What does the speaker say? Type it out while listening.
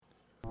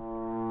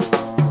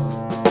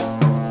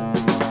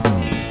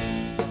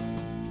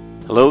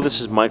Hello,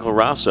 this is Michael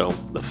Rosso,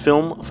 the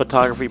Film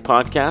Photography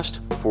Podcast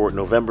for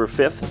November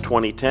 5th,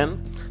 2010.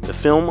 The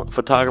Film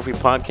Photography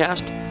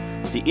Podcast,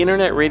 the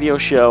internet radio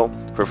show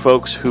for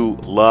folks who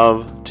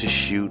love to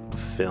shoot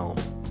film.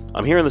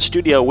 I'm here in the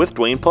studio with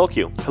Dwayne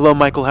Polkue. Hello,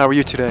 Michael. How are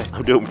you today?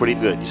 I'm doing pretty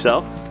good.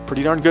 Yourself?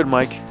 Pretty darn good,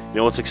 Mike. You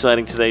know what's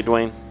exciting today,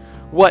 Dwayne?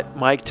 What,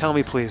 Mike? Tell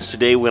me, please.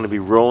 Today we're going to be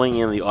rolling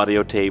in the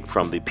audio tape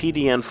from the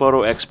PDN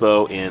Photo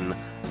Expo in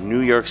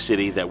New York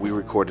City that we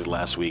recorded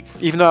last week.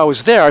 Even though I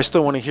was there, I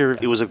still want to hear.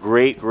 It was a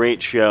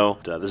great show.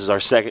 This is our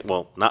second,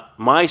 well, not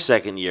my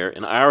second year,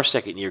 and our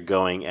second year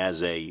going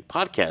as a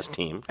podcast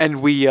team.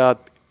 And we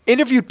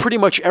interviewed pretty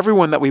much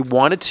everyone that we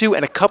wanted to,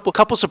 and a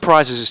couple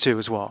surprises too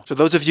as well. So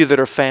those of you that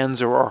are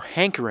fans or are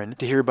hankering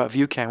to hear about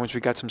View Cameras,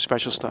 we got some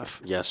special stuff.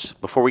 Yes.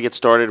 Before we get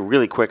started,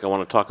 really quick, I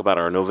want to talk about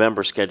our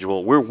November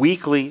schedule. We're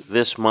weekly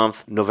this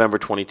month, November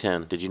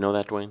 2010. Did you know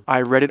that, Dwayne?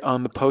 I read it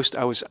on the post.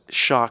 I was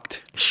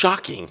shocked.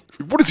 Shocking.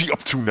 What is he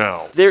up to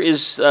now? There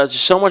is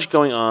just so much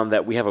going on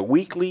that we have a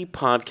weekly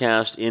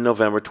podcast in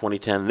November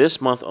 2010, this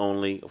month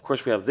only. Of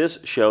course, we have this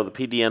show, the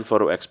PDN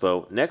Photo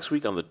Expo. Next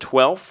week on the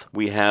 12th,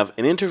 we have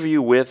an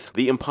interview with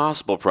The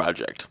Impossible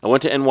Project. I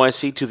went to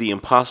NYC to the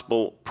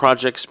Impossible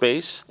Project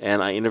space,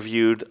 and I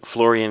interviewed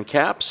Florian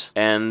Capps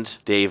and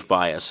Dave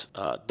Bias.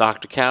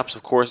 Dr. Capps,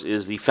 of course,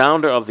 is the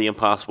founder of The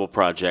Impossible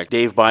Project.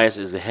 Dave Bias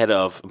is the head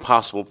of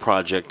Impossible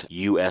Project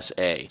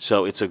USA.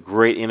 So it's a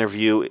great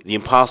interview. The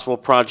Impossible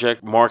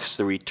Project marks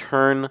the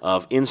return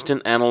of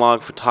instant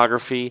analog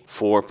photography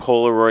for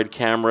Polaroid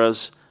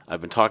cameras.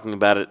 I've been talking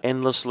about it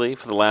endlessly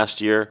for the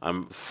last year.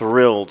 I'm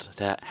thrilled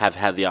to have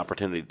had the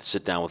opportunity to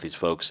sit down with these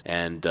folks,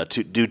 and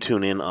do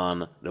tune in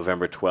on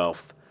November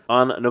 12th.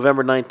 On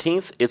November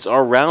 19th, it's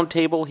our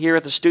roundtable here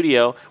at the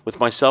studio with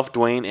myself,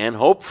 Dwayne, and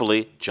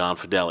hopefully John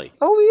Fideli.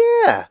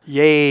 Oh, yeah.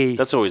 Yay.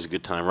 That's always a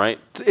good time, right?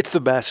 It's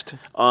the best.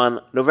 On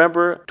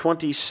November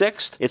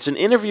 26th, it's an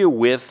interview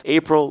with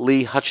April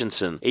Lee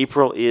Hutchinson.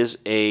 April is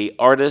an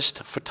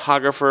artist,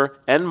 photographer,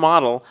 and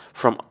model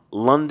from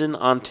London,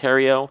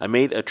 Ontario. I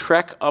made a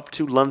trek up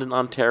to London,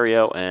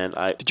 Ontario, and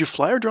Did you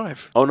fly or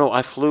drive? Oh, no,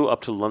 I flew up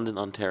to London,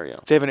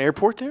 Ontario. They have an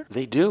airport there?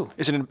 They do.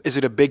 Is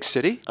it a big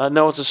city?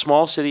 No, it's a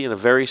small city and a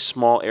very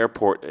small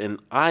airport, and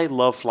I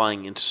love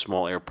flying into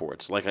small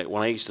airports. Like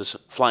when I used to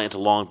fly into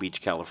Long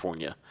Beach,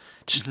 California.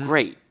 Just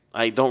great.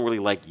 I don't really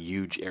like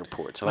huge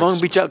airports. Long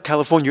Beach,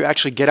 California, you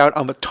actually get out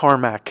on the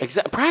tarmac.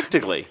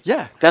 Practically.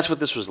 Yeah. That's what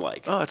this was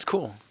like. Oh, that's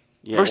cool.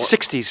 Yeah, Very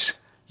 60s.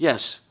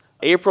 Yes.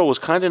 April was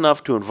kind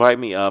enough to invite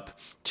me up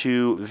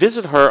to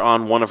visit her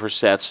on one of her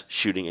sets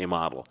shooting a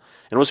model.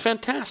 And it was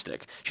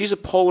fantastic. She's a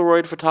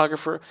Polaroid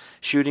photographer,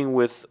 shooting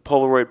with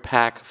Polaroid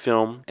Pack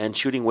film and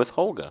shooting with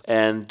Holga.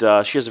 And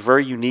she has a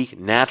very unique,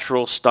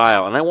 natural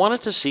style. And I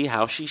wanted to see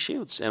how she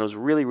shoots. And it was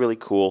really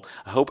cool.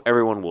 I hope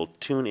everyone will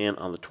tune in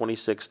on the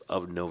 26th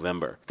of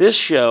November. This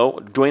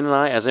show, Dwayne and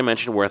I, as I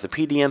mentioned, we're at the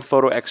PDN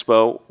Photo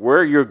Expo.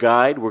 We're your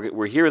guide.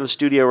 We're here in the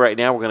studio right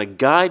now. We're going to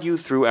guide you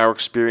through our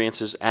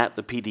experiences at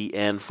the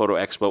PDN Photo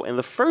Expo. And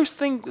the first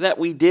thing that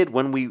we did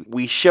when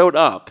we showed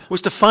up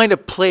was to find a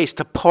place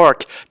to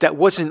park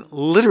that wasn't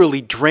literally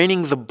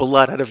draining the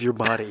blood out of your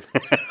body.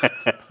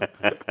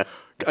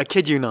 I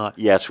kid you not.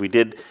 Yes, we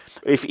did.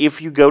 If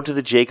you go to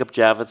the Jacob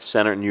Javits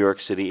Center in New York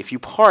City, if you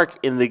park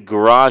in the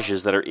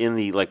garages that are in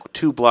the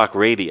 2-block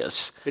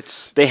radius,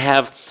 they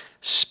have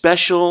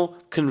special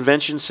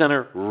convention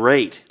center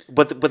rate.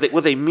 But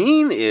what they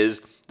mean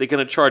is they're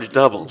going to charge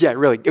double. Yeah,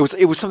 really. It was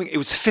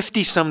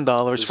 $50-some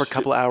for a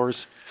couple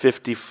hours.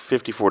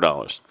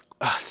 $54.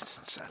 Oh, that's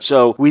insane.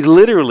 So we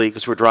literally,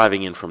 because we're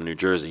driving in from New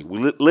Jersey,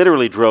 we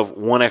literally drove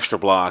one extra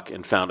block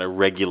and found a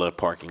regular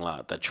parking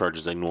lot that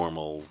charges a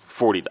normal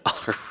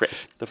 $40 rate.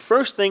 The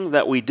first thing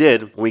that we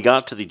did when we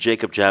got to the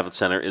Jacob Javits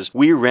Center is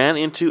we ran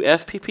into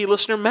FPP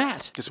listener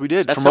Matt. Yes, we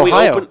did. That's from how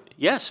Ohio.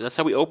 That's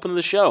how we opened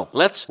the show.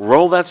 Let's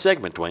roll that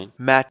segment, Dwayne.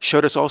 Matt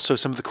showed us also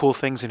some of the cool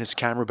things in his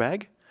camera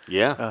bag.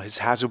 Yeah. His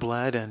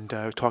Hasselblad,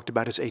 and talked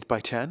about his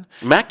 8x10.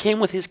 Matt came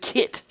with his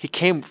kit. He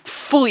came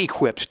fully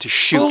equipped to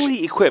shoot.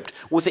 Fully equipped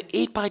with an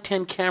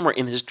 8x10 camera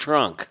in his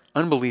trunk.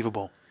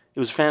 Unbelievable. It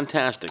was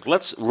fantastic.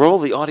 Let's roll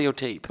the audio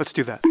tape. Let's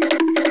do that.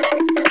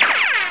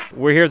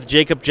 We're here at the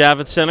Jacob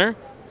Javits Center.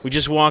 We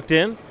just walked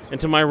in, and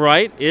to my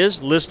right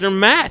is listener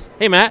Matt.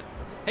 Hey, Matt.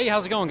 Hey,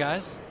 how's it going,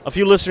 guys? A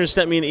few listeners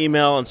sent me an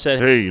email and said,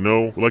 Hey,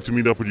 we'd like to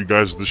meet up with you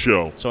guys at the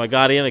show. So I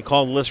got in, I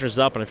called the listeners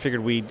up, and I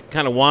figured we'd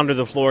kind of wander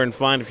the floor and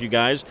find a few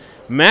guys.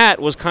 Matt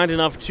was kind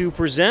enough to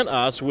present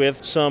us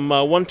with some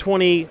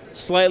 120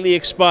 slightly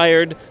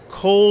expired,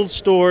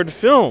 cold-stored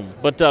film.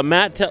 But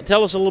Matt,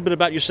 tell us a little bit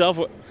about yourself.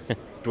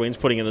 Dwayne's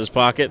putting it in his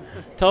pocket.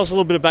 Tell us a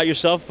little bit about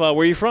yourself. Where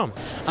are you from?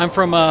 I'm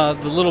from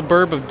the little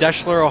burb of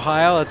Deschler,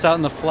 Ohio. That's out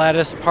in the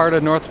flattest part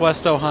of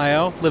northwest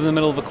Ohio. Live in the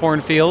middle of a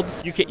cornfield.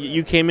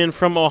 You came in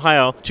from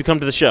Ohio to come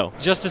to the show.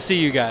 Just to see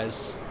you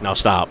guys. Now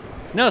stop.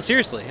 No,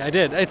 seriously, I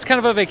did. It's kind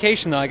of a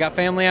vacation, though. I got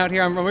family out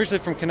here. I'm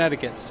originally from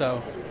Connecticut,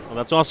 so... Well,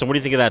 that's awesome. What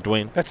do you think of that,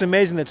 Dwayne? That's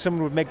amazing that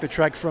someone would make the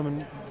trek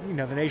from,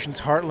 the nation's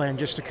heartland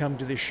just to come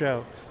to this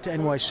show. to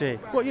NYC.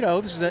 Well,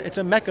 it's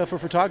a mecca for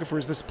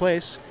photographers, this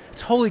place.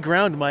 It's holy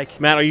ground,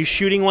 Mike. Matt, are you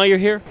shooting while you're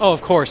here? Oh,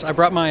 of course. I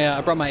brought my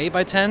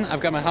 8x10. I've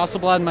got my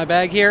Hasselblad in my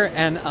bag here,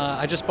 and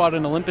I just bought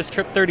an Olympus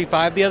Trip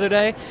 35 the other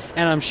day,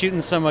 and I'm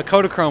shooting some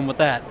Kodachrome with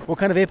that. What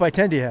kind of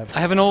 8x10 do you have? I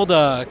have an old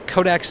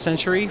Kodak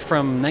Century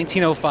from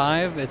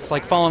 1905. It's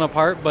like falling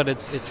apart, but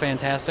it's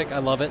fantastic. I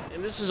love it.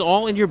 And this is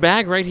all in your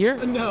bag right here?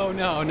 No.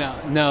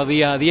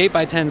 The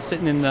 8x10's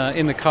sitting in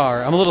the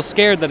car. I'm a little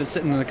scared that it's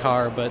sitting in the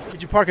car, but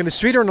Did you park in the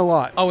street or in the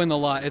lot? oh, in the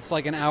lot. It's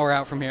like an hour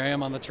out from here. I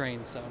am on the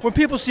train, so. When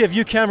people see a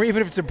view camera,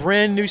 even if it's a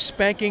brand new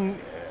spanking,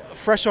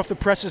 fresh off the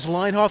presses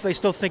Leinhof, they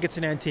still think it's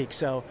an antique.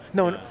 So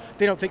no,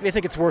 they don't think, they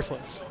think it's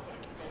worthless.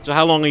 So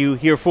how long are you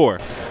here for?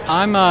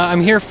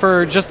 I'm here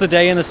for just the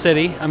day in the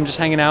city. I'm just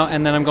hanging out,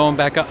 and then I'm going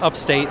back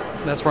upstate.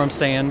 That's where I'm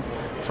staying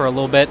for a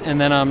little bit, and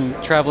then I'm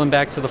traveling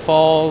back to the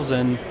falls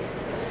and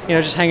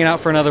just hanging out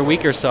for another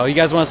week or so. You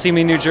guys want to see me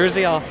in New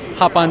Jersey? I'll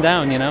hop on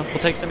down. We'll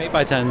take some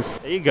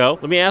 8x10s. There you go.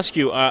 Let me ask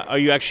you: are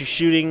you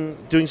actually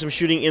doing some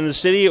shooting in the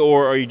city,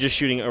 or are you just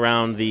shooting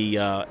around the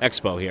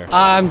expo here?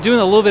 I'm doing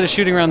a little bit of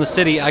shooting around the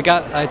city.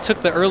 I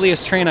took the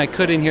earliest train I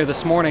could in here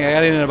this morning. I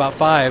got in at about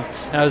 5,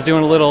 and I was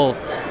doing a little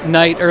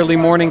night, early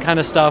morning kind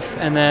of stuff,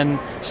 and then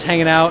just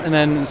hanging out. And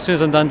then as soon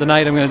as I'm done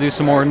tonight, I'm going to do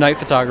some more night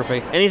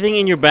photography. Anything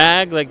in your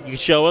bag like you can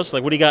show us?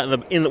 Like what do you got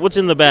what's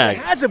in the bag?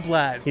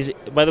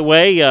 Hasselblad. By the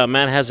way,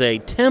 Matt has a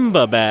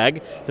Timba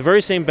bag, the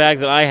very same bag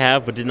that I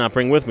have but did not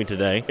bring with me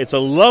today. It's a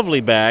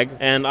lovely bag,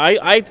 and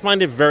I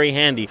find it very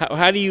handy.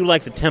 How do you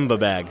like the Timba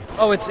bag?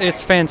 Oh,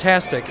 it's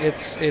fantastic.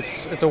 It's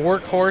a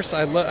workhorse.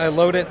 I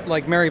load it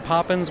like Mary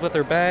Poppins with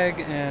her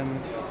bag, and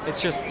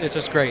it's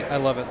just great. I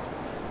love it.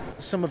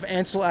 Some of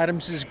Ansel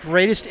Adams'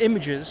 greatest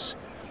images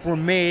were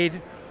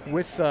made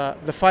with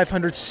the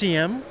 500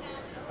 CM.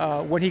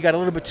 When he got a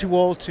little bit too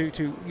old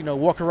to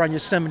walk around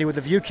Yosemite with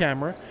a view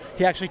camera,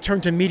 he actually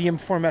turned to medium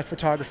format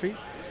photography.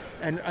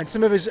 And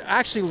some of his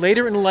actually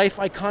later in life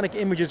iconic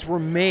images were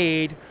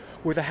made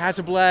with a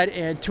Hasselblad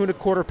and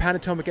 2.25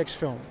 Panatomic X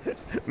film.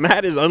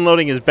 Matt is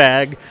unloading his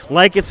bag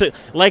like it's an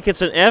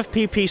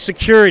FPP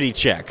security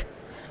check.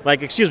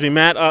 Like, excuse me,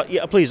 Matt,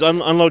 please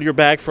unload your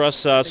bag for us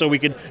so we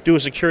could do a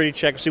security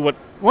check, see what...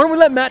 Why don't we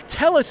let Matt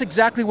tell us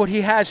exactly what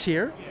he has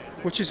here,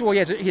 which is, he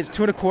has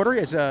 2.25, he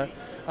has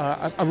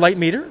a light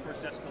meter.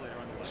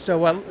 So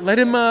let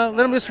him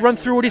just run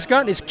through what he's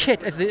got in his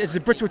kit, as the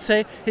Brits would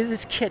say,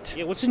 his kit.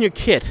 Yeah, what's in your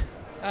kit?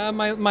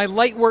 My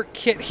light work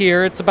kit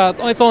here, it's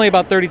only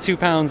about 32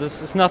 pounds.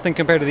 It's nothing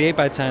compared to the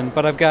 8x10,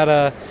 but I've got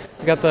the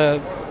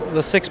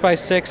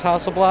 6x6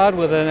 Hasselblad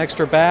with an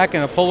extra back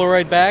and a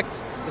Polaroid back.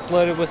 It's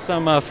loaded with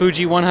some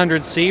Fuji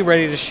 100C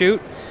ready to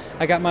shoot.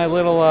 I got my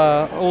little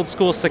old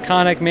school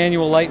Sekonic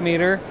manual light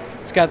meter.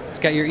 It's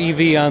got your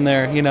EV on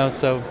there,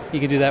 so you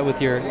can do that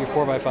with your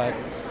 4x5.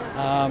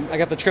 I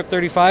got the Trip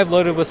 35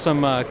 loaded with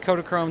some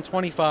Kodachrome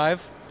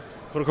 25.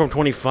 Kodachrome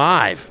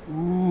 25.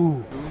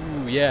 Ooh,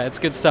 yeah, it's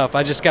good stuff.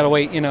 I just gotta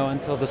wait,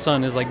 until the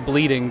sun is like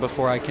bleeding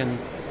before I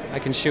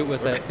can shoot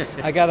with it.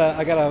 I got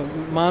a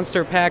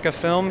monster pack of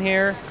film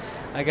here.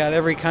 I got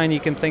every kind you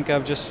can think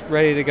of, just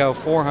ready to go.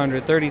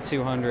 400,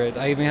 3200.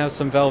 I even have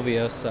some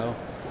Velvia. So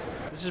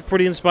this is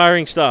pretty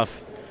inspiring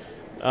stuff.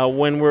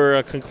 When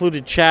we're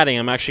concluded chatting,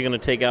 I'm actually going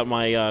to take out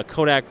my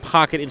Kodak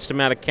Pocket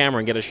Instamatic camera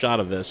and get a shot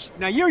of this.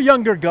 Now, you're a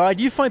younger guy.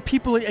 Do you find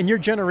people in your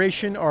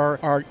generation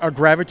are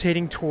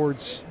gravitating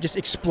towards just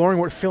exploring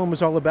what film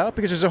is all about?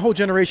 Because there's a whole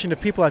generation of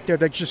people out there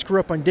that just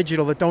grew up on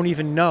digital that don't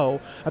even know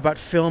about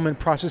film and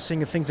processing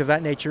and things of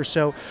that nature.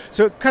 So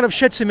kind of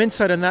shed some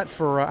insight on that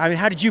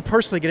how did you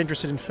personally get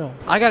interested in film?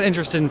 I got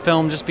interested in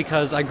film just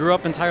because I grew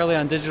up entirely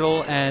on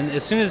digital, and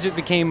as soon as it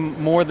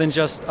became more than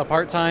just a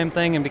part-time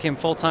thing and became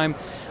full-time,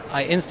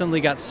 I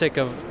instantly got sick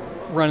of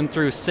running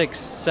through 600,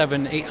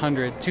 700,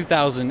 800,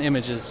 2,000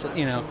 images,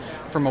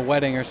 from a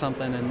wedding or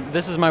something. And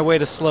this is my way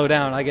to slow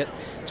down. I get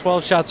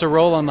 12 shots a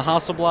roll on the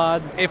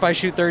Hasselblad. If I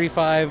shoot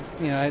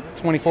 35,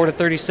 24 to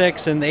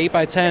 36, and the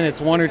 8x10, it's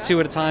 1 or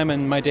 2 at a time,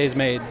 and my day's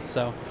made.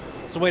 So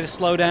it's a way to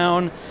slow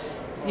down.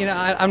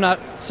 I'm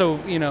not so,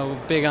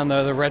 big on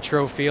the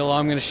retro feel.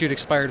 I'm going to shoot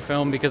expired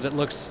film because it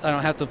looks, I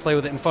don't have to play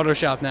with it in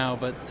Photoshop now,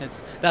 but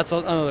that's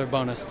another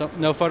bonus.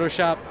 No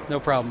Photoshop, no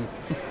problem.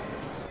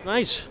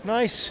 Nice.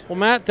 Well,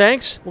 Matt,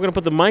 thanks. We're going to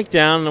put the mic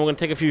down, and we're going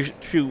to take a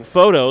few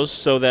photos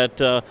so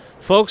that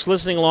folks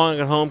listening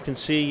along at home can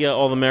see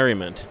all the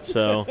merriment.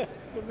 So,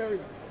 the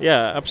merriment.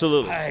 Yeah,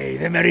 absolutely. Hi,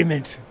 the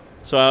merriment.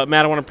 So,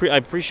 Matt, I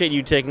appreciate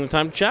you taking the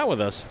time to chat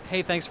with us.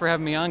 Hey, thanks for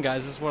having me on,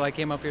 guys. This is what I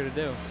came up here to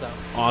do. So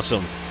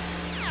awesome.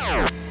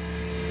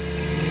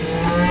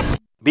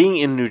 Being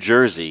in New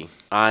Jersey,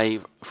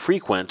 I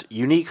frequent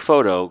Unique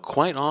Photo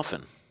quite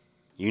often.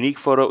 Unique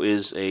Photo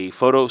is a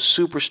photo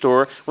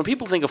superstore. When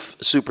people think of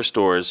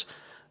superstores,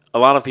 a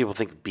lot of people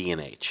think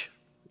B&H,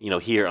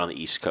 here on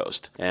the East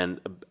Coast,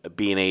 and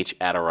B&H,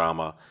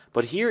 Adorama.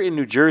 But here in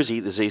New Jersey,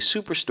 there's a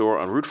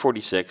superstore on Route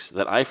 46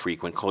 that I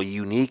frequent called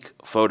Unique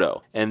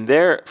Photo. And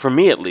they're, for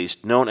me at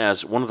least, known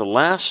as one of the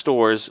last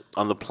stores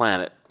on the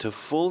planet to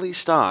fully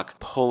stock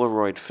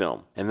Polaroid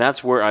film. And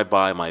that's where I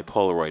buy my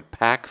Polaroid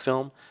pack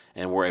film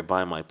and where I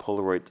buy my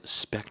Polaroid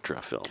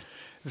Spectra film.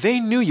 They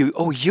knew you.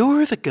 Oh,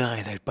 you're the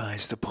guy that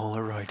buys the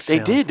Polaroid They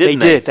film. did, didn't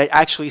they? they? Did. They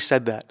actually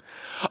said that.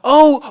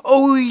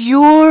 Oh,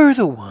 you're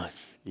the one.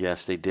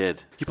 Yes, they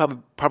did. You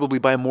probably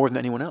buy more than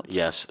anyone else.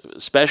 Yes,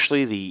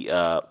 especially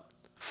the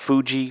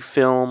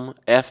Fujifilm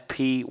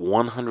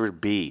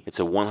FP100B. It's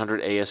a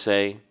 100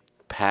 ASA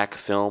pack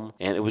film,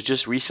 and it was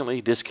just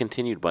recently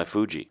discontinued by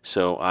Fuji.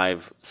 So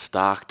I've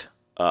stocked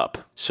up.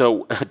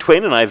 So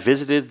Dwayne and I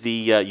visited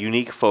the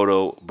Unique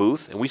Photo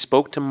booth, and we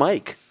spoke to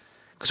Mike.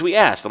 Because we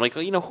asked, I'm like,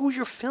 who's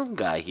your film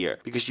guy here?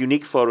 Because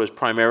Unique Photo is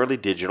primarily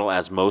digital,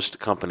 as most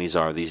companies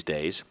are these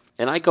days.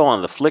 And I go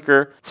on the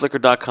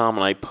Flickr.com,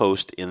 and I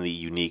post in the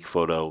Unique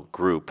Photo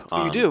group.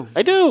 You do?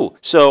 I do.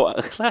 So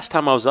last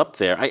time I was up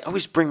there, I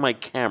always bring my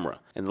camera.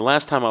 And the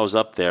last time I was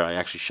up there, I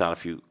actually shot a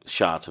few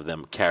shots of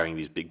them carrying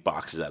these big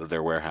boxes out of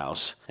their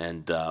warehouse.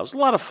 And it was a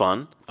lot of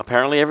fun.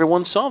 Apparently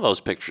everyone saw those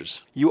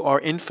pictures. You are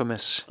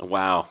infamous.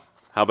 Wow.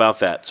 How about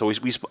that? So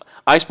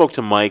I spoke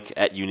to Mike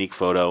at Unique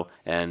Photo,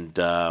 and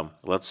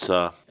let's,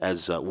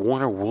 as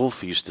Warner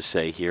Wolf used to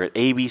say here at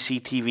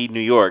ABC TV New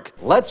York,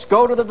 Let's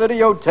go to the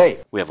videotape.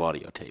 we have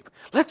audio tape.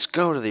 Let's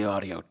go to the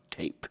audio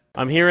tape.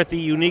 I'm here at the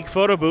Unique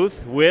Photo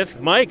booth with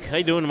Mike. How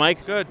you doing,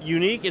 Mike? Good.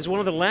 Unique is one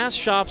of the last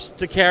shops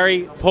to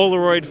carry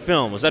Polaroid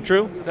film. Is that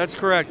true? That's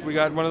correct. We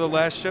got one of the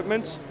last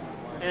shipments.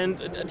 And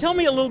tell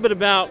me a little bit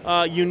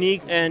about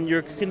Unique and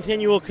your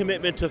continual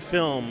commitment to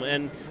film.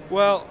 And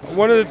Well,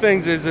 one of the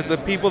things is that the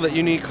people that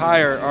Unique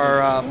hire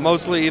are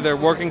mostly either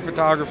working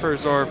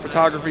photographers or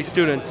photography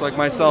students like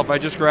myself. I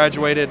just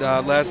graduated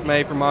last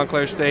May from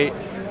Montclair State,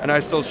 and I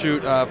still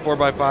shoot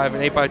 4x5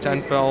 and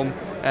 8x10 film,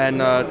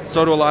 and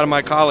so do a lot of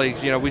my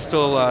colleagues. We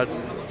still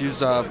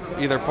use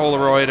either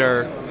Polaroid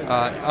or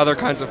other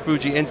kinds of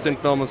Fuji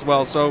instant film as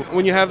well. So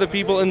when you have the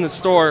people in the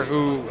store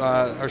who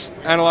are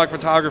analog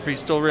photography is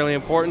still really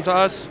important to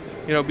us,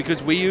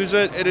 because we use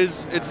it.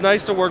 It's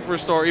nice to work for a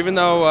store, even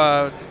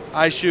though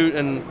I shoot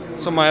and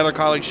some of my other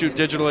colleagues shoot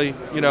digitally,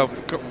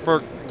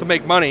 to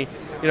make money.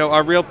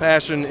 Our real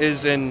passion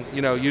is in,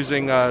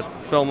 using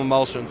film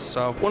emulsions.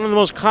 So one of the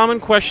most common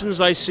questions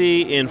I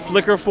see in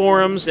Flickr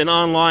forums and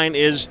online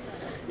is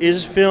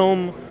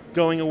film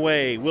going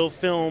away? Will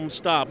film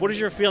stop? What is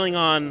your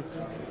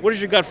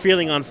gut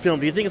feeling on film?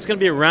 Do you think it's going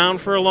to be around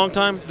for a long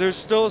time? There's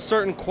still a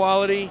certain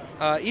quality,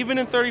 even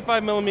in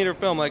 35 millimeter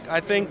film. Like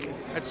I think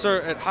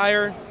at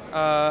higher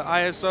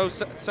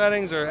ISO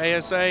settings or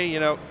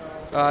ASA,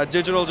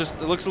 digital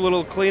it looks a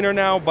little cleaner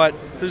now, but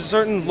there's a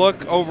certain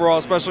look overall,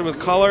 especially with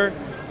color,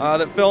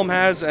 that film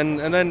has, and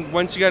then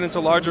once you get into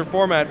larger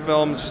format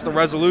film, just the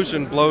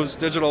resolution blows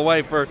digital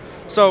away.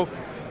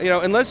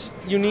 Unless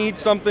you need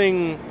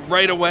something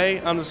right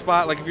away on the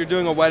spot, like if you're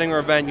doing a wedding or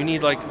event, you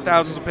need like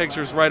thousands of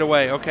pictures right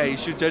away. Okay, you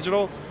shoot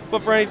digital,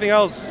 but for anything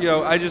else,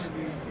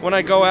 when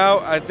I go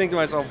out, I think to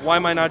myself, why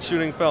am I not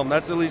shooting film?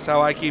 That's at least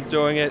how I keep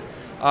doing it.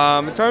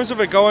 In terms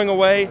of it going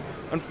away,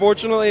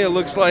 unfortunately, it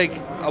looks like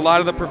a lot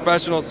of the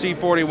professional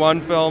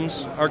C41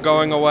 films are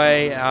going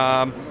away.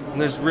 And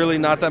there's really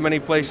not that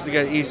many places to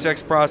get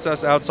E6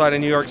 processed outside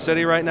of New York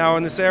City right now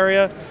in this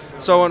area.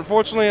 So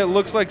unfortunately, it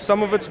looks like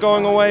some of it's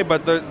going away,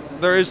 but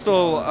there is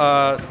still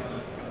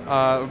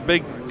a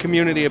big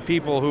community of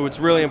people who it's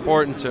really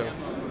important to.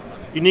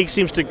 Unique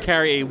seems to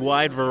carry a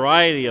wide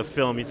variety of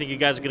film. You think you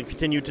guys are going to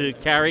continue to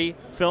carry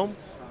film?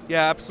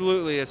 Yeah,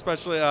 absolutely.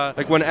 Especially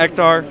like when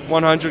Ektar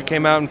 100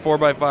 came out in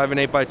 4x5 and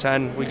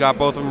 8x10, we got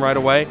both of them right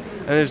away.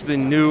 And there's the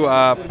new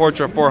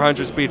Portra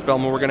 400 speed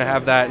film, and we're going to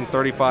have that in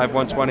 35,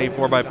 120,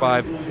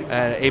 4x5,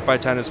 and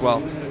 8x10 as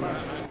well.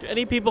 Do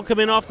any people come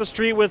in off the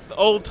street with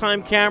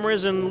old-time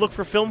cameras and look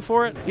for film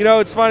for it?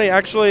 It's funny.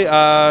 Actually,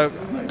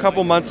 a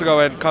couple months ago,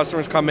 I had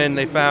customers come in.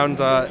 They found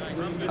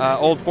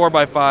old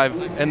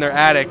 4x5 in their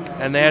attic,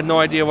 and they had no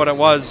idea what it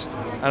was.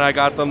 And I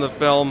got them the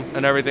film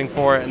and everything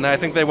for it. And I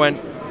think they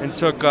went and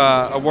took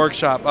a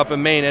workshop up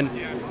in Maine.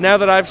 And now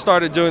that I've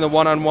started doing the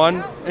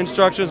one-on-one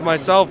instructions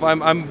myself,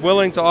 I'm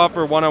willing to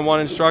offer one-on-one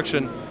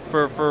instruction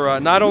for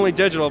not only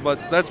digital,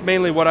 but that's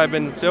mainly what I've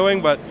been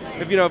doing. But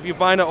if you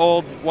find an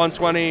old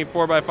 120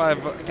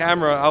 4x5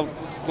 camera, I'll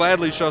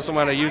gladly show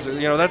someone how to use it.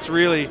 That's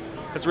really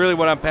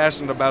what I'm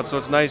passionate about. So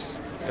it's nice.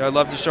 I'd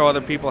love to show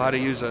other people how to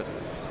use it.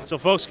 So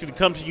folks could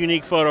come to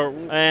Unique Photo,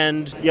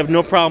 and you have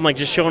no problem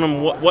just showing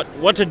them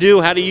what to do,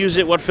 how to use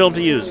it, what film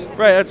to use.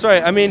 Right, that's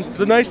right.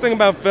 The nice thing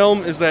about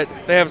film is that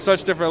they have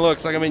such different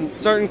looks.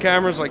 Certain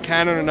cameras like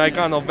Canon or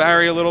Nikon, they'll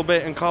vary a little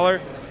bit in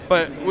color,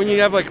 but when you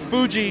have like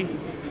Fuji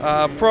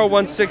Pro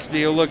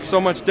 160, it'll look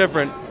so much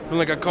different than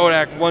like a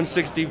Kodak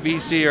 160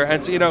 VC or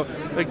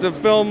NC. Like the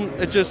film,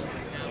 it just,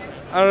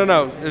 I don't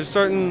know. There's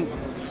certain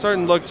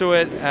look to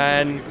it,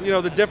 and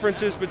the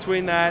differences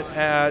between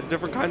that,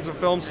 different kinds of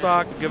film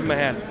stock, give them a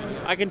hand.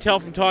 I can tell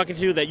from talking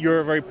to you that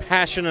you're very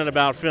passionate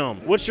about film.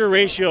 What's your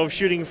ratio of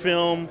shooting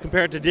film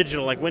compared to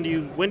digital? Like when do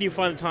you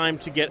find the time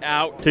to get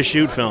out to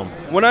shoot film?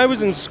 When I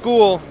was in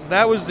school,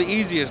 that was the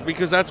easiest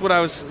because that's what I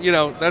was,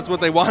 that's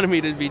what they wanted me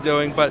to be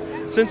doing.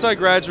 But since I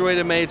graduated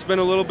in May, it's been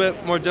a little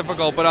bit more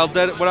difficult. But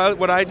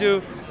what I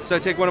do is I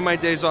take one of my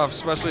days off,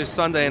 especially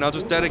Sunday, and I'll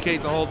just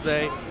dedicate the whole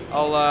day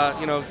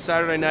I'll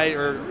Saturday night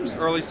or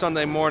early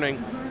Sunday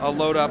morning, I'll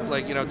load up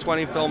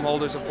 20 film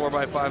holders of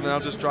 4x5, and I'll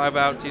just drive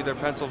out to either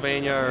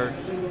Pennsylvania or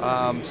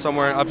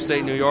somewhere in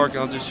upstate New York, and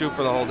I'll just shoot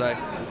for the whole day.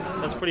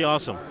 That's pretty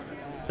awesome.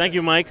 Thank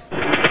you, Mike.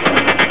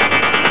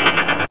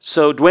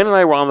 So Dwayne and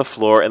I were on the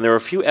floor, and there were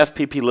a few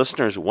FPP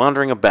listeners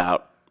wandering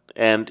about.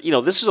 And,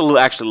 this is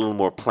actually a little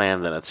more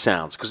planned than it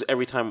sounds, because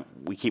every time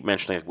we keep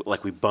mentioning it,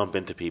 like we bump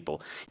into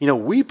people.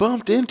 We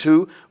bumped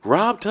into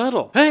Rob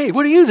Tuttle. Hey,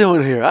 what are you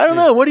doing here? I don't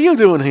know. What are you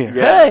doing here?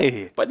 Yeah.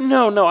 Hey. But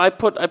no, I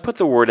put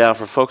the word out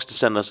for folks to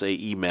send us an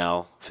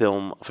email,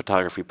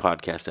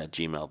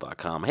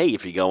 filmphotographypodcast@gmail.com. Hey,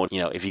 if you're going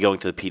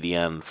to the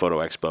PDN Photo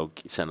Expo,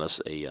 send us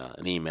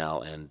an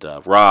email. And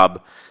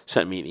Rob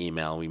sent me an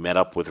email. We met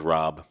up with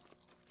Rob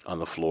on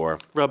the floor.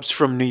 Rob's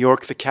from New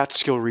York, the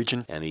Catskill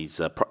region. And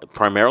he's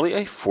primarily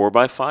a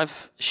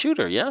 4x5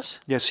 shooter, yes?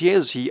 Yes, he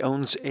is. He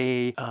owns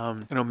an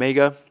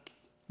Omega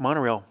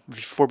monorail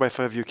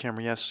 4x5 view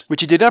camera, yes. Which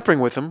he did not bring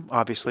with him,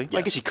 obviously. Yeah.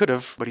 I guess he could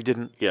have, but he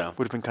didn't. Yeah.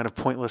 Would have been kind of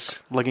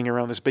pointless lugging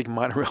around this big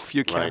monorail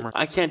view camera. Right.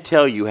 I can't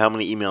tell you how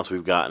many emails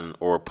we've gotten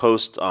or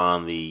posts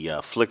on the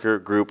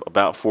Flickr group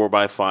about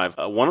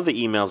 4x5. One of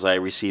the emails I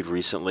received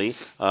recently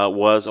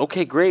was,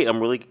 okay, great,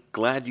 I'm really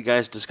glad you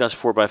guys discussed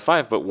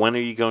 4x5, but when are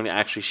you going to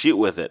actually shoot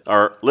with it?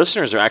 Our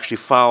listeners are actually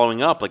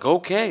following up, like,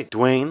 okay,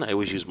 Dwayne, I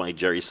always use my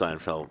Jerry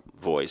Seinfeld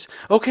voice.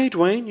 Okay,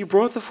 Dwayne, you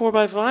brought the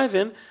 4x5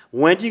 in.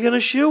 When are you going to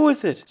shoot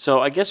with it?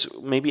 So I guess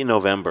maybe in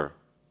November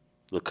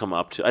they'll come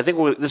up to. I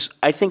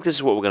think this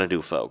is what we're going to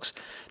do, folks.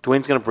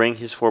 Dwayne's going to bring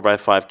his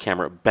 4x5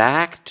 camera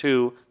back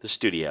to the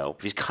studio.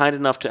 If he's kind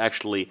enough to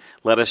actually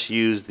let us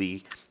use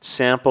the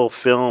sample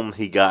film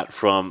he got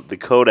from the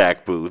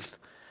Kodak booth.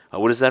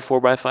 What is that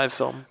 4x5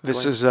 film?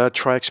 This Dwayne? is a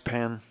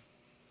Tri-X-Pan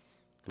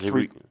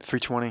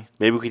 320.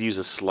 Maybe we could use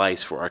a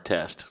slice for our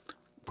test.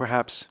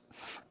 Perhaps.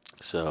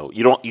 So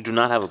you do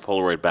not have a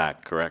Polaroid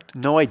back, correct?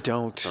 No, I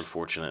don't.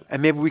 Unfortunate.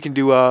 And maybe we can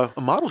do a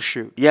model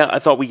shoot. Yeah, I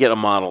thought we'd get a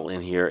model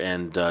in here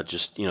and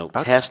just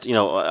test.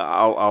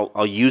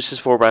 I'll use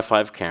his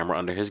 4x5 camera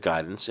under his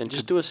guidance and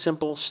just do a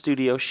simple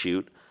studio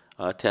shoot.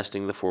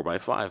 Testing the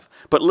 4x5.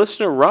 But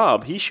listener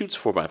Rob, he shoots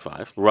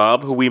 4x5.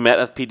 Rob, who we met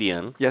at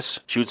PDN,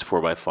 yes, shoots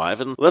 4x5.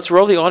 And let's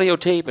roll the audio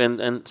tape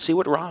and see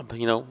what Rob,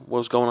 what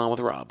was going on with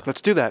Rob.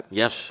 Let's do that.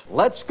 Yes.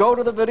 Let's go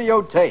to the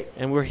videotape.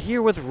 And we're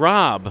here with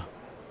Rob.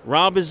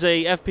 Rob is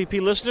a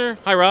FPP listener.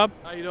 Hi, Rob.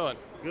 How you doing?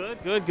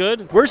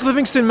 Good. Where's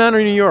Livingston Manor,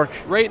 New York?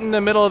 Right in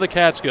the middle of the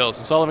Catskills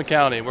in Sullivan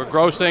County, where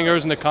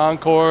Grossingers and the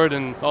Concord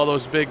and all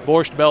those big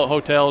Borscht Belt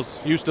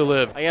hotels used to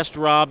live. I asked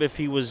Rob if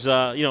he was,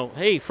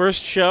 hey,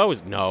 first show?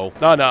 No.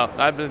 No.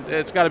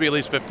 It's got to be at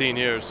least 15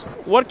 years.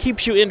 What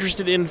keeps you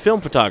interested in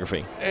film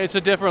photography? It's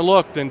a different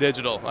look than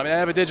digital. I mean, I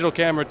have a digital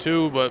camera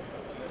too,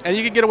 and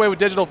you can get away with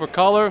digital for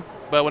color,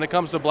 but when it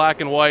comes to black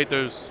and white,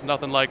 there's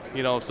nothing like,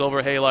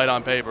 silver halide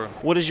on paper.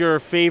 What is your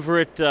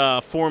favorite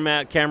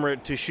format camera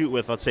to shoot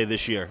with, let's say,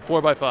 this year?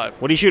 4x5.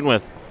 What are you shooting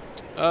with?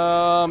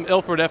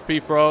 Ilford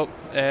FP Pro,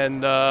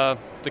 and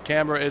the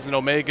camera is an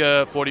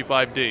Omega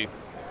 45D.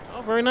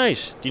 Oh, very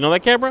nice. Do you know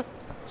that camera?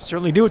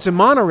 Certainly do. It's a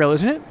monorail,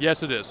 isn't it?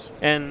 Yes, it is.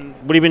 And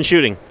what have you been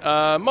shooting?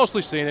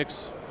 Mostly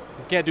scenics.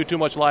 Can't do too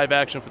much live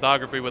action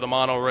photography with a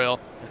monorail.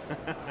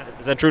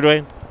 Is that true,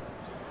 Dwayne?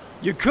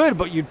 You could,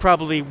 but you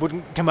probably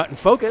wouldn't come out in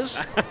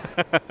focus.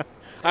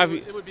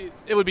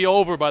 It would be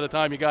over by the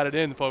time you got it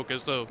in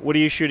focus, too. What are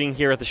you shooting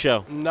here at the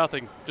show?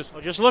 Nothing.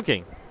 Just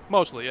looking.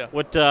 Mostly, yeah.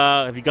 What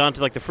have you gone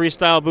to, like the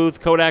freestyle booth,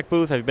 Kodak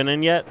booth? Have you been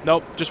in yet?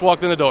 Nope. Just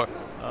walked in the door.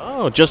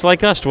 Oh, just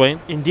like us, Dwayne.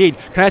 Indeed.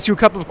 Can I ask you a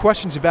couple of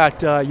questions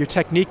about your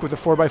technique with the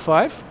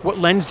 4x5? What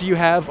lens do you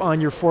have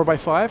on your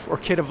 4x5 or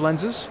kit of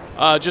lenses?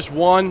 Just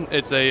one.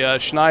 It's a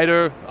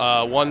Schneider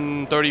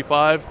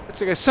 135.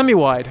 It's like a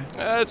semi-wide.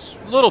 It's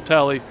a little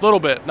telly, little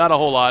bit, not a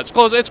whole lot.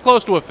 It's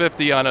close to a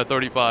 50 on a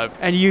 35.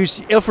 And you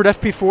use Ilford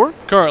FP4?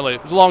 Currently.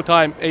 It's a long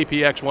time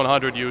APX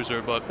 100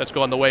 user, but that's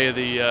going the way of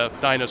the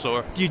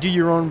dinosaur. Do you do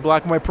your own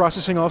black and white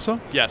processing also?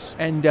 Yes.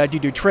 And do you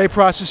do tray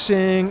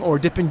processing or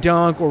dip and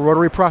dunk or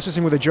rotary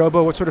processing with a Jobo?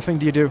 What sort of thing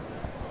do you do?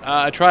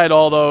 I tried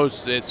all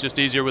those. It's just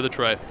easier with a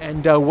tray.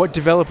 And what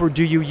developer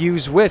do you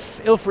use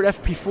with Ilford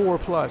FP4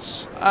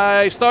 Plus?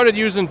 I started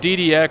using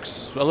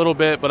DDX a little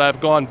bit, but I've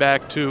gone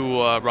back to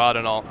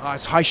Rodinal.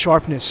 It's high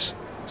sharpness.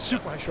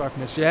 Super high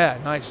sharpness. Yeah,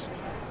 nice.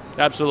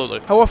 Absolutely.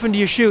 How often do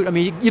you shoot? I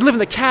mean, you live in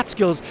the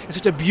Catskills. It's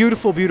such a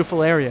beautiful,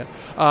 beautiful area.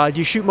 Do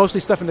you shoot mostly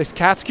stuff in the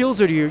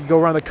Catskills, or do you go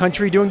around the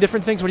country doing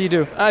different things? What do you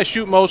do? I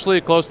shoot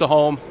mostly close to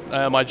home.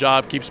 My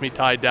job keeps me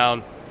tied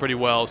down pretty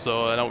well,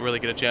 so I don't really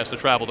get a chance to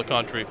travel the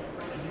country.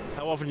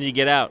 How often do you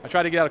get out? I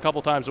try to get out a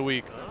couple times a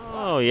week.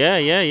 Oh,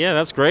 yeah,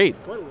 that's great.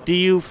 Do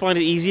you find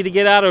it easy to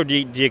get out, or do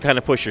you kind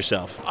of push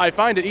yourself? I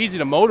find it easy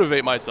to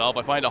motivate myself.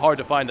 I find it hard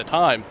to find the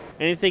time.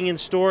 Anything in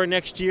store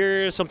next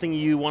year? Something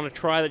you want to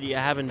try that you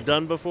haven't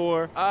done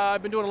before?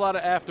 I've been doing a lot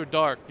of after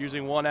dark,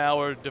 using 1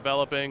 hour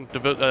developing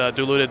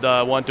diluted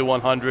 1 to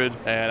 100,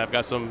 and I've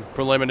got some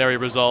preliminary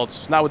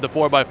results. Not with the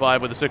 4x5,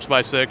 with the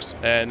 6x6,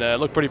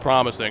 and look pretty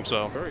promising.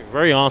 So Very,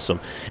 very awesome.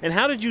 And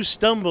how did you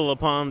stumble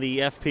upon the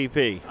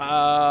FPP?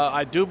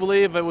 I do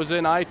believe it was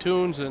in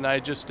iTunes, and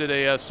I just did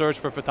a search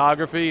for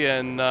photography,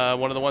 and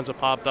one of the ones that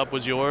popped up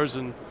was yours,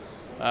 and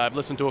I've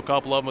listened to a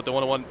couple of them,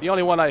 but the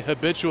only one I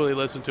habitually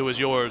listen to is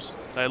yours.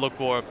 I look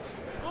for.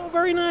 Oh,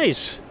 very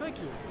nice. Thank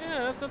you.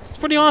 Yeah, that's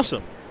pretty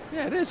awesome.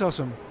 Yeah, it is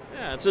awesome.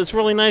 Yeah, it's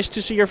really nice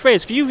to see your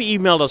face. 'Cause you've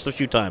emailed us a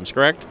few times,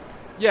 correct?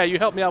 Yeah, you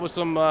helped me out with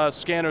some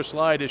scanner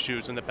slide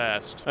issues in the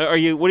past. Are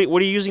you? What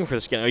are you using for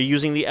the scan? Are you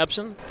using the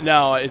Epson?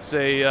 No, it's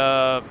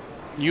a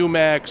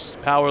Umax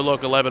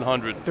PowerLook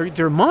 1100.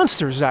 They're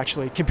monsters,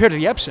 actually, compared to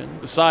the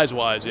Epson.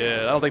 Size-wise,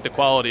 yeah. I don't think the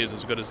quality is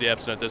as good as the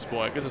Epson at this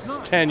point, because it's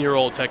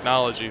 10-year-old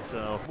technology.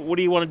 So, what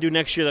do you want to do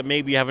next year that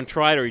maybe you haven't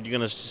tried, or are you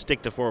going to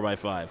stick to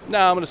 4x5?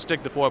 No, I'm going to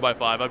stick to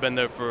 4x5. I've been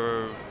there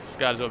for,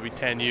 God, it'll be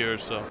 10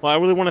 years, so. Well, I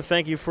really want to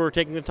thank you for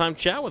taking the time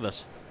to chat with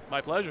us.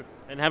 My pleasure.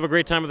 And have a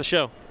great time at the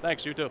show.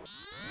 Thanks, you too.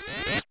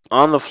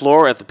 On the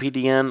floor at the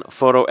PDN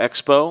Photo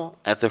Expo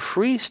at the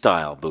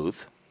Freestyle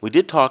booth, we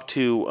did talk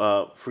to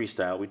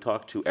Freestyle. We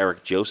talked to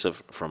Eric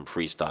Joseph from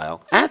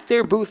Freestyle. At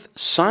their booth,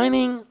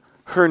 signing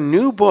her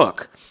new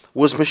book,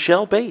 was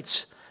Michelle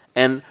Bates.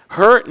 And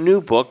her new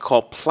book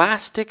called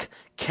Plastic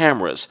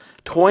Cameras,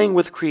 Toying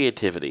with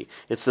Creativity.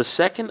 It's the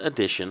second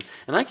edition,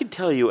 and I can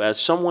tell you as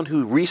someone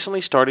who recently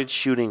started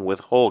shooting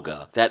with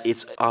Holga that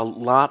it's a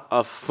lot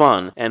of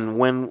fun. And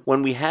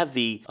when we had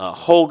the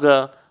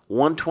Holga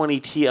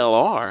 120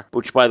 TLR,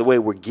 which, by the way,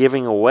 we're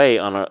giving away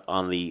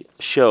on the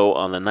show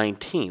on the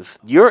 19th,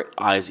 your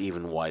eyes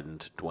even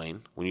widened, Dwayne,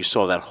 when you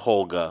saw that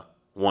Holga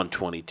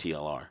 120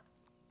 TLR.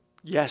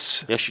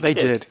 Yes, Yes, you they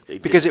did.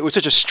 did. Because it was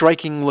such a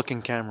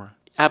striking-looking camera.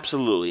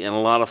 Absolutely, and a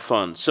lot of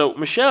fun. So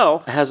Michelle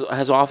has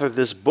authored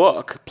this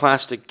book,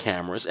 Plastic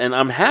Cameras, and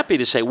I'm happy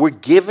to say we're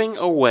giving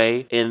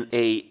away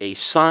a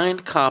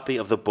signed copy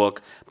of the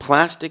book,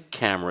 Plastic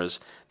Cameras,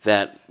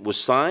 that was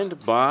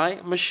signed by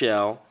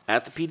Michelle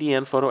at the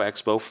PDN Photo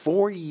Expo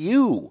for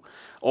you.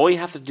 All you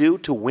have to do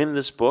to win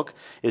this book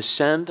is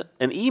send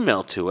an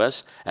email to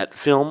us at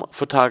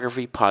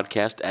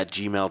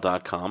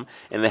filmphotographypodcast@gmail.com.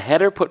 In the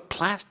header, put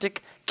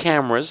Plastic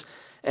Cameras,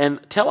 and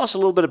tell us a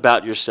little bit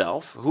about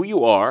yourself, who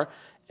you are,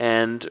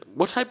 and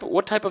what type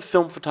of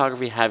film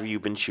photography have you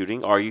been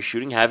shooting? Are you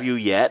shooting? Have you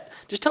yet?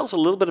 Just tell us a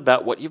little bit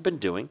about what you've been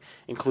doing.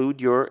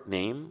 Include your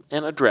name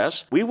and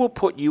address. We will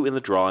put you in the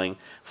drawing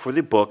for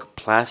the book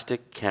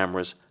Plastic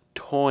Cameras,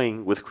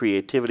 Toying with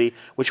Creativity,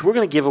 which we're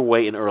going to give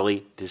away in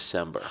early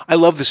December. I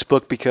love this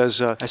book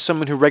because as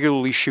someone who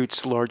regularly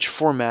shoots large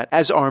format,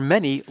 as are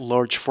many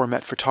large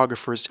format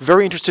photographers,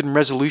 very interested in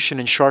resolution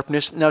and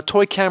sharpness. Now,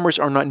 toy cameras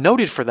are not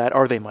noted for that,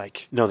 are they,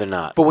 Mike? No, they're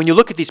not. But when you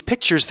look at these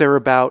pictures, they're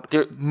about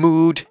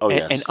mood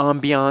yes. and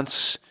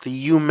ambiance. The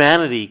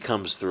humanity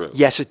comes through.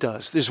 Yes, it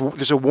does.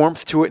 There's a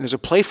warmth to it and there's a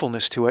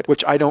playfulness to it,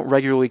 which I don't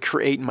regularly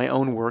create in my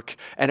own work.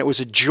 And it was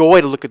a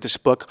joy to look at this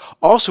book.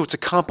 Also, it's a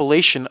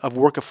compilation of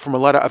work from a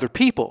lot of other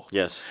people.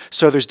 Yes.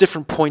 So there's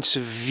different points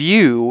of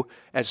view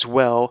as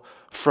well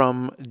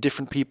from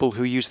different people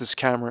who use this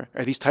camera,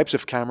 or these types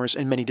of cameras,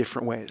 in many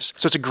different ways.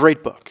 So it's a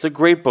great book. It's a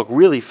great book.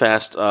 Really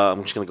fast,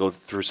 I'm just going to go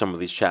through some of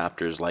these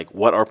chapters, like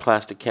what are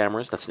plastic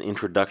cameras? That's an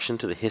introduction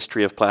to the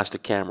history of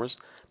plastic cameras.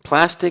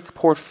 Plastic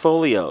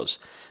portfolios.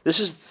 This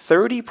is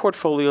 30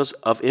 portfolios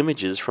of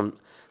images from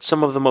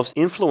some of the most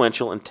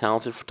influential and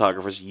talented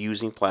photographers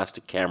using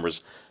plastic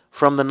cameras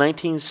from the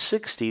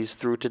 1960s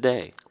through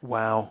today.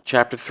 Wow.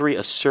 Chapter 3,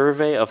 a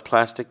survey of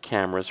plastic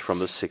cameras from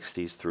the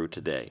 60s through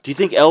today. Do you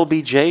think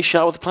LBJ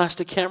shot with a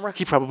plastic camera?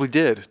 He probably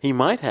did. He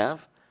might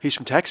have. He's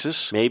from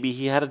Texas. Maybe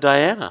he had a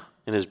Diana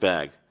in his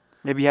bag.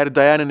 Maybe he had a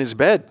Diana in his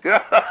bed.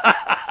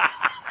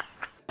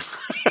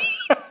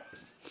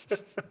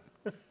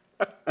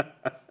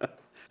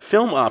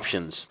 Film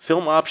options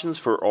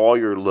for all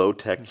your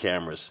low-tech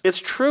cameras. It's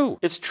true.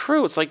 It's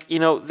like,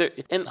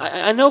 and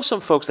I know some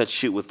folks that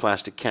shoot with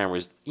plastic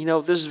cameras,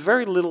 there's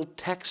very little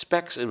tech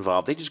specs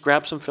involved. They just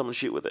grab some film and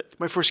shoot with it.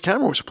 My first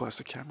camera was a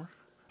plastic camera.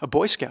 A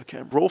Boy Scout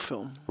camera. Roll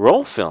film.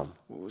 Roll film?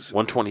 What was it?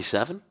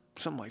 127?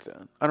 Something like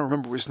that. I don't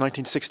remember. It was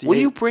 1968. Will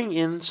you bring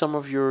in some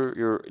of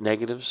your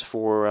negatives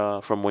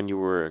from when you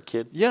were a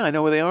kid? Yeah, I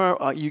know where they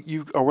are.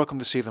 You are welcome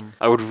to see them.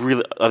 I would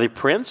really. Are they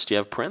prints? Do you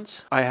have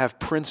prints? I have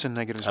prints and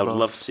negatives. I would both.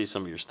 love to see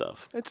some of your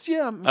stuff. I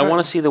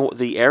want to see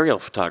the aerial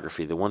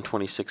photography, the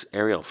 126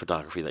 aerial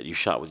photography that you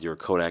shot with your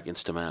Kodak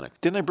Instamatic.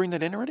 Didn't I bring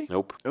that in already?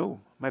 Nope.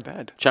 Oh, my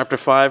bad. Chapter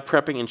 5,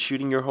 prepping and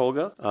shooting your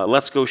Holga.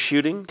 Let's go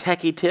shooting.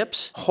 Techie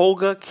tips.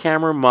 Holga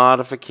camera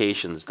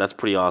modifications. That's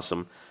pretty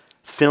awesome.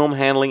 Film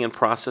handling and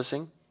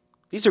processing.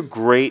 These are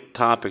great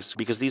topics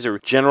because these are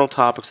general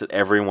topics that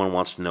everyone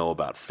wants to know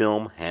about.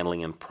 Film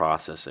handling and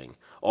processing.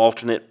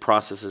 Alternate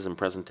processes and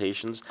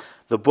presentations.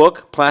 The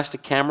book,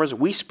 Plastic Cameras.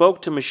 We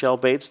spoke to Michelle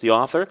Bates, the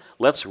author.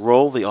 Let's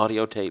roll the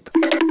audio tape.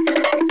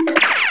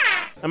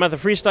 I'm at the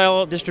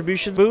Freestyle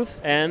Distribution booth,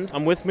 and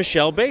I'm with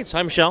Michelle Bates.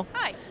 Hi, Michelle.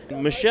 Hi.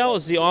 Michelle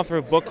is the author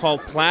of a book called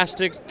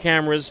Plastic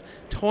Cameras,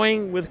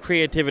 Toying with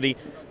Creativity,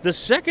 the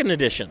second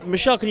edition.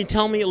 Michelle, can you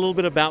tell me a little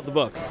bit about the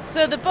book?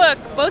 So the book,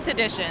 both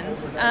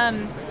editions,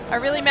 are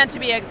really meant to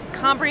be a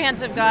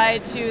comprehensive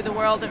guide to the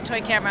world of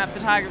toy camera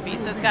photography.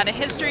 So it's got a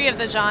history of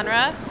the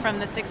genre from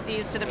the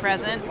 60s to the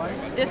present.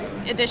 This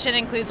edition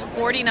includes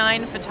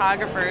 49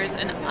 photographers,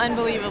 an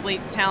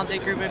unbelievably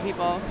talented group of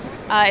people.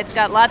 It's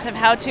got lots of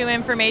how-to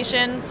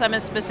information. Some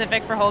is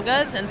specific for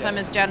Holgas and some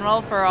is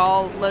general for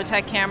all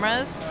low-tech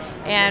cameras,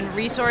 and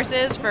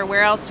resources for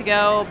where else to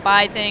go,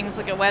 buy things,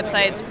 look at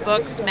websites,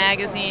 books,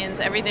 magazines,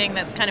 everything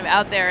that's kind of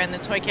out there in the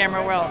toy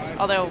camera world.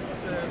 Although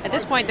at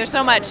this point there's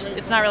so much,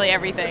 it's not really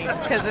everything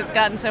because it's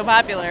gotten so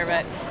popular,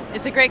 but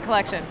it's a great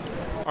collection.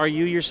 Are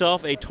you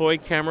yourself a toy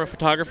camera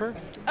photographer?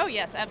 Oh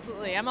yes,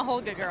 absolutely. I'm a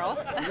Holga girl.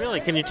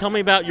 Really? Can you tell me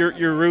about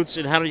your roots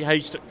and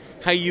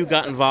how you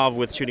got involved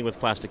with shooting with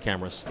plastic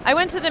cameras? I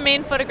went to the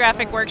Maine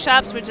Photographic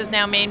Workshops, which is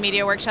now Maine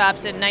Media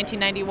Workshops, in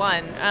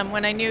 1991,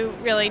 when I knew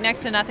really next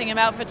to nothing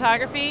about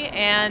photography,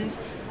 and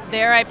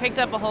there I picked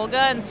up a Holga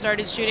and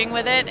started shooting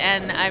with it,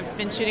 and I've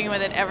been shooting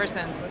with it ever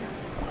since.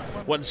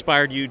 What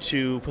inspired you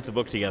to put the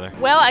book together?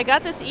 Well, I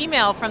got this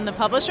email from the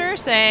publisher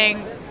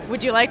saying,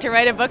 "Would you like to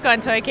write a book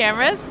on toy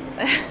cameras?"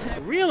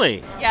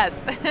 Really?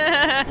 Yes.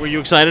 Were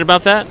you excited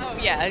about that? Oh,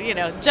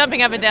 yeah,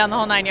 jumping up and down the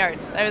whole 9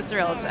 yards. I was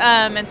thrilled.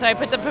 And so I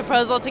put the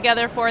proposal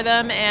together for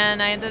them,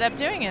 and I ended up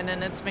doing it,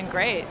 and it's been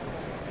great.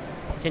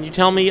 Can you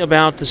tell me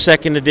about the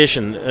second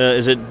edition?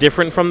 Is it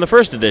different from the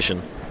first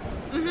edition?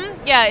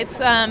 Mm-hmm. Yeah, it's,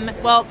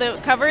 the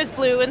cover is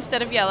blue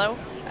instead of yellow,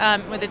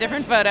 with a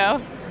different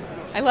photo.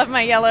 I love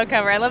my yellow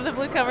cover. I love the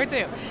blue cover,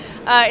 too.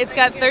 It's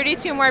got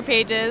 32 more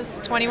pages,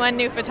 21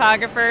 new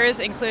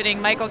photographers,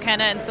 including Michael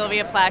Kenna and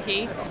Sylvia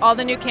Plackey. All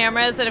the new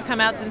cameras that have come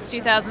out since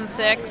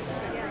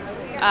 2006.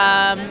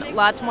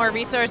 Lots more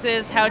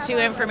resources,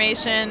 how-to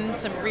information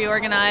to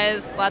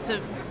reorganize, lots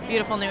of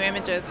beautiful new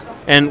images.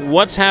 And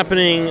what's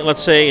happening,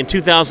 let's say, in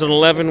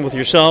 2011 with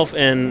yourself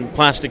and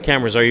plastic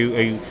cameras? Are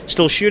you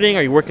still shooting?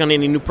 Are you working on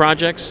any new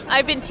projects?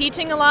 I've been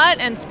teaching a lot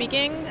and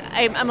speaking.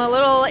 I'm a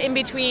little in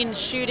between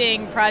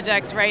shooting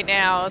projects right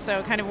now,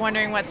 so kind of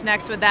wondering what's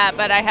next with that.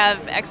 But I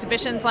have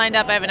exhibitions lined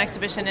up. I have an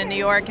exhibition in New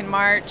York in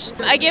March.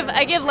 I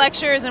give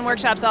lectures and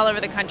workshops all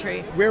over the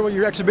country. Where will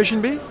your exhibition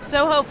be?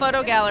 Soho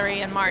Photo Gallery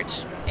in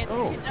March. It's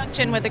in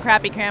conjunction with the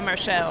Crappy Camera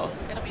Show.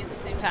 It'll be at the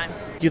same time.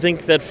 Do you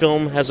think that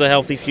film has a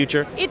healthy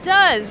future? It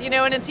does, and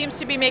it seems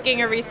to be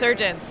making a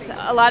resurgence.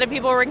 A lot of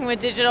people are working with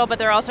digital, but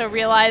they're also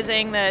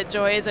realizing the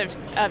joys of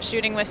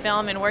shooting with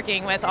film and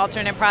working with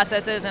alternate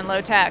processes and low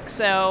tech.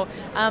 So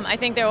I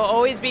think there will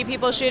always be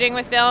people shooting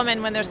with film,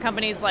 and when there's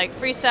companies like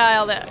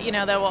Freestyle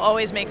that will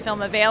always make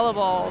film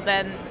available,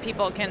 then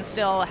people can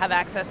still have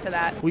access to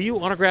that. Will you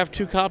autograph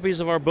 2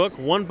 copies of our book?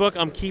 One book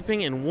I'm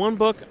keeping, and one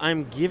book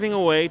I'm giving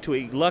away to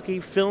a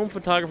lucky Film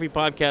Photography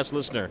Podcast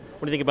listener.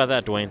 What do you think about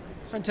that, Dwayne?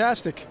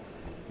 Fantastic.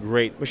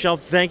 Great. Michelle,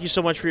 thank you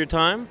so much for your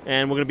time,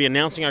 and we're going to be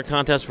announcing our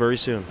contest very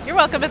soon. You're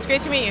welcome. It's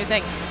great to meet you.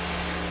 Thanks.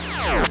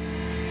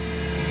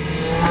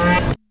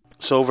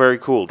 So very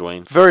cool,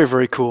 Dwayne. Very,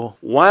 very cool.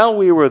 While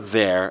we were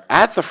there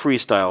at the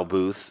Freestyle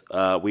booth,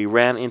 we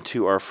ran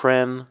into our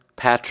friend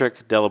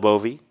Patrick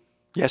Delabovi.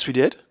 Yes, we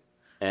did.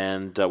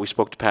 And we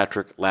spoke to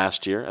Patrick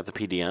last year at the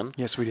PDN.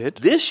 Yes, we did.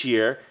 This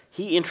year,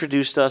 he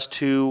introduced us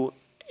to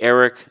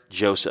Eric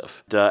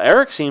Joseph.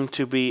 Eric seemed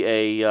to be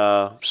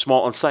a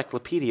small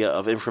encyclopedia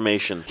of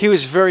information. He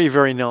was very,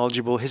 very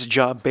knowledgeable. His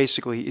job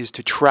basically is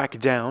to track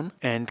down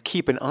and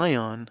keep an eye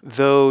on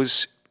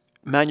those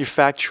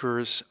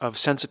manufacturers of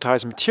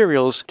sensitized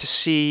materials to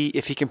see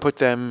if he can put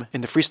them in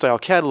the Freestyle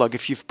catalog.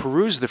 If you've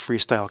perused the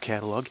Freestyle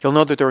catalog, you'll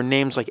know that there are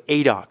names like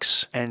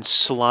Adox and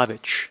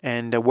Slavich.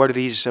 And where do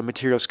these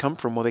materials come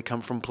from? Well, they come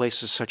from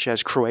places such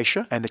as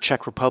Croatia and the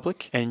Czech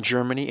Republic and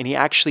Germany. And he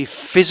actually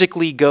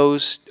physically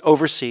goes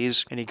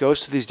overseas and he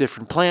goes to these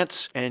different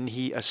plants and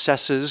he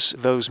assesses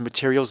those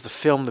materials, the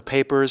film, the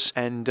papers,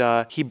 and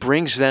he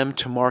brings them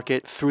to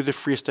market through the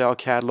Freestyle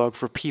catalog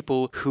for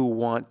people who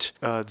want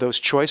those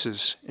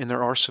choices in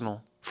their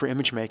arsenal for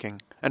image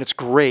making. And it's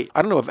great.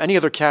 I don't know of any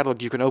other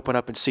catalog you can open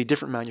up and see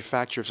different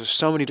manufacturers. There's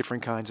so many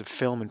different kinds of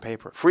film and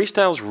paper.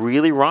 Freestyle's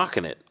really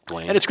rocking it,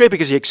 Dwayne. And it's great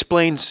because he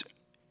explains,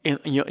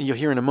 you'll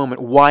hear in a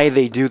moment, why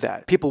they do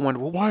that. People wonder,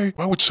 well,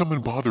 Why would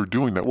someone bother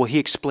doing that? Well, he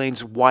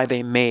explains why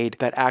they made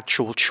that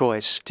actual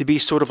choice to be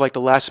sort of like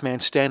the last man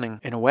standing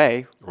in a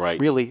way,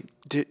 right? Really,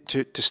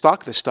 to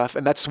stock this stuff.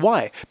 And that's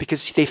why,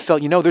 because they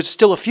felt, there's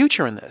still a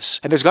future in this.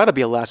 And there's got to be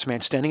a last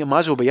man standing. It might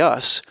as well be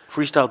us.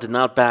 Freestyle did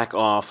not back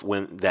off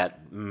when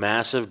that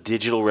massive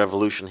digital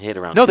revolution hit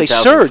around 2005. No, they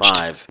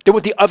surged. They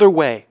went the other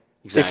way.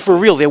 Exactly. For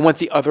real, they went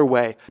the other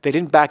way. They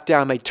didn't back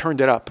down. They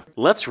turned it up.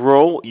 Let's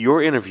roll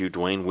your interview,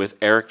 Dwayne, with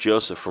Eric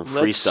Joseph from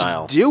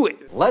Freestyle. Let's do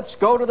it. Let's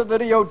go to the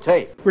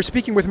videotape. We're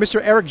speaking with Mr.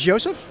 Eric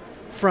Joseph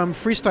from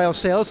freestyle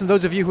sales, and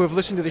those of you who have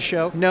listened to the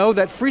show know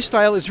that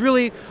freestyle is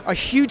really a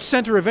huge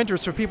center of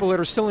interest for people that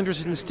are still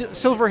interested in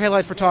silver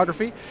halide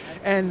photography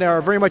and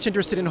are very much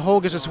interested in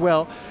Holgas as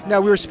well.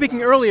 Now, we were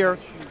speaking earlier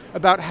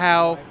about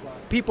how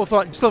people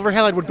thought silver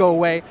halide would go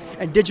away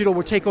and digital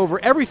would take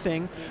over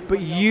everything, but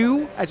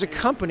you as a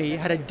company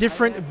had a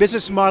different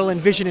business model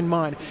and vision in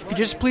mind. Could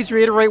you just please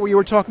reiterate what you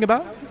were talking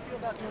about?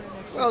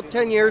 Well,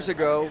 10 years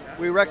ago,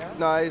 we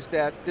recognized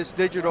that this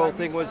digital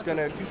thing was going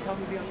to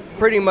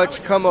pretty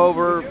much come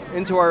over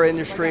into our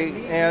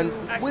industry, and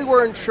we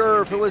weren't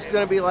sure if it was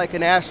going to be like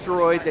an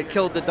asteroid that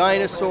killed the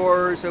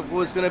dinosaurs, if it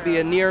was going to be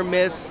a near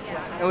miss,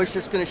 and was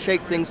just going to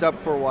shake things up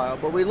for a while.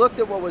 But we looked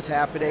at what was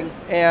happening,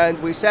 and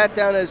we sat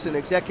down as an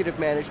executive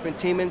management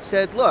team and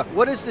said, look,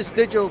 what is this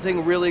digital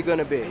thing really going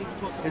to be?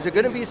 Is it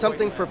going to be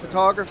something for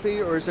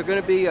photography, or is it going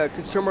to be a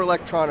consumer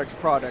electronics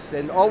product?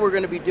 And all we're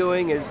going to be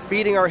doing is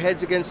beating our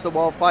heads against the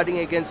wall, fighting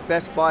against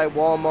Best Buy,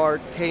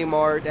 Walmart,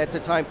 Kmart, at the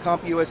time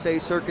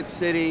CompUSA, Circuit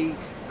City,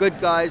 Good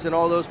Guys, and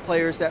all those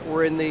players that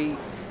were in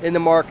the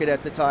market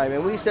at the time.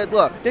 And we said,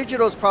 look,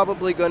 digital is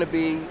probably going to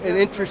be an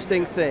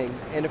interesting thing.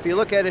 And if you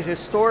look at it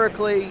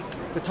historically,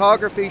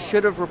 photography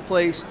should have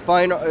replaced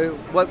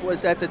what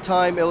was at the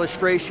time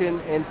illustration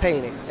and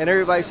painting. And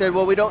everybody said,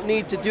 well, we don't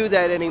need to do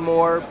that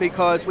anymore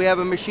because we have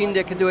a machine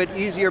that can do it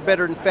easier,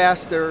 better, and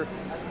faster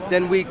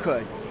than we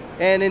could.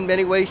 And in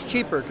many ways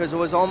cheaper because it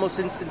was almost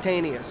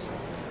instantaneous.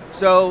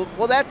 So,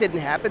 well, that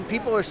didn't happen.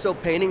 People are still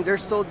painting, they're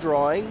still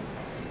drawing.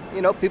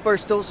 You know, people are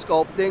still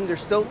sculpting, they're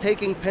still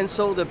taking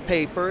pencil to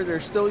paper, they're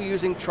still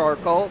using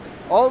charcoal.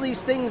 All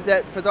these things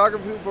that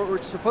photography were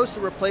supposed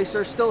to replace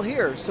are still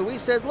here. So we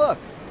said, look,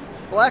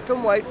 black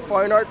and white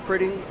fine art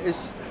printing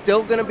is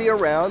still going to be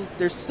around.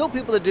 There's still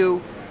people that do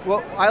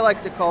what I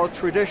like to call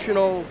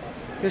traditional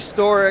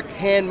historic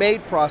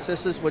handmade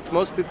processes, which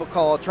most people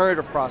call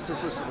alternative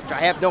processes, which I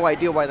have no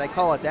idea why they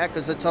call it that,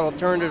 because it's an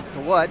alternative to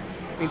what?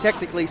 I mean,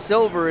 technically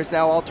silver is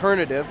now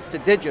alternative to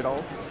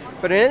digital,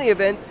 but in any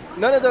event,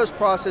 none of those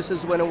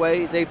processes went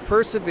away. They've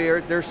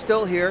persevered, they're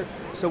still here.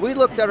 So we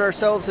looked at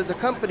ourselves as a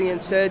company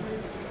and said,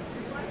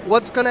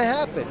 what's going to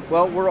happen?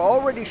 Well, we're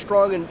already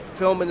strong in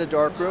film in the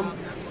darkroom.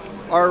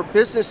 Our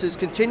business is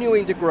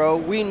continuing to grow.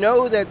 We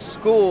know that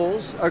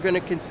schools are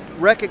going to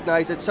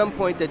recognize at some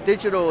point that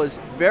digital is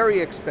very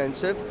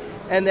expensive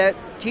and that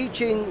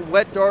teaching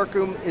wet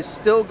darkroom is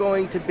still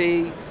going to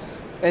be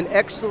an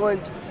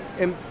excellent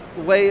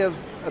way of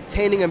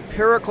obtaining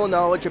empirical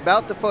knowledge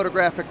about the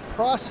photographic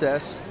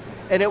process,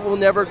 and it will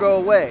never go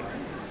away.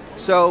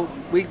 So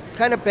we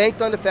kind of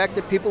banked on the fact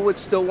that people would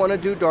still want to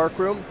do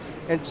darkroom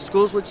and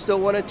schools would still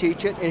want to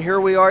teach it, and here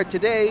we are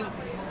today.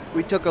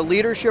 We took a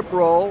leadership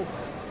role,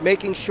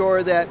 making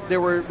sure that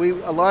we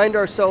aligned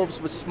ourselves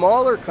with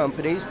smaller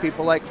companies,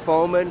 people like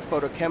Foman,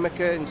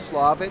 Photochemica, and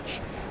Slavich.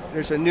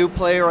 There's a new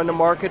player on the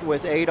market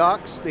with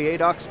ADOX, the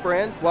ADOX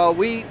brand. While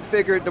we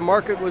figured the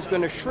market was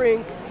going to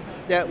shrink,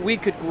 that we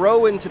could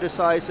grow into the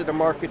size that the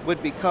market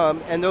would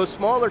become, and those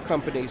smaller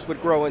companies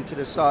would grow into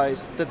the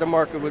size that the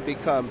market would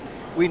become.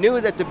 We knew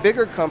that the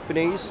bigger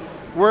companies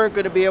weren't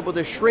going to be able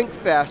to shrink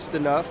fast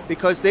enough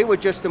because they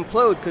would just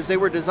implode because they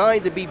were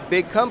designed to be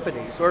big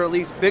companies, or at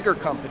least bigger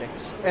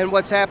companies. And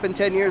what's happened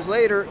 10 years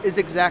later is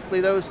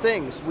exactly those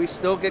things. We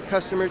still get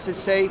customers that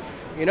say,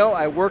 you know,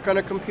 I work on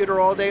a computer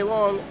all day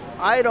long.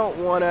 I don't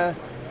want to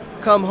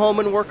come home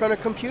and work on a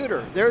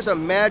computer. There's a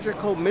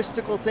magical,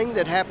 mystical thing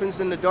that happens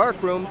in the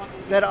darkroom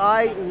that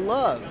I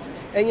love.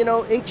 And you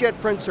know, inkjet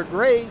prints are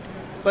great,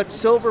 but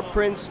silver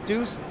prints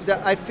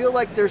I feel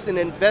like there's an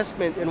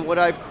investment in what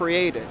I've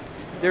created.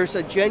 There's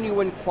a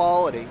genuine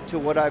quality to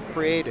what I've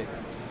created.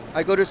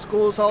 I go to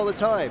schools all the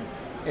time,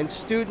 and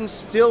students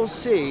still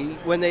see,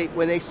 when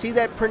they see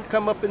that print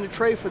come up in the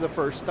tray for the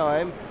first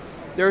time,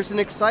 there's an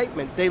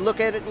excitement. They look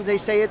at it and they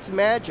say it's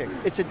magic.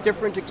 It's a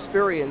different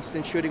experience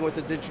than shooting with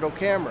a digital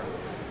camera.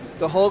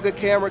 The Holga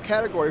camera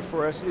category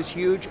for us is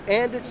huge,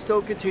 and it's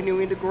still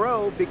continuing to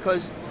grow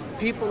because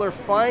people are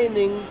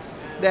finding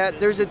that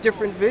there's a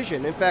different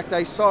vision. In fact,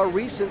 I saw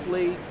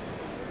recently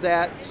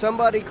that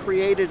somebody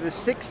created a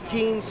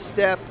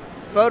 16-step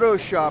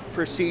Photoshop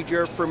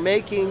procedure for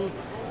making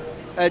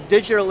a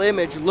digital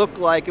image look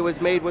like it was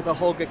made with a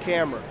Holga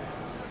camera.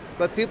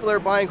 But people are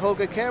buying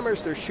Holga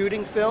cameras, they're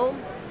shooting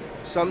film,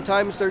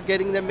 sometimes they're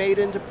getting them made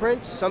into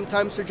prints,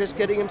 sometimes they're just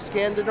getting them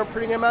scanned and are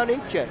printing them out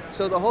inkjet.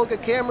 So the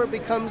Holga camera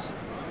becomes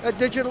a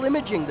digital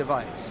imaging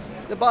device.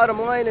 The bottom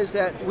line is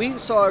that we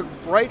saw a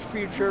bright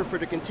future for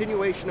the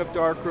continuation of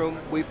darkroom.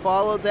 We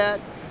followed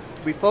that.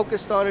 We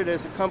focused on it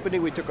as a company.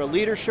 We took a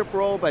leadership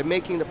role by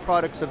making the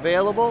products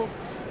available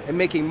and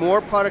making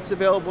more products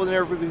available than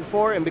ever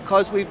before. And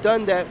because we've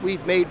done that,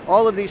 we've made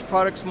all of these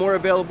products more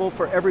available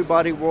for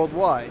everybody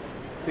worldwide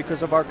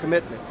because of our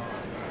commitment.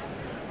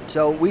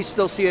 So we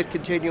still see it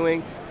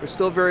continuing. We're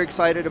still very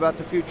excited about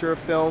the future of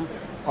film.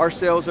 Our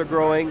sales are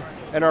growing,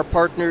 and our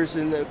partners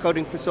in the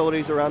coating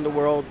facilities around the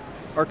world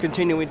are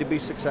continuing to be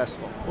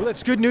successful. Well,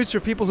 that's good news for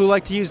people who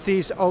like to use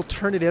these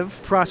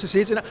alternative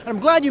processes. And I'm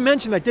glad you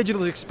mentioned that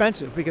digital is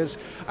expensive, because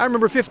I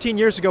remember 15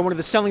 years ago, one of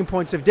the selling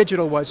points of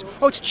digital was,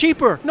 oh, it's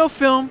cheaper, no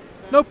film,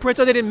 No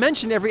printer. They didn't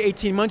mention every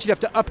 18 months you'd have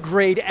to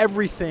upgrade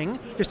everything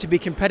just to be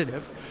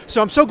competitive.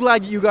 So I'm so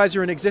glad you guys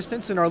are in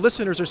existence, and our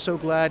listeners are so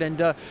glad.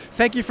 And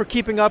thank you for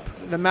keeping up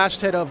the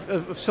masthead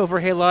of Silver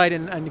Halide,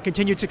 and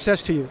continued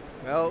success to you.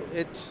 Well,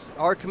 it's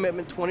our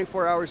commitment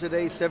 24 hours a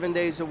day, 7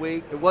 days a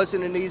week. It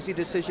wasn't an easy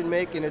decision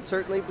making. It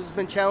certainly has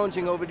been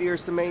challenging over the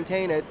years to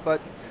maintain it,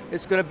 but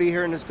it's going to be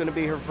here, and it's going to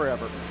be here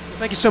forever.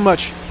 Thank you so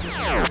much.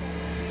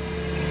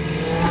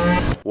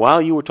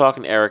 While you were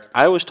talking to Eric,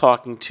 I was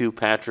talking to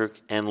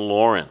Patrick and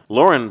Lauren.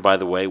 Lauren, by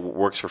the way,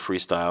 works for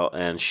Freestyle,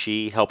 and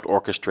she helped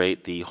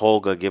orchestrate the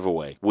Holga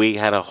giveaway. We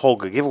had a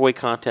Holga giveaway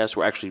contest.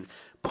 We're actually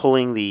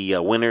pulling the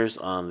winners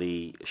on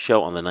the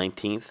show on the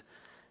 19th.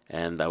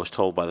 And I was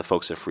told by the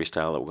folks at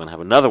Freestyle that we're going to have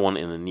another one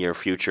in the near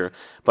future.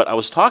 But I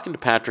was talking to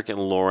Patrick and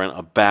Lauren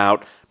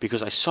about,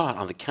 because I saw it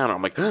on the counter,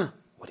 I'm like,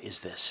 what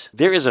is this?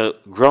 There is a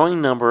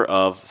growing number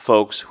of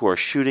folks who are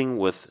shooting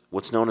with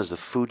what's known as the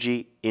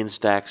Fuji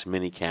Instax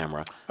mini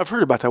camera. I've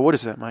heard about that. What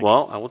is that, Mike?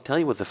 Well, I will tell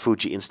you what the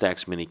Fuji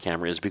Instax mini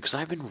camera is, because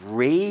I've been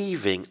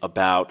raving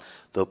about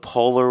the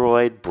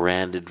Polaroid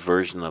branded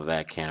version of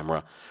that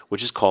camera,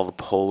 which is called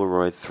the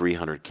Polaroid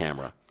 300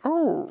 camera.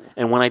 Oh.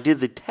 And when I did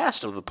the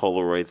test of the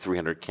Polaroid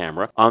 300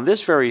 camera on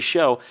this very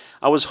show,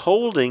 I was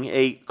holding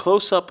a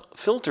close-up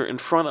filter in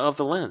front of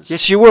the lens.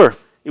 Yes, you were.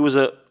 It was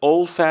an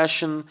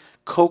old-fashioned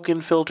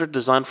Koken filter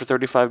designed for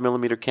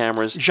 35mm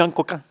cameras. Jean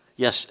Koken.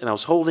 Yes, and I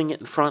was holding it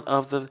in front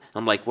of the...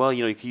 I'm like, well,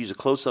 you could use a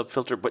close-up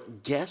filter,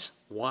 but guess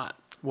what?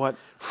 What?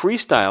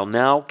 Freestyle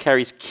now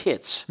carries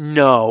kits.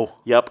 No.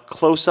 Yep,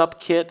 close-up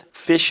kit,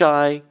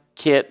 fisheye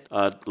kit,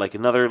 like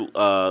another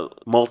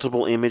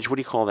multiple image. What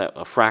do you call that?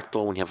 A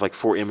fractal when you have like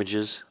 4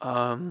 images?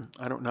 I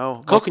don't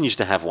know. Koken used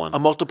to have one. A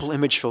multiple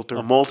image filter.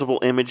 A multiple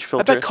image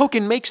filter. I bet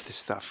Koken makes this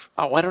stuff.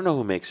 Oh, I don't know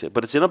who makes it,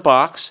 but it's in a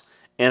box,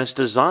 and it's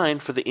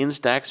designed for the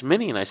Instax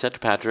Mini. And I said to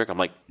Patrick, I'm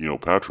like,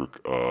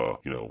 Patrick,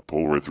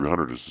 Polaroid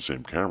 300 is the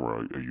same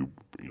camera. Are you,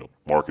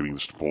 marketing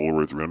this to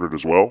Polaroid 300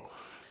 as well?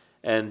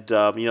 And,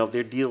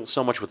 they deal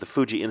so much with the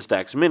Fuji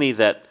Instax Mini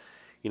that,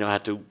 I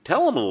had to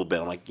tell them a little bit.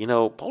 I'm like,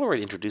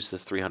 Polaroid introduced the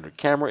 300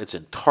 camera. It's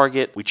in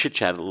Target. We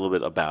chit-chatted a little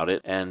bit about it.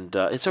 And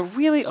it's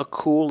a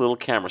cool little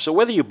camera. So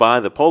whether you buy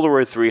the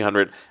Polaroid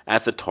 300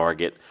 at the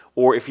Target,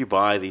 or if you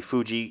buy the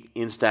Fuji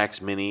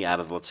Instax Mini out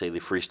of, let's say,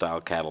 the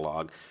Freestyle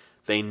catalog,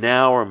 they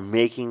now are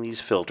making these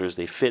filters.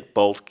 They fit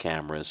both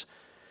cameras.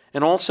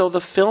 And also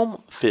the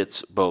film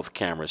fits both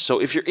cameras.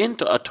 So if you're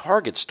into a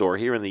Target store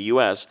here in the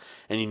U.S.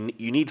 and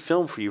you need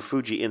film for your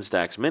Fuji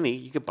Instax Mini,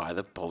 you could buy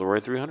the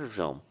Polaroid 300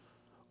 film.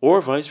 Or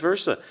vice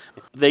versa.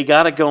 They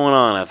got it going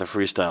on at the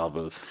Freestyle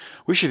booth.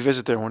 We should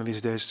visit there one of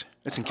these days.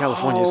 It's in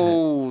California, isn't it?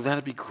 Oh,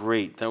 that'd be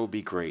great. That would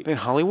be great. In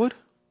Hollywood?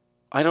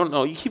 I don't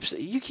know. You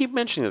keep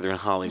mentioning that they're in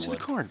Hollywood. Where's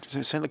the card? Does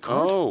it say the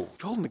card? Oh.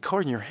 You're holding the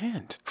card in your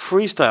hand.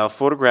 Freestyle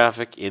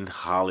Photographic in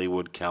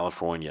Hollywood,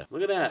 California.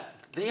 Look at that.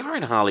 They are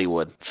in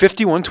Hollywood.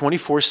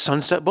 5124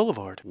 Sunset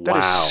Boulevard. Wow. That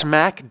is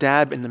smack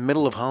dab in the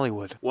middle of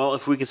Hollywood. Well,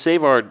 if we could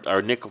save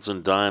our nickels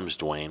and dimes,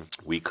 Dwayne,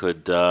 we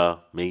could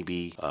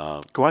maybe...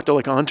 go out there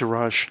like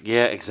Entourage.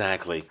 Yeah,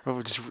 exactly.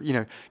 Or just,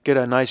 get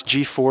a nice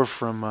G4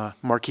 from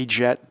Marquis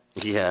Jet.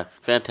 Yeah,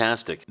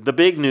 fantastic. The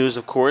big news,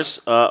 of course,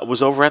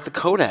 was over at the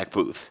Kodak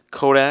booth.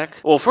 Kodak,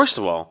 well, first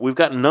of all, we've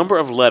got a number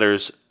of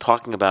letters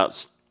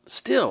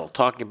still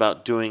talking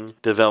about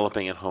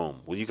developing at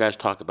home. Will you guys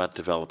talk about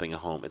developing at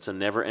home? It's a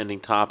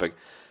never-ending topic.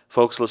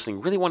 Folks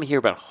listening really want to hear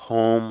about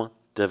home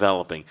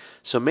developing.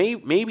 So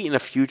maybe in a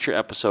future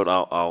episode,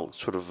 I'll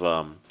sort of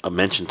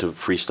mention to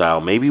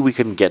Freestyle, maybe we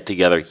can get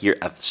together here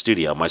at the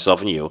studio,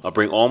 myself and you. I'll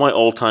bring all my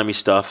old-timey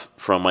stuff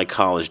from my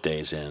college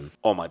days in,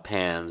 all my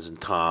pans and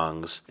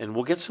tongs, and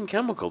we'll get some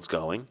chemicals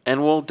going,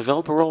 and we'll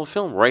develop a roll of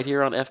film right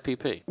here on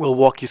FPP. We'll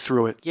walk you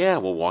through it. Yeah,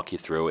 we'll walk you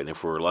through it, and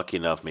if we're lucky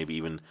enough, maybe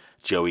even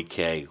Joey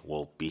K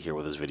will be here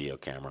with his video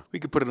camera. We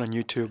could put it on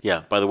YouTube.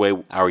 Yeah, by the way,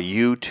 our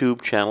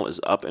YouTube channel is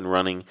up and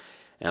running,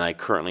 and I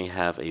currently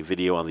have a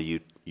video on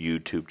the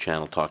YouTube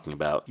channel talking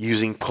about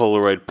using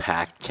Polaroid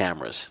packed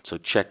cameras. So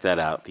check that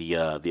out. The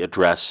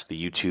address,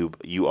 the YouTube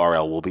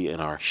URL will be in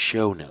our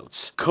show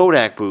notes.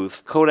 Kodak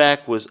booth.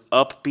 Kodak was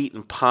upbeat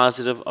and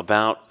positive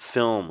about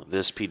film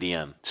this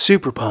PDN.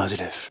 Super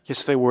positive.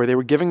 Yes, they were. They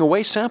were giving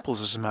away samples,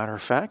 as a matter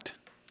of fact.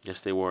 Yes,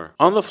 they were.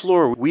 On the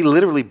floor, we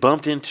literally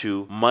bumped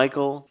into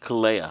Michael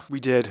Kalea. We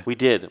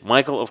did.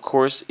 Michael, of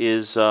course,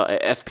 is a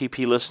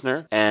FPP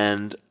listener,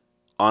 and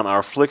on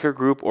our Flickr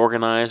group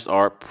organized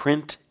our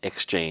print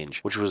exchange,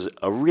 which was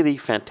a really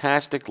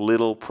fantastic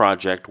little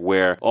project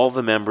where all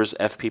the members,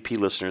 FPP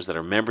listeners that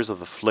are members of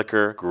the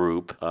Flickr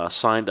group,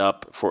 signed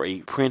up for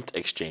a print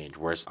exchange.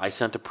 Whereas I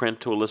sent a print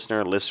to a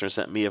listener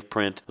sent me a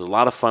print. It was a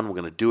lot of fun. We're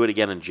going to do it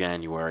again in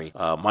January.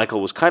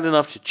 Michael was kind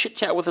enough to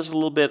chit-chat with us a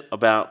little bit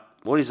about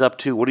what he's up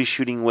to, what he's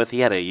shooting with.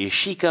 He had a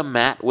Yashica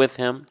mat with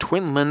him.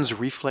 Twin lens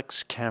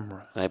reflex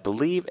camera. And I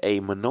believe a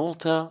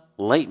Minolta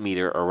light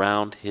meter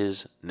around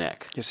his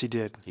neck. Yes, he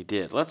did. He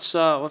did. Let's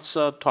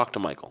talk to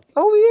Michael.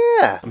 Oh,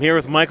 yeah. I'm here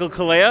with Michael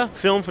Kalea,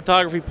 film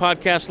photography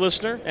podcast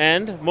listener,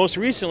 and most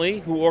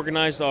recently, who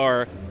organized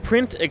our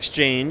print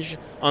exchange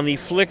on the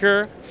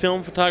Flickr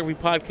Film Photography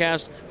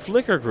Podcast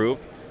Flickr group.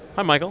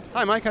 Hi, Michael.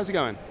 Hi, Mike. How's it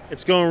going?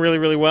 It's going really,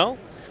 really well.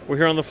 We're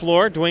here on the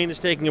floor. Dwayne is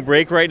taking a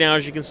break right now,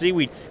 as you can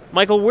see.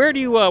 Michael, where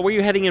are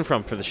you heading in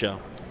from for the show?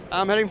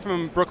 I'm heading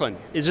from Brooklyn.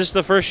 Is this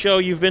the first show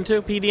you've been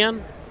to,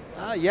 PDN?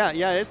 Yeah,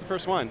 it is the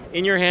first one.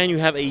 In your hand, you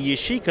have a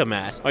Yashica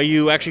mat. Are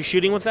you actually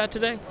shooting with that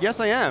today? Yes,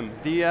 I am.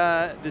 The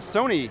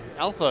Sony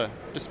Alpha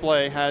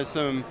display has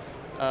some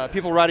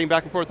people riding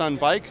back and forth on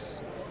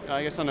bikes,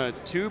 I guess on a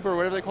tube or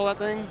whatever they call that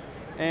thing.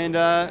 And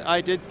I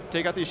did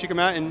take out the Yashica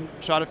mat and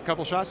shot a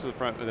couple shots to the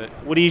front with it.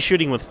 What are you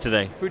shooting with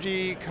today?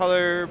 Fuji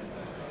Color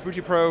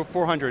Fuji Pro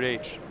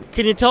 400H.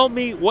 Can you tell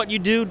me what you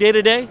do day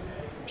to day?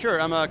 Sure,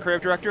 I'm a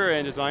creative director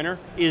and designer.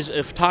 Is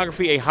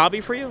photography a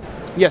hobby for you?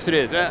 Yes, it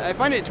is. I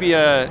find it to be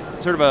a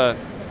sort of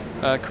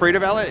a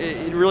creative outlet.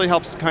 It really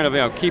helps kind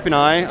of keep an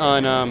eye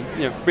on,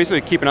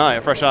 basically keep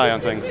a fresh eye on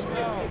things.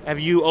 Have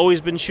you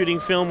always been shooting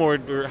film,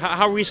 or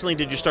how recently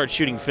did you start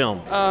shooting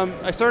film?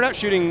 I started out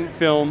shooting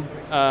film,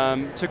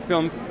 took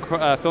film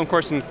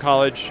course in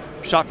college,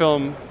 shot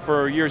film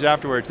for years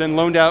afterwards, then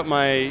loaned out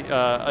my,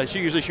 I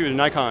usually shoot a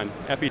Nikon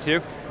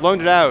FE2,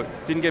 loaned it out,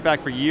 didn't get back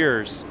for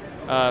years.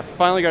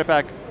 Finally got it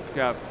back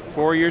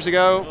 4 years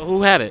ago.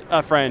 Who had it?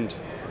 A friend.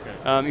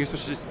 He was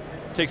supposed to just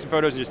take some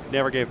photos and just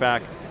never gave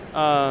back.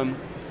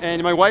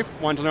 And my wife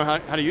wanted to know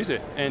how to use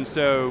it. And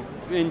so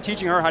in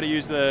teaching her how to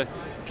use the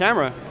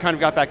camera, kind of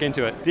got back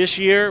into it. This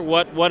year,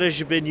 what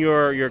has been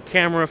your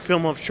camera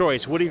film of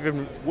choice? What have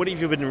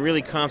you been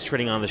really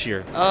concentrating on this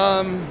year?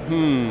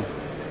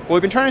 Well,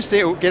 we've been trying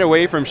to get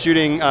away from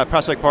shooting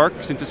Prospect Park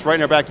since it's right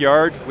in our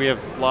backyard. We have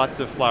lots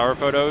of flower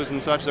photos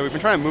and such, so we've been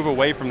trying to move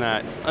away from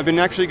that. I've been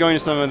actually going to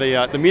some of the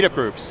meetup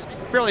groups.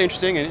 Fairly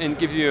interesting and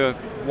gives you a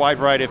wide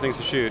variety of things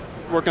to shoot.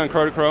 Working on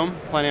Kodachrome,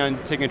 planning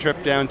on taking a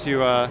trip down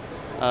to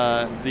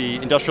the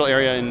industrial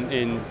area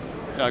in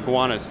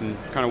Gowanus and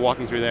kind of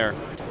walking through there.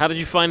 How did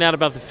you find out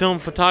about the Film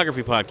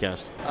Photography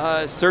Podcast?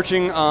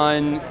 Searching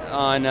on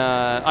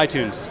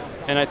iTunes.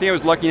 And I think I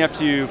was lucky enough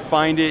to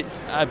find it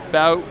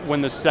about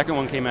when the second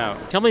one came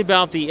out. Tell me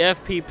about the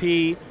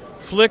FPP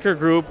Flickr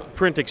group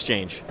print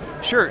exchange.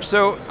 Sure.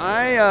 So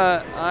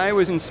I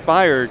was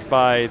inspired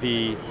by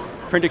the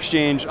print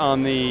exchange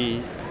on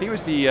I think it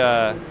was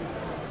the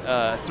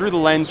Through the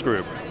Lens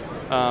group.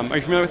 Are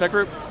you familiar with that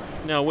group?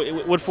 No.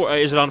 What for?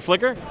 Is it on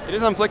Flickr? It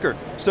is on Flickr.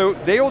 So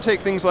they will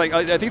take things like,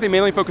 I think they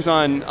mainly focus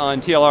on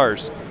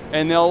TLRs,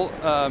 and they'll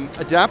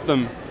adapt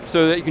them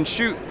so that you can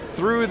shoot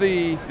through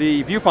the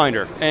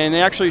viewfinder, and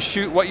they actually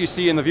shoot what you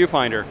see in the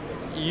viewfinder,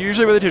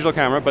 usually with a digital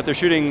camera, but they're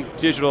shooting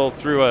digital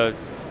through a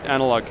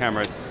analog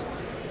camera. It's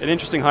an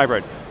interesting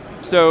hybrid.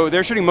 So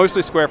they're shooting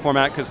mostly square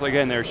format because,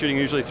 again, they're shooting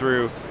usually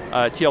through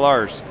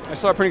TLRs. I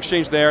saw a print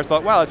exchange there,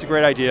 thought, wow, that's a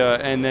great idea,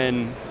 and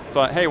then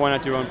thought, hey, why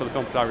not do one for the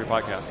Film Photography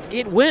Podcast?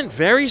 It went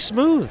very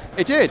smooth.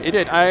 It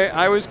did.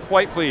 I was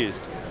quite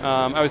pleased.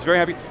 I was very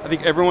happy. I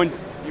think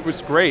it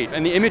was great,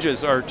 and the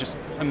images are just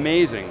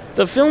amazing.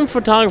 The Film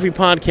Photography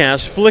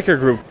Podcast Flickr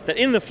group, that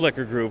in the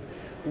Flickr group,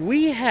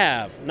 we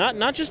have,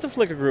 not just the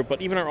Flickr group,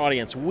 but even our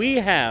audience, we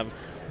have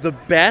the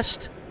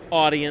best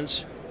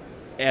audience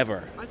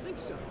ever. I think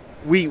so.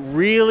 We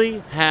really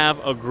have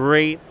a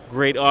great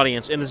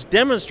audience, and it's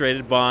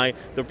demonstrated by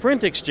the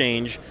print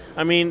exchange.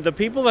 I mean, the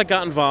people that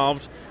got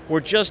involved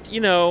were just,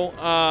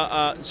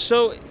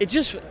 so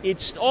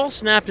it's all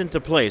snapped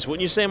into place.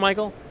 Wouldn't you say,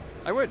 Michael?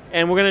 I would.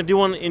 And we're going to do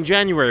one in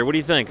January. What do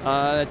you think?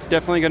 It's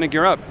definitely going to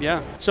gear up,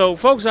 yeah. So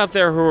folks out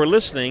there who are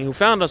listening, who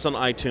found us on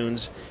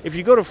iTunes, if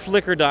you go to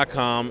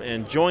flickr.com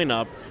and join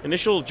up,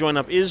 initial join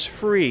up is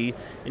free,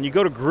 and you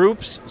go to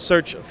groups,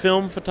 search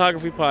Film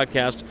Photography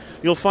Podcast,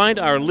 you'll find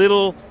our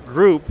little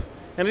group,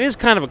 and it is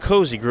kind of a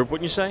cozy group,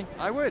 wouldn't you say?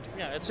 I would.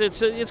 Yeah,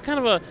 it's kind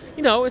of a,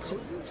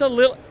 it's a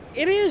little,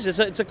 it is,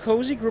 it's a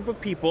cozy group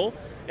of people,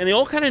 and they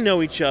all kind of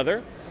know each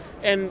other,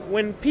 and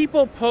when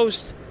people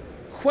post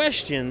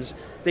questions,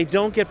 they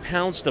don't get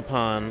pounced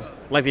upon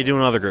like they do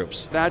in other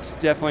groups. That's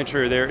definitely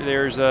true.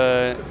 There's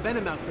a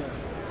venom out there.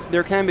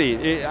 There can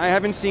be. I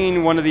haven't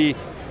seen one of the,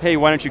 hey,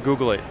 why don't you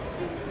Google it?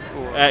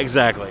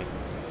 Exactly.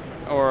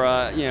 Or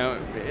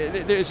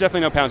there's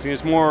definitely no pouncing.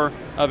 It's more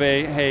of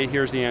a, hey,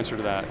 here's the answer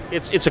to that.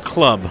 It's a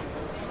club.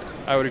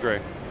 I would agree.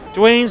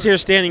 Dwayne's here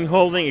standing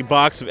holding a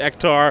box of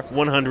Ektar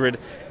 100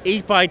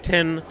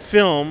 8x10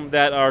 film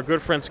that our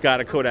good friend Scott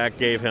at Kodak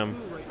gave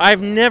him.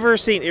 I've never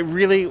seen it.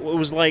 It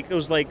was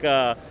like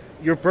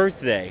your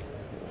birthday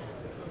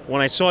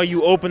when I saw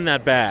you open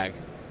that bag.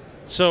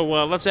 So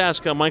let's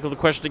ask Michael the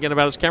question again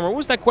about his camera. What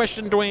was that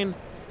question, Dwayne?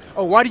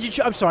 Oh, why did you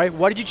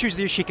choose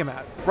the Yashica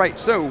mat? Right.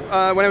 So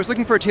when I was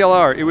looking for a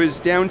TLR, it was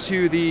down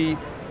to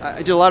I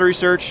did a lot of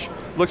research,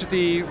 looked at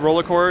the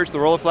roller cords, the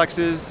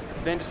Rolleiflexes,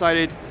 then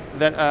decided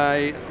that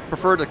I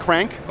preferred a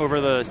crank over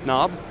the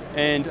knob,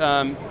 and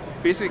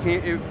basically,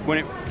 when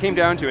it came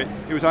down to it,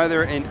 it was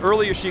either an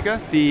early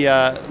Yashica, the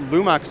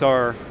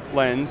Lumaxar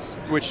lens,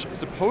 which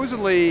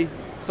supposedly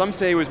some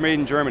say was made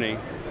in Germany,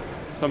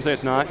 some say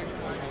it's not,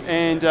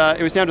 and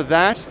it was down to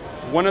that,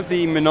 one of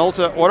the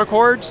Minolta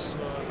autochords,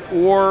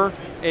 or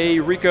a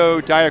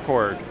Ricoh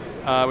diacord,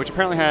 which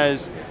apparently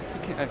has,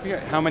 I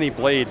forget how many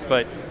blades,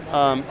 but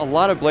a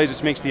lot of blades,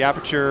 which makes the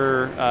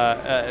aperture,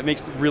 it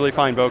makes really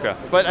fine bokeh.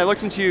 But I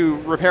looked into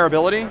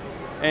repairability,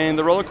 and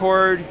the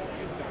Rolleicord,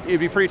 it'd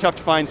be pretty tough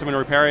to find someone to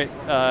repair it.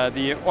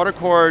 The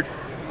autocord,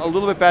 a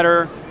little bit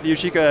better. The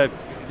Yashica,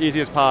 easy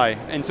as pie.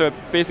 And so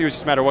basically it was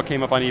just a matter of what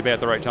came up on eBay at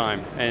the right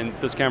time. And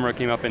this camera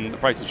came up and the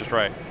price is just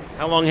right.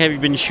 How long have you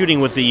been shooting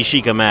with the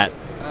Yashica, Matt?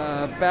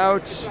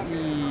 About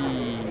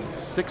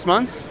 6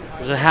 months.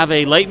 Does it have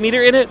a light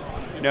meter in it?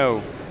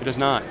 No, it does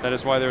not. That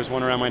is why there's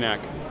one around my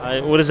neck.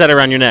 What is that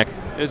around your neck?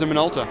 It is a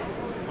Minolta.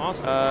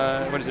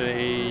 Awesome. What is it?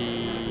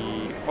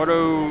 A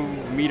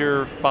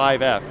Autometer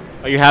 5F.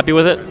 Are you happy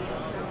with it?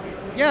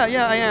 Yeah,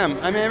 I am.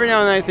 I mean, every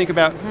now and then I think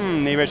about,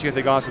 maybe I should get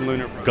the Gossen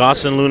Luna.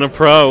 Gossen Luna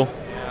Pro.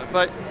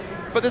 Yeah,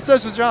 but this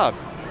does the job,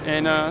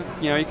 and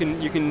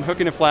you can hook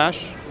in a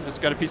flash. It's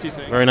got a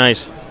PCC. Very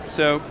nice.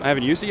 So I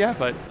haven't used it yet,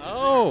 but.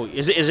 Oh,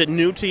 is it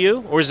new to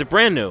you, or is it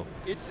brand new?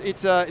 It's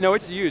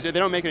used. They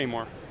don't make it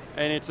anymore,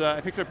 and it's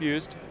I picked it up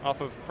used off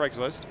of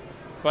Craigslist,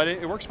 but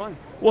it works fine.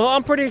 Well,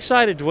 I'm pretty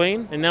excited,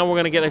 Dwayne, and now we're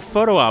going to get a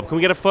photo op. Can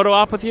we get a photo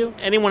op with you?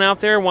 Anyone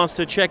out there wants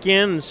to check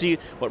in and see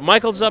what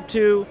Michael's up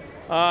to?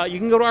 You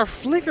can go to our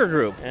Flickr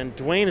group, and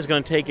Dwayne is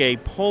going to take a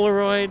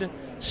Polaroid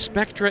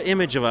Spectra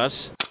image of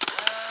us.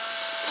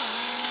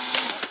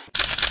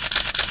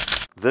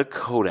 The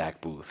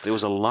Kodak booth. There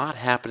was a lot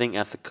happening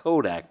at the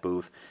Kodak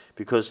booth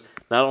because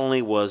not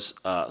only was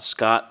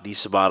Scott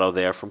DiSabato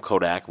there from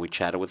Kodak, we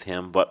chatted with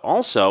him, but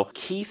also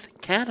Keith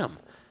Canham.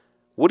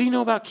 What do you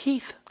know about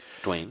Keith,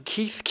 Dwayne?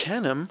 Keith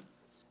Canham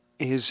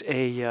is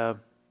a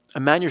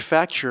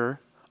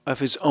manufacturer of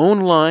his own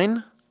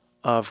line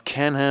of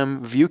Canham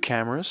view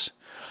cameras.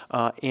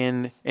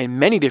 In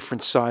many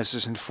different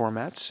sizes and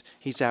formats.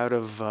 He's out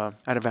of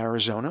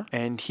Arizona,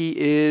 and he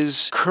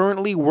is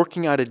currently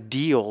working out a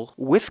deal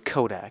with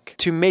Kodak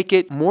to make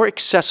it more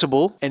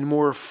accessible and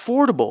more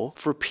affordable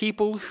for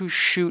people who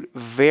shoot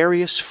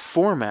various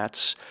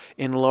formats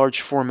in large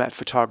format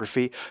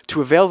photography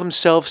to avail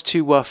themselves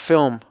to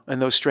film in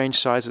those strange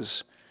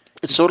sizes.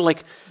 It's sort of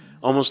like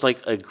almost like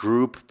a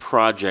group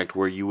project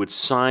where you would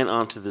sign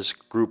on to this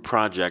group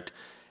project,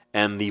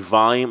 and the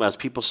volume, as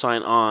people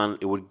sign on,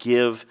 it would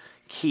give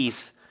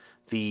Keith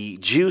the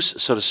juice,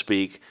 so to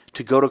speak,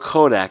 to go to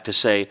Kodak to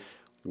say,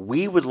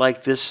 we would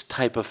like this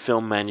type of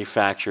film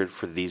manufactured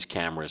for these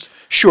cameras.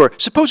 Sure.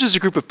 Suppose there's a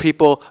group of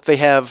people, they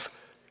have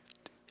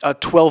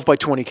 12 by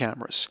 20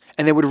 cameras,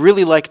 and they would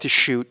really like to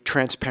shoot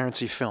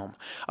transparency film.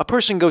 A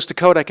person goes to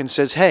Kodak and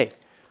says, hey,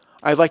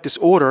 I'd like this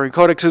order, and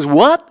Kodak says,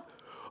 what?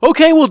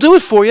 Okay, we'll do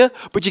it for you,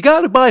 but you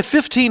got to buy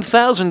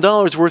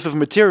 $15,000 worth of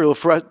material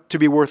for it to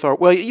be worth our...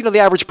 Well, the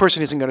average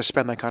person isn't going to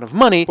spend that kind of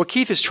money. What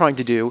Keith is trying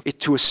to do is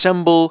to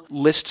assemble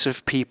lists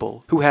of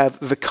people who have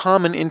the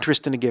common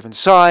interest in a given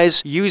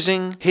size,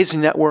 using his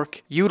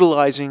network,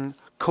 utilizing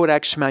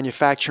Kodak's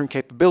manufacturing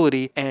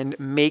capability, and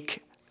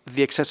make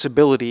the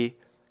accessibility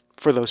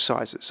for those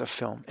sizes of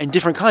film, and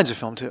different kinds of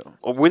film, too.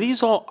 Were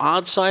these all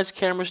odd-sized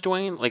cameras,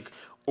 Dwayne?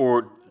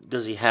 Or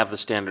does he have the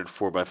standard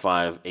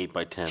 4x5,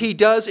 8x10? He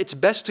does. It's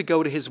best to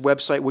go to his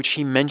website, which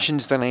he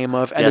mentions the name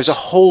of, and there's a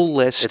whole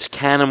list. It's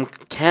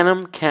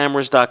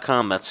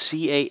CanhamCameras.com. That's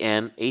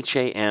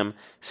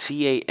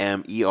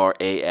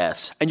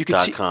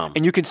CanhamCameras.com.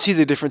 And you can see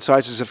the different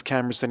sizes of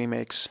cameras that he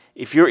makes.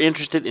 If you're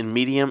interested in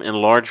medium and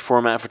large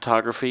format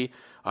photography,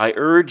 I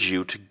urge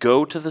you to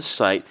go to the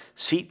site,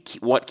 see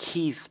what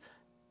Keith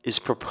is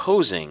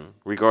proposing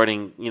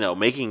regarding,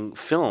 making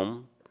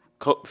film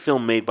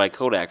made by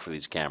Kodak for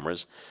these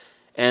cameras.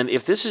 And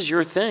if this is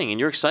your thing and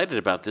you're excited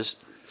about this,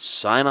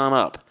 sign on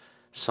up.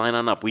 Sign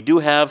on up. We do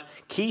have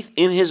Keith,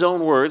 in his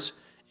own words,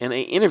 in an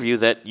interview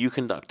that you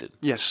conducted.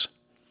 Yes.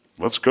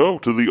 Let's go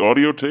to the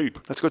audio tape.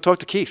 Let's go talk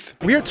to Keith.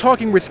 We are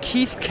talking with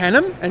Keith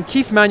Canham, and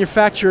Keith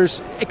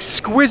manufactures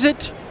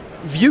exquisite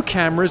view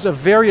cameras of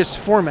various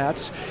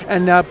formats.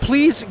 And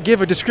please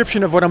give a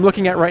description of what I'm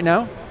looking at right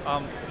now.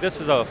 This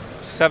is a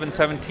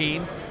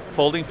 717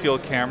 folding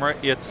field camera.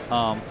 It's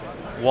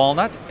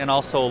walnut and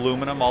also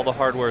aluminum. All the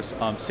hardware is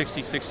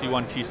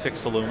 6061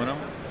 T6 aluminum,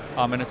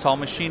 and it's all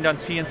machined on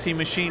CNC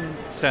machine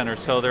center,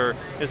 so there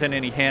isn't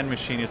any hand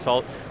machining. It's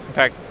all, in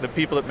fact, the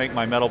people that make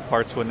my metal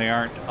parts, when they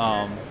aren't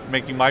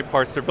making my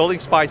parts, they're building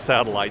spy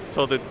satellites,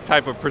 so the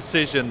type of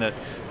precision that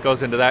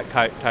goes into that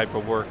type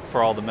of work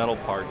for all the metal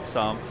parts.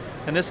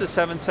 And this is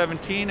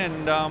 717,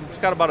 and it's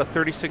got about a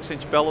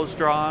 36-inch bellows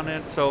draw on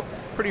it, so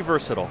pretty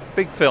versatile.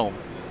 Big film.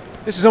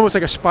 This is almost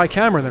like a spy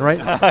camera then,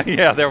 right?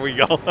 Yeah, there we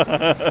go.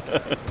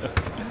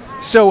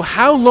 So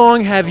how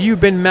long have you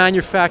been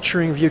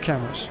manufacturing view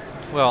cameras?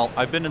 Well,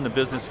 I've been in the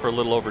business for a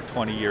little over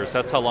 20 years.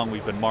 That's how long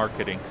we've been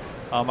marketing.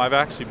 I've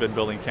actually been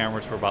building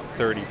cameras for about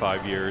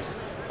 35 years.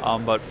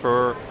 But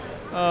for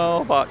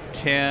about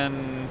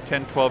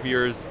 12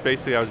 years.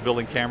 Basically, I was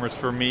building cameras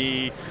for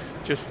me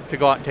just to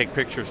go out and take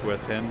pictures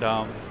with. And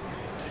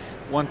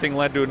one thing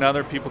led to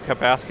another. People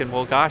kept asking,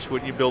 well, gosh,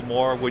 wouldn't you build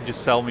more? Would you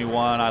sell me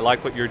one? I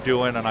like what you're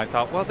doing. And I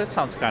thought, well, that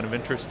sounds kind of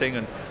interesting.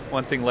 And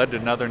one thing led to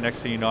another.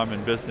 Next thing you know, I'm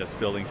in business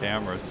building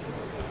cameras.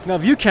 Now,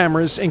 view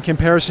cameras, in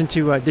comparison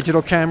to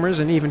digital cameras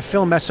and even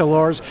film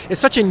SLRs, is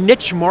such a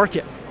niche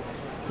market.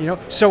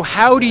 So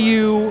how do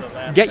you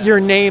get your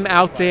name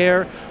out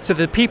there so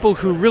that people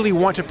who really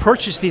want to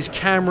purchase these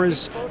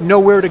cameras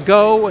know where to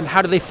go, and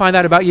how do they find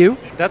out about you?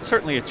 That's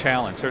certainly a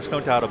challenge. There's no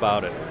doubt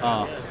about it.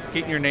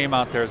 Getting your name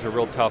out there is a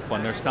real tough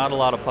one. There's not a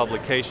lot of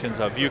publications.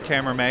 View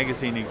Camera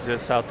Magazine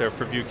exists out there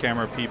for view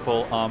camera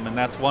people, and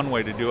that's one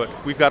way to do it.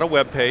 We've got a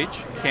webpage,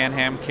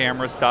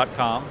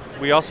 canhamcameras.com.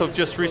 We also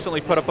just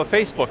recently put up a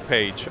Facebook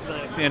page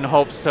in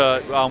hopes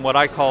to, what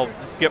I call,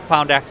 get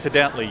found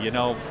accidentally.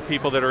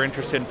 People that are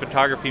interested in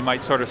photography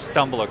might sort of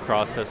stumble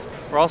across us.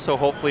 We're also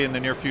hopefully in the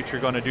near future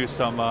going to do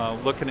some,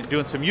 looking at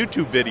doing some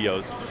YouTube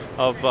videos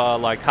of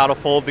like how to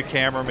fold the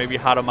camera, maybe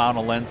how to mount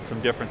a lens,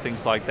 some different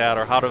things like that,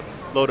 or how to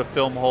load a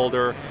film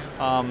holder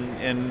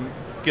and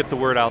get the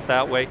word out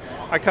that way.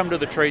 I come to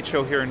the trade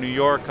show here in New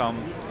York. I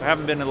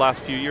haven't been in the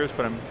last few years,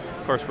 but of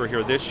course we're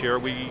here this year.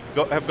 We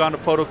have gone to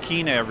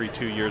Photokina every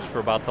 2 years for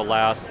about the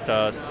last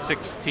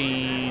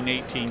 16,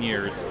 18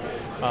 years.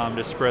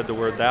 To spread the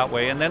word that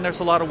way. And then there's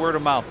a lot of word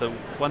of mouth. The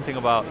one thing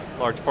about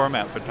large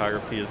format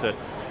photography is that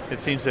it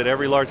seems that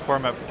every large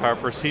format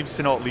photographer seems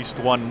to know at least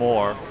one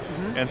more.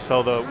 Mm-hmm. And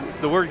so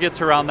the word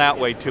gets around that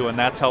way too, and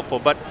that's helpful.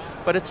 But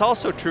it's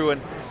also true, and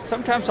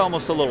sometimes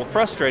almost a little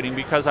frustrating,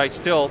 because I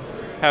still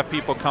have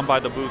people come by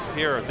the booth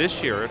here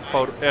this year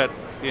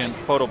in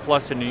Photo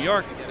Plus in New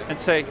York and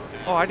say,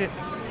 oh,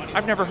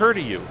 I've never heard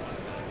of you.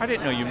 I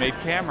didn't know you made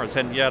cameras,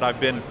 and yet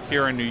I've been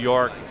here in New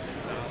York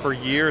for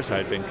years.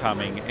 I'd been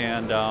coming,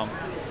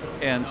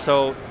 and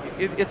so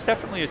it's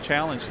definitely a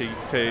challenge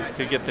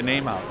to get the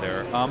name out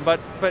there. But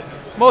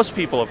most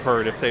people have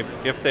heard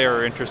if they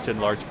are interested in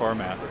large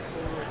format.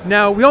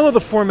 Now, we all know the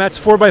formats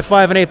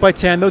 4x5 and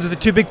 8x10. Those are the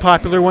two big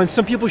popular ones.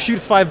 Some people shoot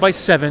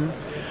 5x7,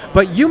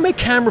 but you make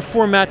camera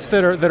formats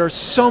that are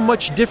so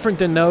much different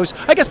than those.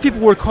 I guess people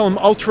would call them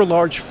ultra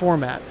large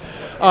format.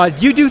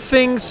 Do you do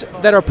things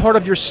that are part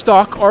of your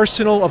stock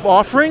arsenal of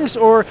offerings,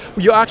 or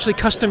will you actually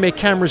custom make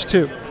cameras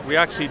too? We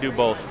actually do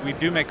both. We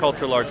do make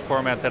ultra-large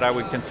format that I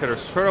would consider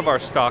sort of our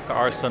stock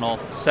arsenal,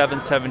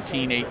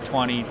 7/17,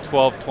 8/20,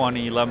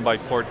 12/20,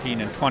 11x14,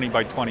 and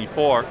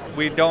 20x24.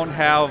 We don't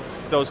have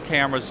those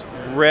cameras,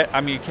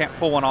 you can't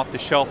pull one off the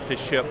shelf to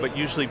ship, but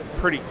usually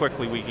pretty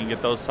quickly we can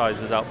get those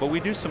sizes out. But we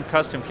do some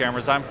custom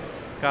cameras. I've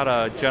got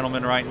a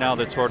gentleman right now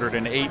that's ordered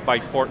an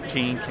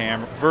 8x14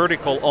 camera,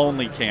 vertical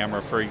only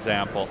camera, for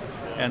example.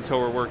 And so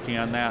we're working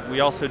on that. We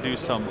also do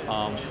some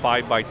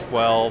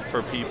 5x12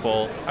 for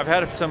people. I've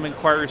had some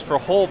inquiries for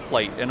whole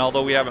plate, and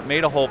although we haven't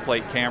made a whole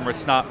plate camera,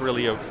 it's not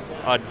really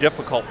a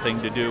difficult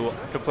thing to do,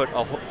 to put,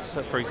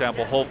 for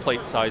example, whole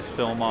plate size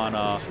film on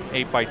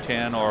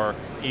 8x10, or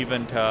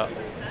even to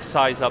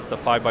size up the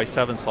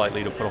 5x7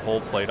 slightly to put a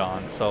whole plate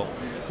on. So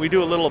we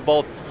do a little of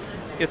both.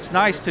 It's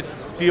nice to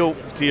deal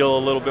a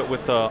little bit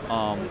with the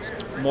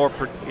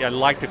I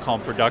like to call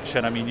them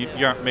production. I mean,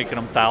 you aren't making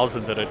them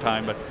thousands at a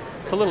time, but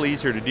it's a little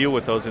easier to deal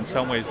with those in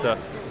some ways.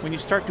 When you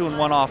start doing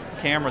one-off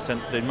cameras,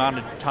 and the amount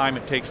of time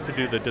it takes to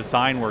do the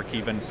design work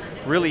even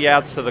really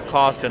adds to the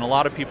cost, and a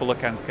lot of people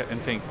look at it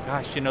and think,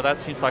 gosh, that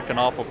seems like an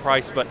awful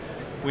price, but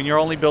when you're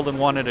only building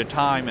one at a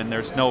time and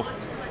there's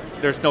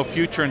no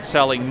future in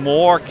selling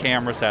more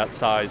cameras that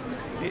size,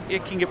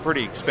 it can get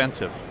pretty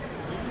expensive.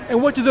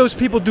 And what do those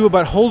people do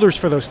about holders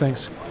for those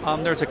things?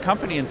 There's a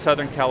company in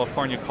Southern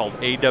California called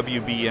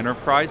AWB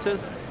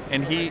Enterprises,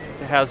 and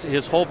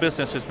his whole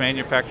business is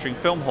manufacturing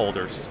film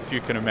holders, if you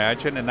can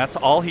imagine, and that's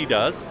all he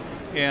does.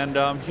 And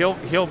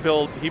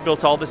he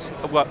builds all this,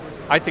 what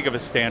I think of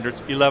as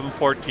standards,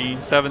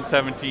 11/14,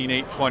 7/17,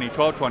 8/20,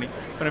 12/20,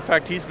 but in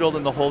fact he's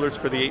building the holders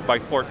for the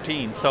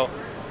 8x14. So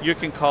you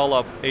can call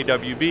up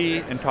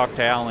AWB and talk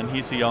to Alan.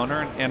 He's the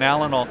owner, and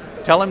Alan will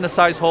tell him the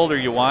size holder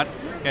you want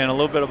and a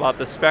little bit about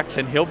the specs,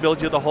 and he'll build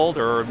you the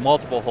holder or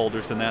multiple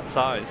holders in that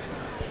size.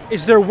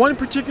 Is there one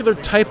particular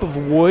type of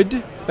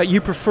wood that you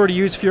prefer to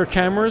use for your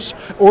cameras,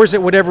 or is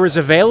it whatever is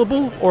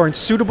available or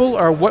suitable,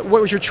 or what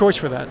was your choice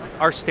for that?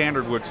 Our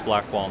standard wood's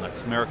black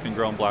walnuts,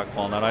 American-grown black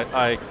walnut.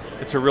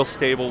 It's a real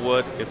stable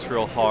wood. It's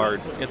real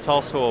hard. It's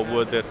also a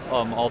wood that,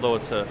 although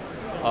it's a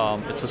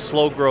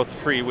slow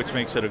growth tree, which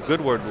makes it a good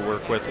wood to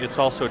work with, it's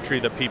also a tree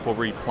that people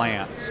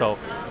replant. So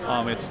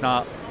it's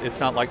not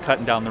like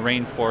cutting down the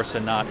rainforest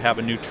and not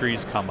having new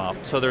trees come up.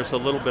 So there's a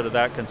little bit of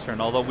that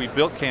concern. Although we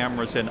built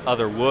cameras in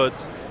other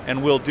woods,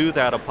 and we'll do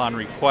that upon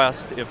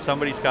request. If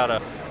somebody's got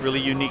a really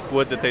unique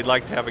wood that they'd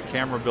like to have a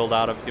camera built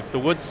out of, if the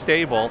wood's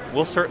stable,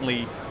 we'll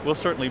certainly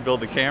build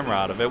the camera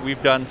out of it.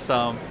 We've done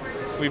them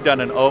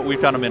in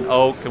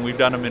oak, and we've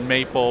done them in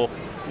maple,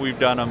 we've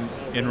done them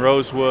in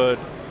rosewood.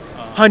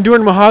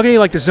 Honduran mahogany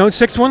like the Zone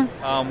 6 one?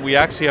 We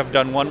actually have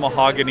done one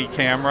mahogany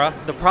camera.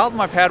 The problem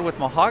I've had with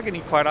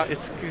mahogany,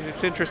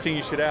 it's interesting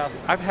you should ask.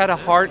 I've had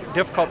a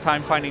difficult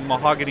time finding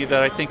mahogany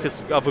that I think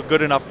is of a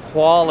good enough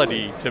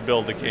quality to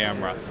build a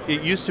camera.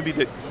 It used to be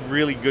that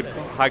really good,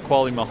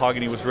 high-quality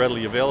mahogany was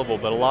readily available,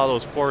 but a lot of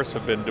those forests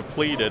have been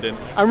depleted. And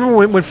I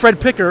remember when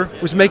Fred Picker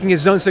was making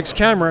his Zone 6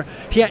 camera,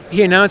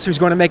 he announced he was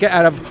going to make it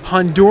out of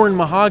Honduran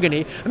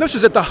mahogany, and this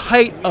was at the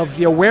height of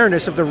the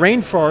awareness of the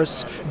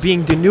rainforests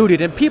being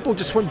denuded, and people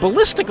just went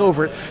ballistic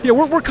over it. You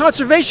know, we're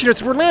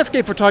conservationists, we're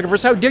landscape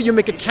photographers. How dare you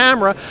make a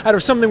camera out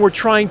of something we're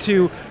trying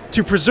to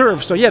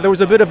preserve? So yeah, there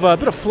was a bit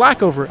of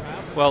flack over it.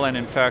 Well, and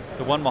in fact,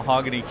 the one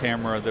mahogany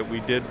camera that we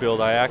did build,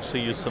 I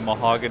actually used some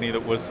mahogany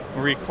that was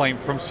reclaimed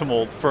from some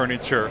old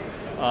furniture.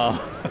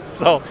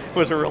 So it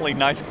was a really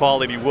nice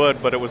quality wood,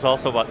 but it was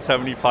also about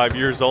 75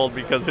 years old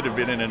because it had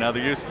been in another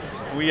use.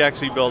 We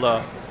actually built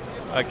a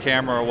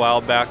camera a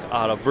while back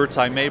out of bird's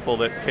eye maple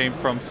that came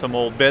from some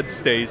old bed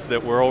stays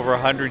that were over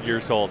 100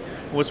 years old.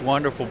 It was a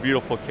wonderful,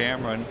 beautiful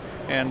camera,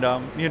 and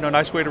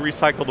nice way to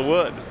recycle the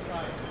wood.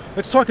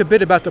 Let's talk a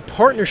bit about the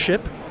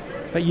partnership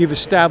that you've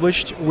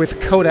established with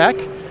Kodak.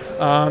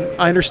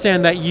 I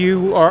understand that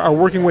you are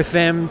working with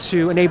them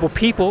to enable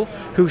people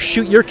who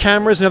shoot your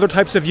cameras and other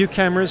types of view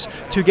cameras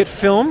to get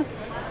film.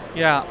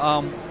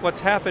 Yeah,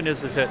 what's happened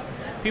is that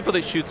people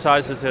that shoot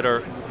sizes that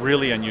are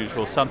really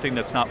unusual, something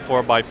that's not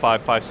 4x5,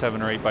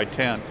 5.7, or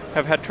 8x10,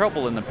 have had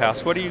trouble in the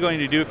past. What are you going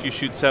to do if you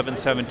shoot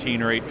 7.17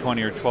 or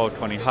 8.20 or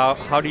 12.20?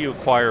 How do you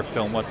acquire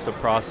film? What's the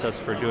process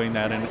for doing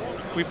that? And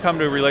we've come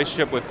to a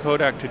relationship with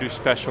Kodak to do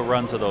special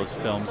runs of those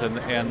films,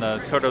 and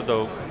the sort of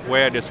the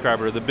way I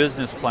describe it, or the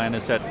business plan,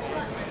 is that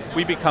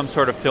we become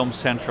sort of film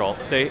central.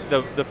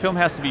 The film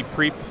has to be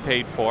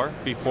prepaid for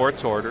before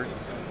it's ordered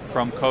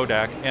from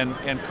Kodak,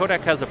 and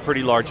Kodak has a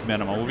pretty large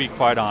minimum. We'll be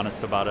quite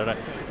honest about it.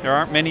 There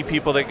aren't many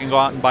people that can go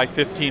out and buy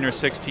 $15,000 or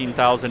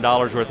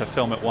 $16,000 worth of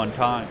film at one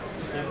time.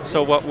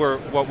 So what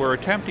we're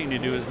attempting to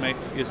do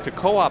is to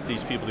co-opt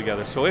these people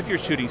together. So if you're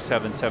shooting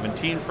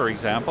 7.17, for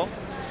example,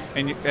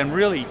 and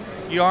really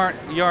you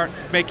aren't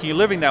making a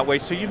living that way,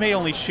 so you may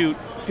only shoot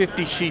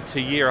 50 sheets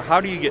a year.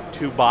 How do you get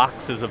 2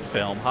 boxes of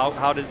film? How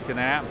can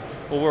that happen?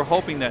 Well, we're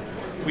hoping that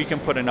we can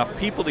put enough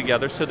people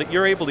together so that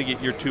you're able to get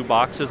your 2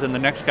 boxes, and the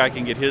next guy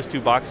can get his 2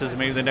 boxes, and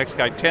maybe the next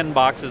guy 10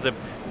 boxes if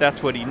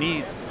that's what he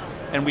needs.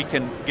 And we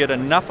can get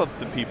enough of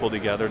the people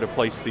together to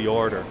place the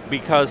order.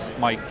 Because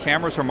my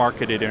cameras are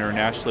marketed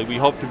internationally, we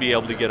hope to be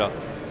able to get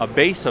a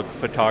base of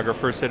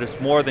photographers that is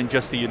more than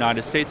just the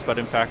United States, but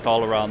in fact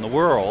all around the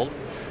world,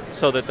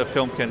 so that the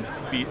film can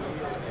be...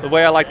 The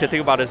way I like to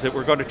think about it is that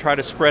we're going to try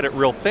to spread it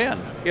real thin.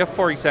 If,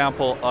 for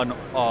example,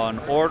 an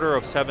order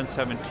of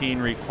 7.17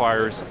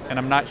 requires, and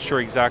I'm not sure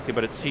exactly,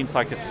 but it seems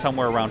like it's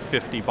somewhere around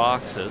 50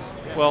 boxes.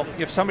 Well,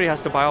 if somebody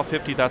has to buy all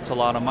 50, that's a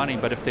lot of money,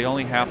 but if they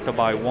only have to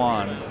buy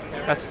 1,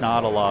 that's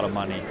not a lot of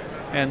money.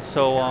 And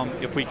so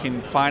if we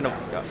can find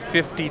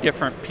 50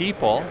 different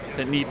people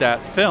that need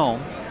that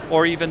film,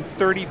 or even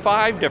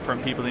 35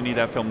 different people that need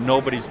that film,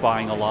 nobody's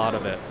buying a lot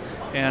of it.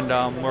 And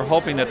we're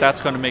hoping that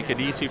that's going to make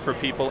it easy for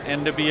people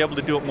and to be able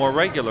to do it more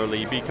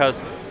regularly, because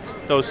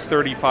those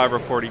 35 or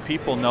 40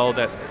 people know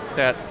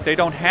that they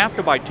don't have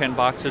to buy 10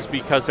 boxes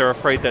because they're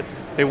afraid that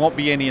there won't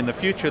be any in the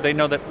future. They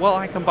know that, well,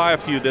 I can buy a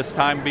few this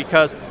time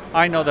because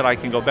I know that I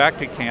can go back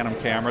to Canon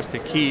cameras, to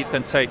Keith,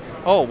 and say,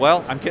 oh,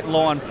 well, I'm getting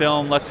low on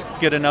film, let's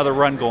get another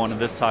run going of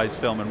this size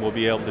film, and we'll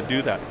be able to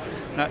do that.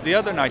 Now, the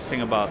other nice thing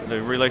about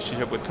the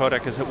relationship with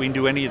Kodak is that we can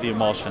do any of the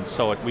emulsions.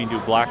 So we can do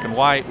black and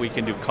white, we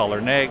can do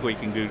color neg, we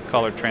can do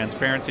color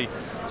transparency.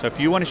 So if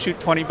you want to shoot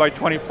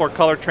 20x24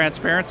 color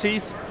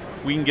transparencies,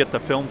 we can get the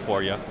film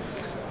for you.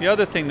 The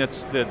other thing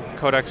that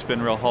Kodak's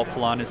been real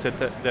helpful on is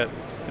that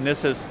and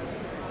this is,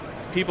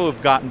 people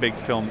who've gotten big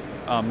film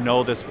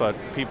know this, but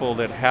people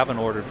that haven't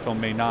ordered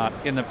film may not.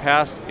 In the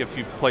past, if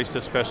you placed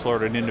a special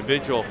order, an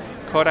individual,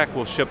 Kodak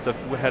will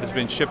has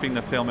been shipping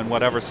the film in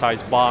whatever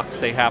size box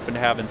they happen to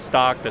have in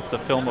stock that the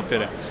film will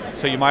fit in.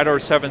 So you might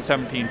order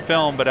 7.17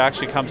 film, but it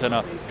actually comes in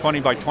a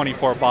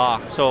 20x24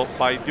 box. So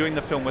by doing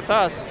the film with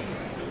us,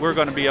 we're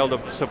going to be able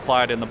to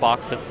supply it in the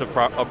box that's the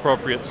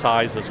appropriate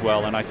size as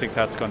well, and I think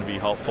that's going to be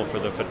helpful for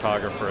the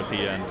photographer at the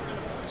end.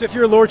 So if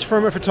you're a large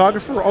format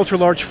photographer or ultra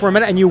large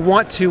format and you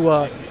want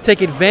to take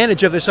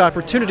advantage of this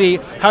opportunity,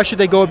 how should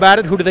they go about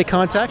it? Who do they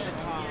contact?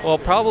 Well,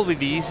 probably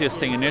the easiest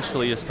thing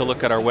initially is to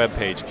look at our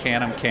webpage,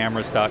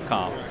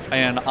 canoncameras.com.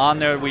 And on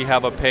there we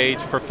have a page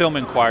for film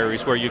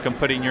inquiries where you can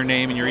put in your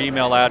name and your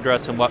email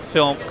address and what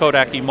film,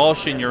 Kodak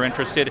emulsion you're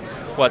interested in,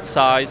 what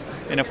size.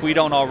 And if we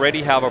don't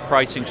already have a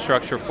pricing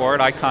structure for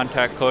it, I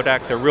contact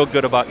Kodak. They're real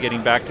good about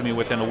getting back to me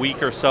within a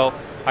week or so.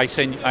 I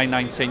send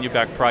you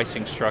back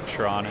pricing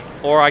structure on it,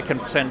 or I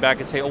can send back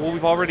and say, oh, well,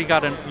 we've already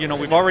got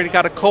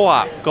a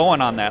co-op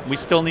going on that. We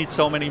still need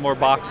so many more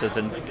boxes,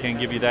 and can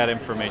give you that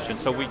information.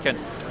 So we can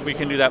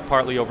do that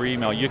partly over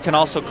email. You can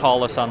also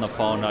call us on the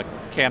phone.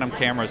 Canon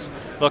Cameras.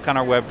 Look on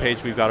our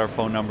webpage. We've got our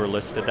phone number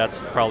listed.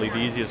 That's probably the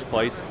easiest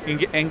place.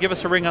 And give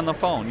us a ring on the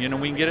phone.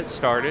 We can get it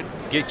started,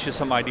 get you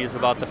some ideas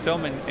about the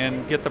film,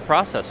 and get the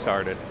process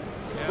started.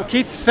 Well,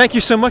 Keith, thank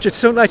you so much. It's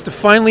so nice to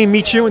finally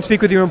meet you and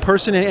speak with you in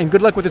person, and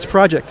good luck with this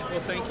project.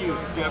 Well, thank you.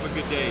 You have a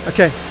good day.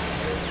 Okay.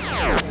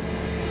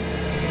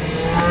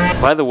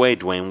 By the way,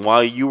 Dwayne,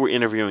 while you were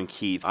interviewing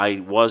Keith, I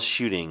was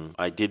shooting.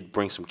 I did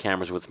bring some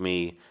cameras with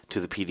me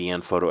to the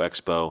PDN Photo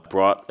Expo.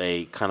 Brought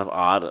a kind of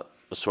odd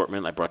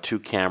assortment. I brought 2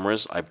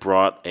 cameras. I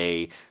brought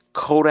a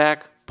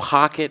Kodak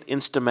Pocket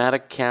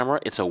Instamatic camera.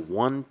 It's a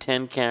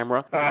 110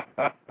 camera.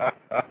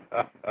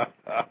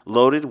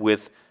 Loaded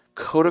with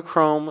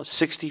Kodachrome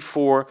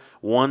 64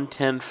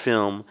 110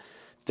 film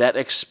that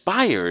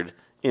expired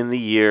in the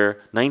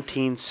year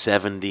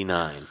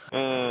 1979.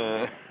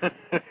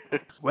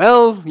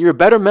 Well, you're a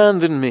better man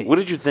than me. What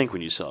did you think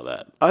when you saw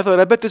that? I thought,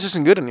 I bet this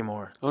isn't good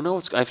anymore. Oh,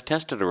 no, I've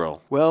tested it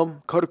all.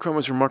 Well, Kodachrome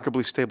is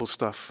remarkably stable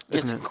stuff,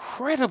 isn't It's it?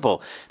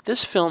 incredible.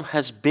 This film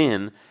has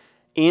been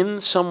in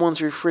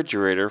someone's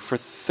refrigerator for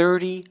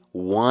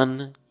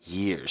 31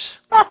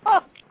 years.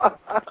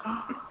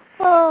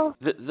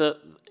 The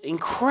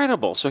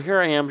incredible. So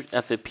here I am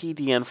at the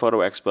PDN Photo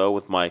Expo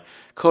with my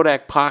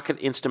Kodak Pocket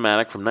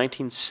Instamatic from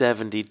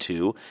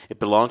 1972. It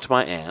belonged to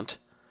my aunt.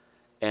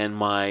 And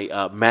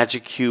my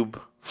Magic Cube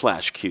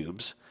flash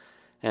cubes.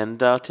 And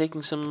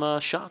taking some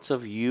shots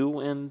of you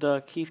and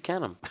Keith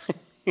Canham.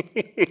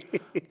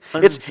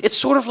 It's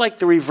sort of like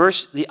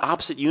the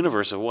opposite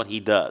universe of what he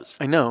does.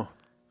 I know.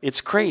 It's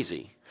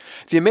crazy.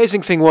 The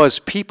amazing thing was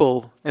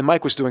people, and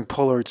Mike was doing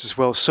Polaroids as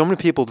well, so many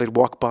people, they'd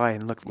walk by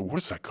and look. What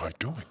is that guy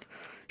doing?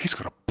 He's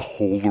got a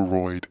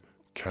Polaroid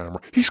camera.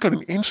 He's got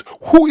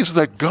who is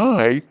that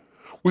guy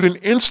with an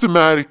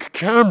Instamatic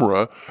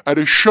camera at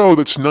a show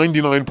that's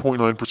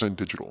 99.9%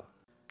 digital?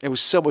 It was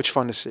so much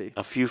fun to see.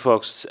 A few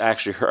folks I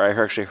actually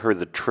heard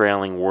the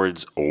trailing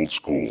words "old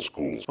school."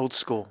 Old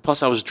school.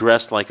 Plus, I was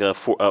dressed like a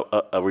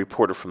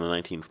reporter from the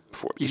 1940s.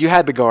 You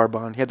had the garb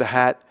on. You had the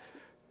hat.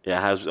 Yeah,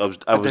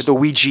 I was the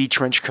Ouija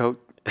trench coat.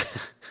 I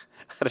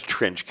had a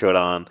trench coat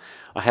on.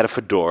 I had a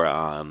fedora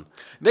on.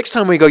 Next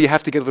time we go, you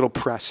have to get a little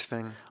press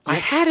thing. I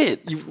had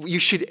it. You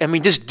should. I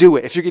mean, just do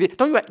it. If you're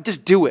gonna,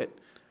 just do it.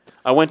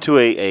 I went to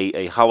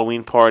a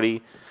Halloween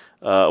party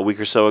a week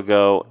or so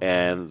ago,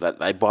 and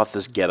I bought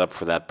this getup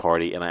for that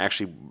party, and I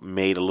actually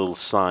made a little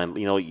sign.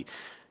 You know,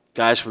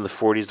 guys from the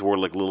 40s wore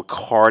like a little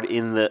card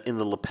in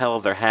the lapel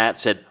of their hat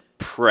said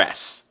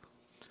 "press,"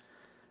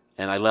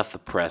 and I left the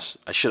press.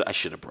 I should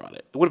have brought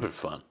it. It would have been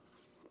fun.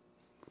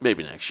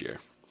 Maybe next year.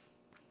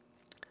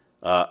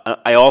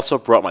 I also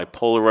brought my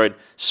Polaroid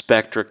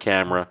Spectra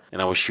camera,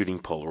 and I was shooting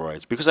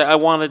Polaroids because I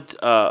wanted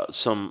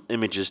some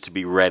images to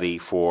be ready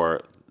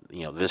for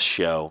this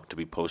show to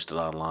be posted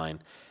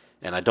online.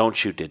 And I don't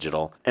shoot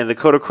digital. And the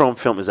Kodachrome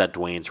film is at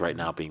Dwayne's right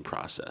now being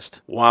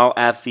processed. While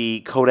at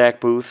the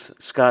Kodak booth,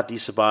 Scott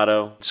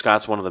DiSabato,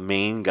 Scott's one of the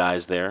main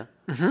guys there.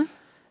 Mm-hmm.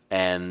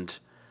 And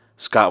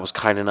Scott was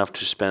kind enough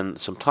to spend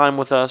some time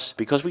with us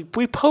because we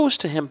posed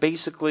to him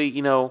basically,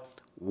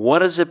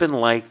 what has it been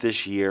like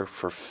this year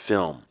for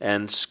film?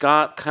 And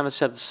Scott kind of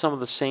said some of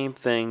the same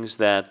things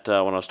that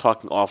when I was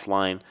talking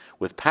offline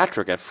with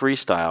Patrick at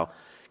Freestyle,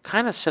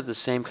 kind of said the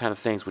same kind of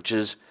things, which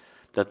is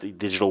that the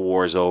digital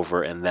war is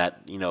over and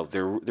that,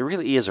 there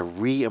really is a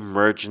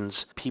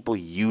re-emergence, people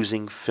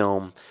using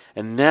film.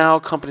 And now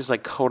companies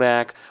like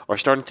Kodak are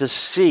starting to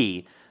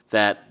see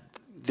that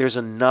there's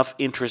enough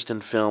interest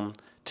in film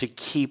to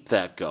keep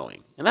that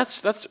going. And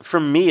that's for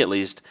me at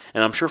least,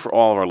 and I'm sure for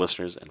all of our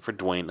listeners and for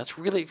Dwayne, that's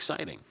really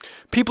exciting.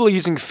 People are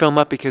using film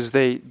not because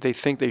they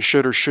think they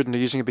should or shouldn't.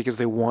 They're using it because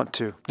they want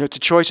to. It's a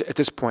choice at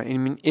this point. I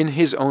mean, in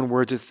his own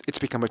words, it's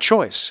become a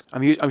choice.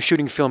 I'm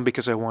shooting film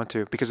because I want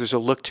to, because there's a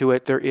look to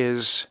it. There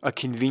is a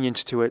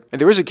convenience to it. And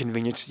there is a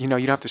convenience. You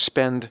don't have to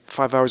spend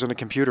 5 hours on a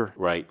computer.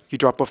 Right. You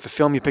drop off the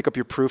film, you pick up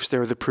your proofs.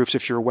 There are the proofs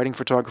if you're a wedding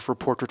photographer,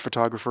 portrait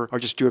photographer, or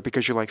just do it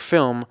because you like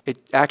film. It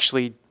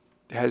actually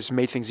has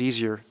made things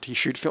easier to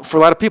shoot film. For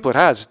a lot of people, it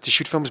has. To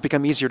shoot film has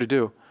become easier to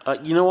do.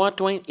 You know what,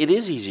 Dwayne? It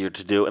is easier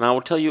to do, and I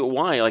will tell you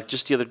why. Like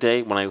just the other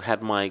day when I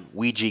had my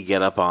Ouija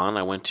get-up on,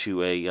 I went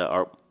to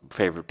our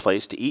favorite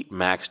place to eat,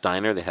 Max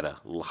Diner. They had a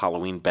little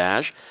Halloween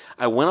bash.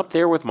 I went up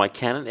there with my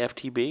Canon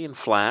FTB and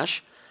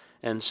flash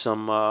and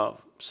some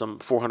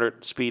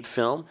 400 speed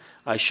film.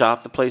 I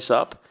shot the place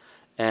up,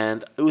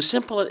 and it was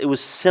simple. It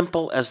was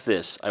simple as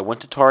this. I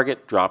went to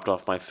Target, dropped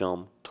off my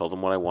film, told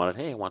them what I wanted.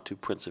 Hey, I want 2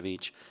 prints of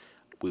each.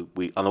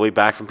 We on the way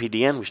back from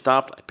PDN, we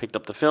stopped. I picked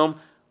up the film.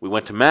 We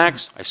went to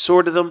Max. I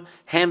sorted them,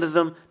 handed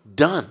them,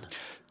 done.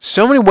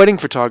 So many wedding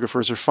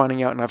photographers are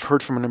finding out, and I've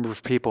heard from a number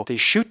of people, they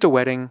shoot the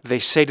wedding, they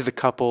say to the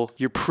couple,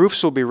 your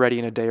proofs will be ready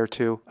in a day or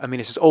 2. I mean,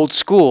 this is old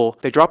school.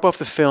 They drop off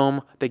the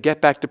film, they get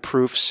back the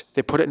proofs,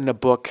 they put it in a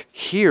book.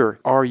 Here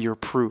are your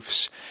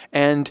proofs.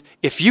 And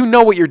if you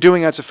know what you're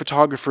doing as a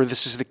photographer,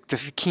 this is the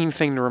keen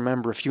thing to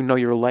remember. If you know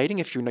your lighting,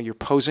 if you know your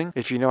posing,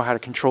 if you know how to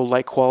control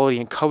light quality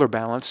and color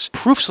balance,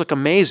 proofs look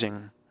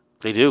amazing.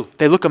 They do.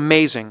 They look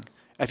amazing.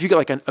 If you get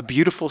like a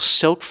beautiful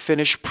silk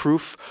finish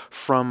proof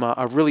from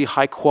a really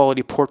high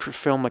quality portrait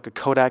film like a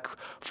Kodak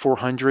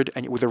 400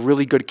 and with a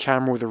really good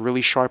camera with a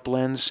really sharp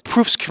lens,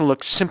 proofs can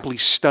look simply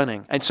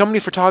stunning. And so many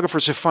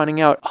photographers are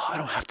finding out, oh, I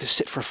don't have to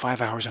sit for 5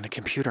 hours on a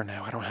computer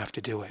now. I don't have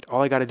to do it.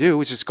 All I got to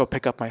do is just go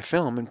pick up my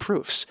film and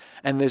proofs.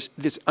 And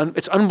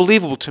it's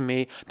unbelievable to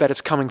me that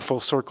it's coming full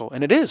circle.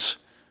 And it is.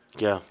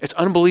 Yeah. It's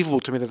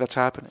unbelievable to me that that's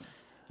happening.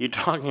 You're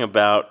talking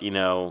about, the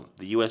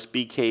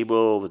USB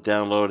cable, the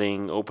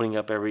downloading, opening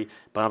up every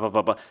blah, blah,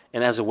 blah, blah.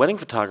 And as a wedding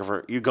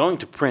photographer, you're going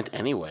to print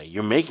anyway.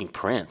 You're making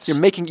prints.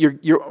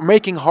 You're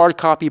making hard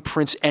copy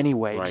prints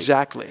anyway. Right.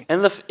 Exactly.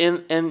 And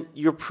and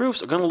your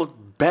proofs are going to look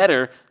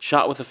better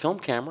shot with a film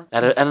camera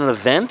at an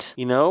event,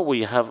 where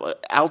you have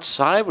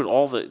outside with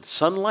all the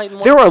sunlight and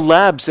there are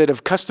labs that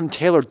have custom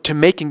tailored to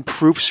making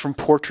proofs from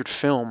portrait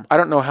film. I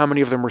don't know how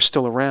many of them are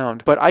still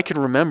around, but I can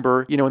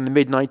remember, in the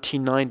mid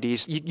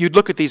 1990s, you'd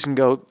look at these and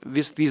go,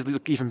 these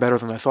look even better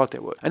than I thought they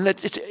would. And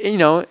that's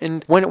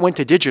and when it went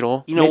to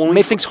digital, it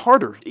made things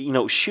harder.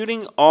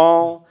 Shooting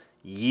all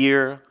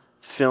year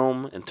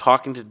film and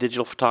talking to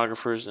digital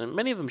photographers, and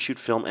many of them shoot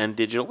film and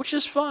digital, which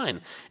is fine.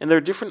 And there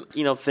are different,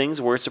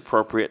 things where it's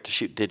appropriate to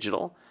shoot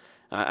digital,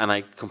 and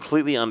I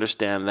completely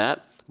understand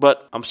that.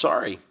 But I'm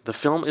sorry, the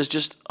film is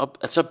just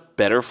it's a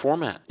better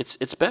format.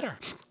 It's better.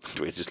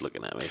 Dwayne's just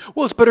looking at me.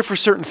 Well, it's better for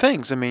certain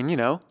things. I mean,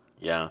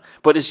 Yeah,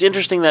 but it's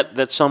interesting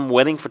that some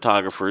wedding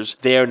photographers,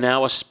 they are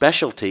now a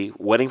specialty,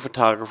 wedding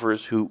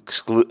photographers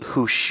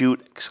who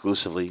shoot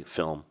exclusively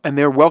film. And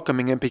they're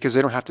welcoming it because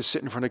they don't have to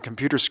sit in front of a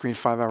computer screen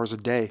 5 hours a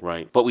day.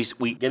 Right, but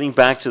we getting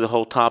back to the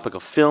whole topic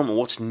of film and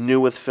what's new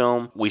with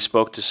film, we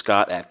spoke to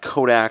Scott at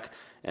Kodak,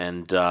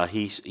 and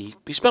he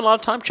spent a lot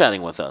of time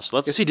chatting with us.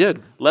 Yes, he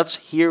did. Let's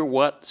hear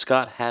what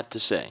Scott had to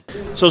say.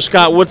 So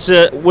Scott, what's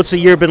the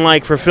year been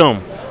like for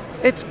film?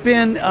 It's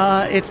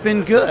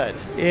been good.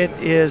 It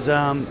is.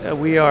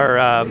 We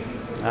are.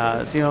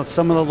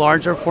 Some of the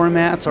larger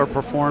formats are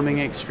performing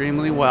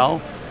extremely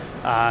well.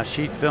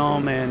 Sheet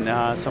film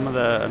and some of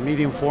the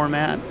medium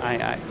format.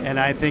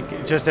 I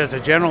think just as a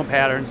general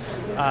pattern,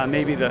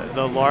 maybe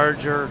the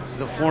larger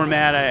the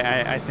format.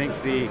 I think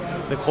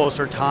the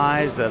closer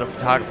ties that a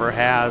photographer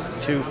has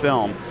to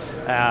film.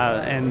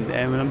 And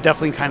I'm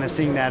definitely kind of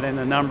seeing that in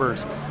the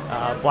numbers.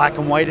 Black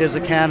and white as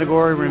a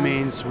category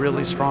remains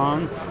really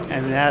strong,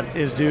 and that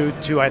is due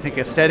to, I think,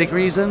 aesthetic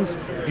reasons.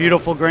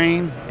 Beautiful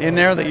grain in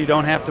there that you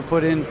don't have to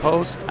put in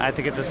post. I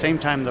think at the same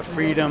time, the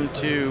freedom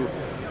to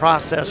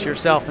process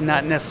yourself and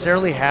not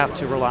necessarily have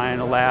to rely on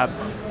a lab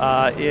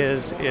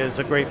is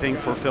a great thing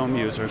for film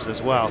users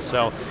as well.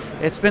 So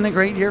it's been a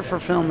great year for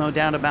film, no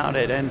doubt about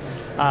it. And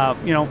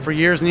for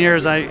years and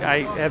years, I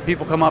have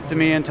people come up to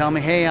me and tell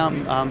me, hey,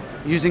 I'm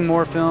using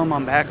more film,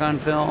 I'm back on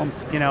film,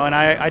 and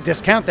I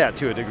discount that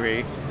to a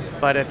degree.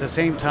 But at the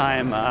same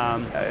time,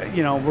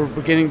 we're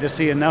beginning to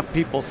see enough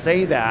people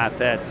say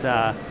that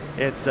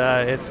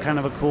it's kind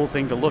of a cool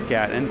thing to look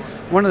at. And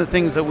one of the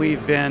things that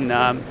we've been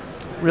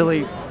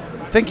really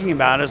thinking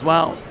about as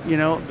well,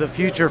 the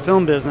future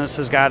film business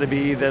has got to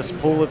be this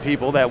pool of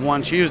people that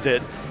once used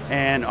it,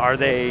 and are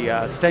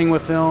they staying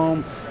with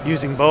film,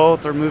 using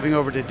both, or moving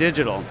over to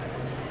digital?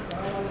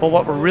 But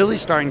what we're really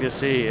starting to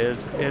see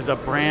is a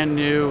brand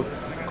new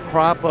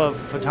crop of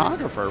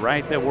photographer,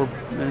 right? They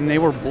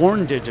were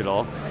born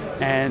digital,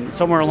 and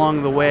somewhere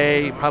along the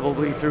way,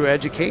 probably through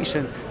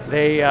education,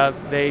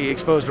 they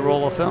exposed a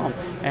roll of film,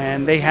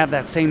 and they have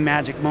that same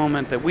magic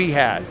moment that we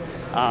had.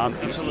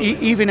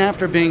 Even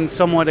after being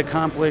somewhat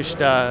accomplished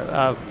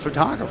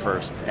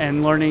photographers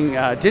and learning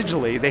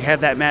digitally, they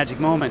had that magic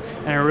moment,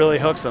 and it really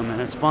hooks them,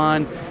 and it's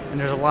fun, and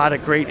there's a lot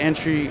of great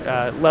entry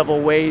level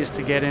ways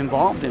to get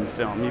involved in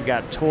film. You've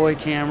got toy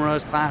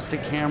cameras,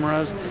 plastic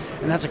cameras,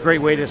 and that's a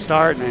great way to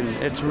start, and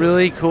it's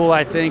really cool,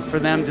 I think, for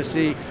them to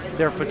see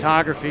their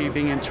photography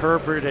being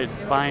interpreted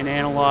by an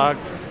analog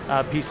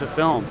piece of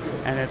film,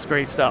 and it's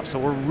great stuff. So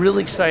we're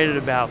really excited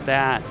about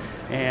that.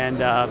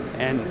 And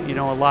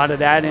a lot of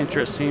that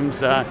interest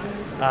seems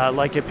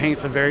like it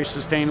paints a very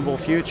sustainable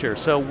future.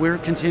 So we're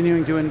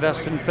continuing to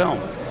invest in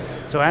film.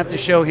 So at the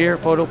show here,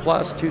 Photo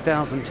Plus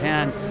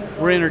 2010,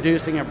 we're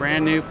introducing a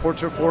brand new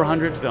Portra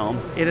 400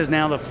 film. It is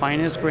now the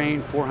finest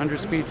grain 400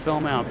 speed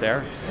film out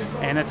there.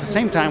 And at the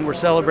same time, we're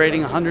celebrating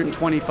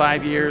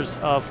 125 years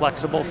of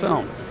flexible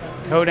film.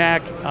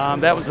 Kodak,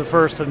 that was the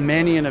first of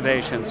many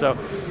innovations. So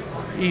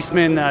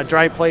Eastman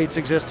dry plates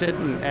existed,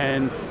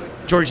 and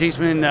George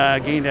Eastman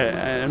gained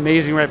an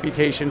amazing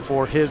reputation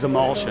for his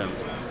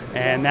emulsions,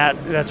 and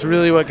that's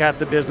really what got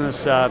the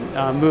business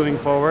moving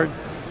forward.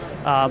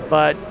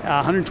 But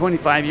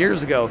 125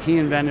 years ago, he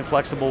invented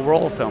flexible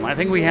roll film. I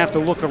think we have to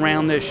look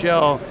around this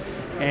show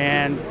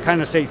and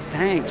kind of say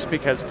thanks,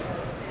 because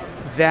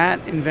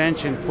that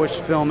invention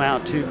pushed film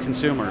out to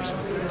consumers,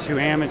 to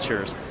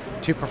amateurs,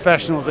 to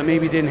professionals that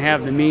maybe didn't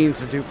have the means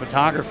to do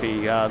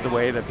photography the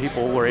way that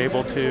people were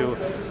able to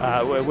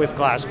with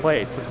glass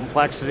plates, the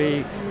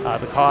complexity,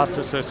 the costs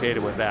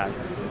associated with that.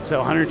 So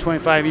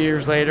 125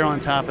 years later,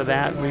 on top of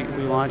that, we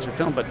launched a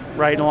film. But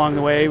right along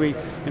the way, we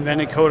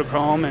invented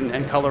Kodachrome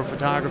and color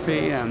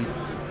photography, and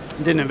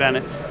didn't invent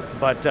it,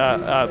 but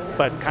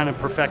kind of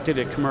perfected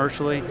it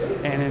commercially.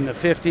 And in the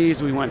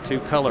 50s, we went to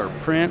color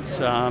prints.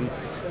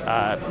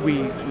 We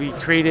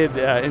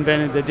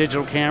invented the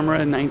digital camera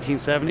in the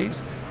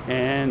 1970s.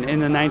 And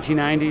in the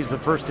 1990s, the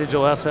first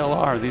digital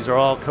SLR. These are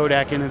all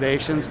Kodak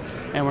innovations,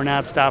 and we're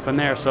not stopping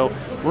there. So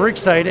we're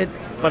excited,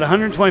 but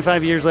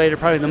 125 years later,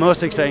 probably the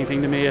most exciting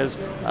thing to me is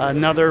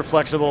another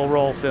flexible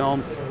roll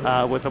film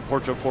with a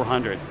Portra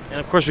 400. And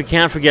of course, we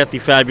can't forget the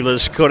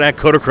fabulous Kodak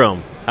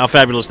Kodachrome. How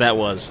fabulous that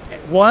was.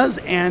 Was,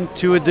 and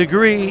to a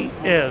degree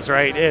is,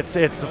 right? It's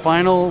the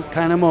final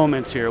kind of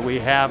moments here. We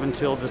have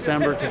until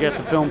December to get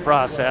the film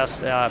processed.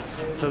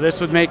 So this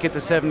would make it the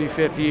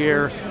 75th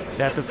year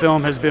that the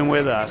film has been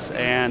with us.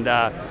 And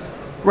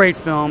great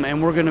film,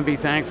 and we're going to be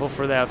thankful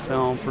for that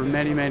film for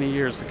many, many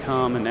years to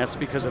come. And that's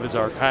because of its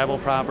archival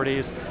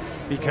properties,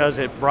 because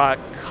it brought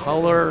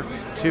color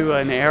to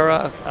an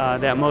era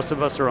that most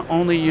of us are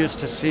only used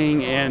to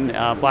seeing in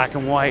black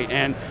and white.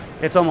 And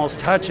it's almost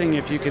touching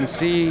if you can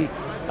see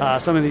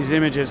some of these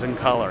images in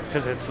color,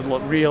 because it's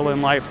real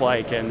and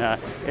lifelike, and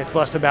it's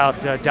less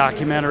about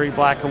documentary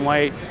black and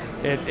white.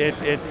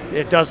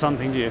 It does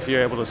something to you if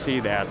you're able to see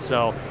that.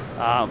 So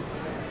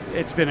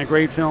it's been a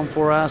great film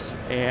for us,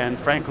 and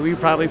frankly, we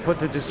probably put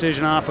the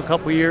decision off a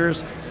couple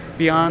years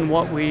beyond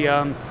what we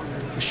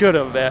should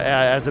have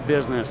as a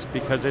business,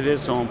 because it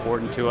is so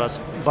important to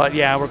us. But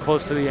yeah, we're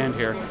close to the end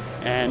here,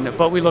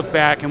 but we look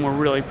back and we're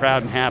really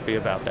proud and happy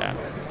about that.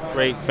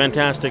 Great,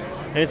 fantastic.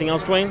 Anything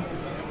else, Dwayne?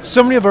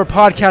 So many of our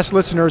podcast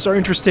listeners are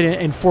interested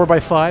in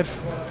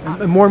 4x5.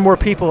 And more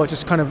people,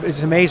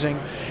 it's amazing.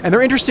 And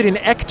they're interested in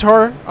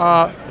Ektar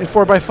in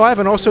 4x5,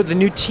 and also the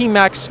new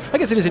T-Max, I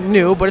guess it isn't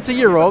new, but it's a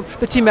year old,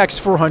 the T-Max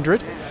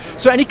 400.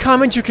 So any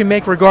comments you can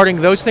make regarding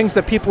those things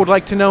that people would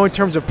like to know in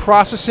terms of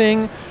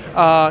processing,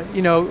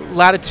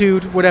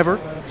 latitude, whatever?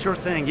 Sure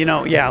thing.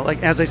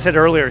 Like as I said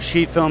earlier,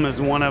 sheet film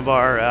is one of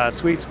our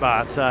sweet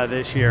spots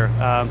this year.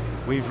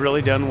 We've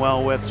really done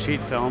well with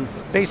sheet film.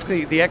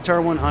 Basically, the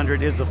Ektar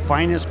 100 is the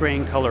finest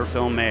grain color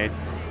film made.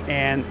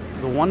 And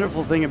the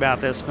wonderful thing about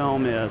this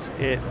film is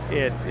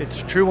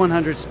it's true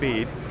 100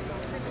 speed.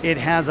 It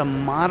has a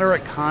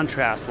moderate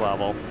contrast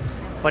level,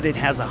 but it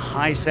has a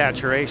high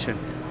saturation.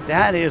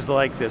 That is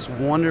like this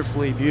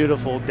wonderfully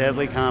beautiful,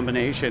 deadly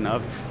combination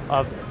of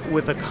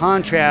with the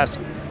contrast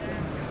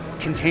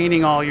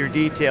containing all your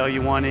detail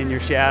you want in your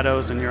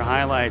shadows and your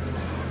highlights,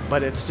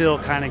 but it still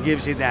kind of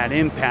gives you that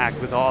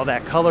impact with all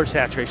that color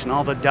saturation,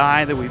 all the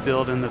dye that we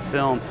build in the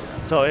film.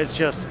 So it's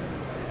just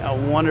a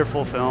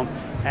wonderful film,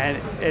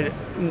 and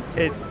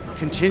it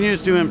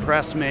continues to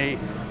impress me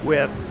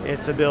with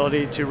its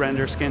ability to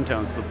render skin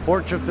tones. The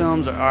Portra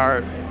films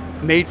are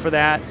made for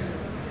that,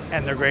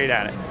 and they're great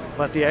at it.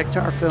 But the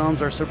Ektar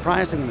films are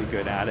surprisingly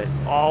good at it,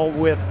 all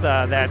with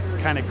that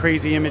kind of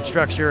crazy image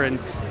structure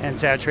and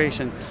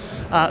saturation.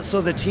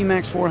 So the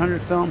T-Max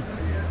 400 film,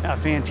 a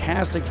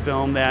fantastic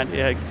film that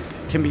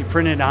can be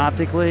printed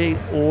optically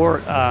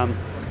or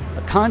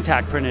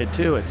contact printed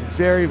too. It's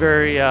very,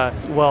 very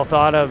well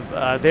thought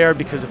of there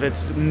because of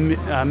its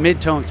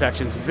mid-tone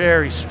sections,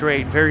 very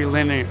straight, very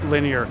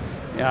linear.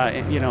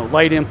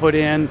 Light input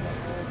in,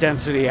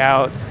 density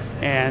out.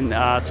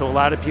 And so a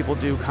lot of people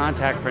do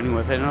contact printing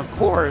with it. And of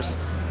course,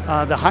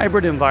 the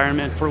hybrid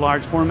environment for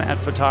large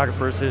format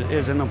photographers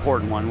is an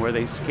important one, where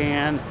they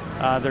scan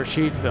their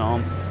sheet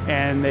film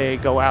and they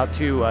go out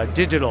to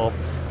digital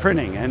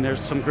printing. And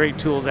there's some great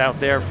tools out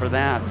there for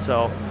that.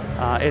 So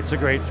it's a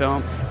great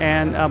film.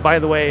 And by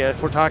the way,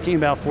 if we're talking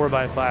about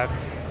 4x5,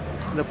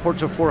 the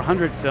Portra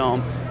 400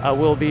 film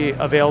will be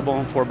available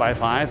in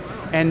 4x5.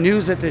 And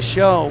news at this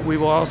show, we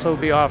will also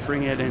be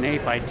offering it in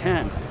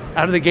 8x10.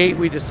 Out of the gate,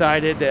 we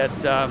decided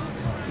that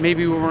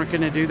maybe we weren't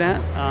going to do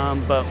that,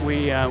 but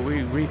we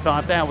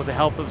rethought that with the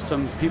help of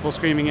some people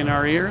screaming in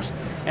our ears,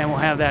 and we'll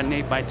have that in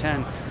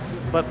 8x10.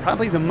 But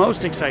probably the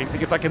most exciting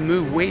thing, if I can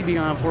move way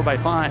beyond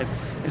 4x5,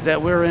 is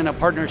that we're in a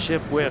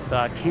partnership with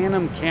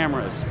Canon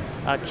Cameras.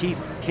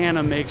 Keith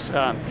Cannon makes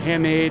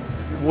handmade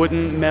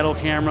wooden metal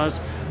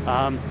cameras,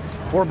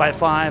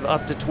 4x5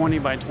 up to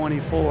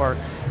 20x24.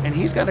 And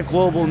he's got a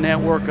global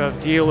network of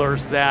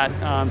dealers that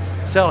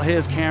sell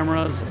his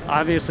cameras.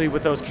 Obviously,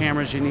 with those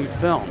cameras, you need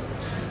film.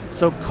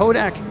 So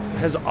Kodak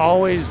has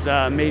always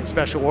made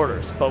special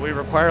orders, but we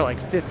require like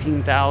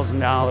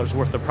 $15,000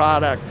 worth of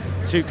product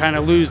to kind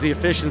of lose the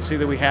efficiency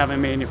that we have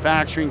in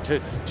manufacturing to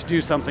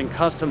do something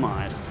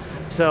customized.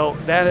 So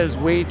that is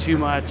way too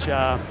much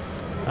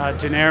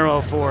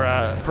dinero for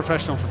a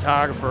professional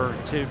photographer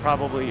to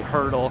probably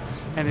hurdle,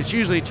 and it's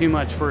usually too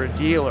much for a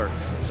dealer.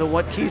 So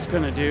what Keith's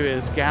going to do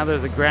is gather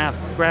the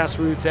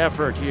grassroots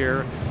effort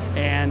here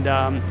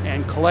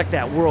and collect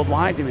that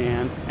worldwide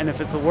demand. And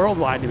if it's a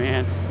worldwide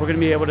demand, we're going to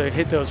be able to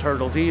hit those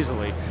hurdles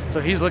easily. So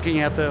he's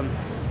looking at the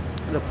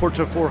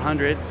Portra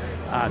 400,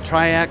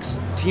 Tri-X,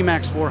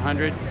 T-Max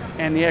 400,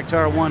 and the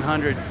Ektar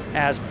 100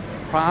 as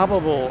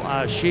probable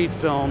sheet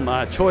film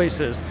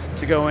choices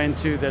to go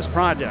into this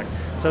project.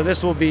 So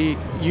this will be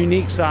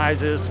unique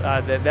sizes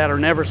that are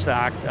never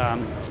stocked,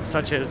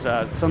 such as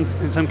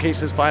in some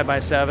cases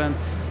 5x7,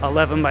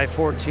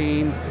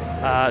 11x14,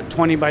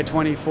 20 by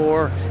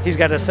 24. He's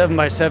got a 7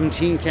 by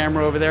 17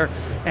 camera over there.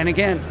 And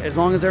again, as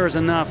long as there is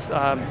enough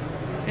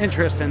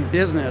interest in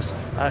business,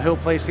 he'll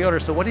place the order.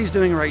 So what he's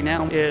doing right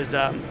now is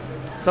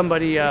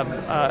somebody,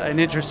 an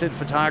interested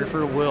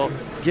photographer, will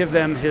give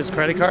them his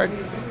credit card,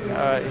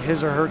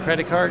 his or her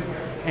credit card,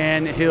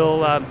 and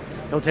he'll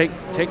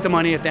take the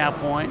money at that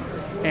point.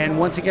 And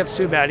once he gets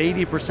to about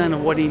 80%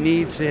 of what he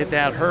needs to hit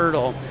that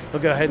hurdle, he'll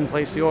go ahead and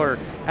place the order.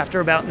 After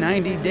about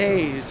 90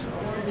 days,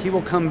 he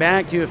will come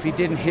back to you if he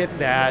didn't hit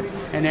that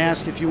and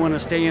ask if you want to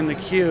stay in the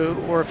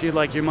queue or if you'd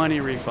like your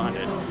money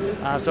refunded.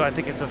 So I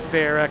think it's a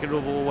fair,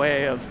 equitable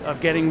way of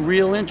getting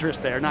real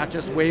interest there, not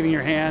just waving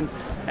your hand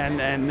and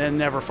then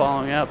never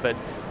following up. But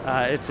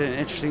it's an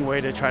interesting way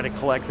to try to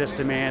collect this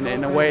demand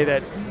in a way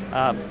that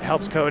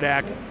helps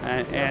Kodak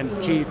and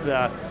Keith,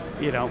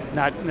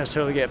 not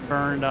necessarily get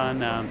burned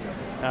on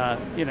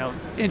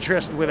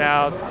interest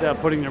without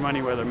putting their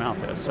money where their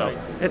mouth is. So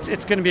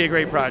it's going to be a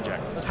great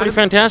project. That's pretty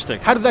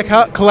fantastic. How did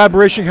that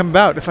collaboration come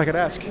about, if I could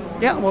ask?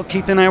 Yeah, well,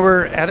 Keith and I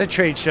were at a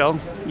trade show.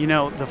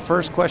 The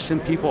first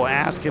question people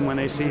ask him when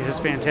they see his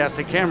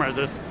fantastic cameras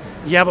is,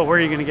 yeah, but where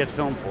are you going to get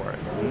film for it?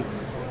 And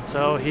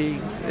so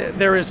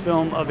there is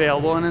film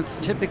available, and it's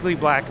typically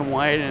black and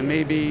white and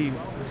maybe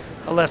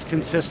a less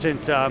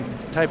consistent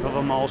type of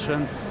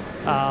emulsion.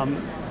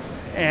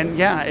 And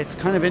yeah, it's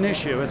kind of an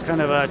issue. It's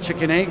kind of a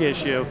chicken-egg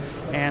issue.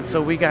 And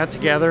so we got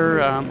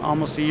together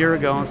almost a year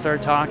ago and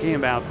started talking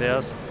about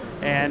this.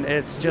 And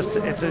it's just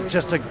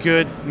a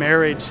good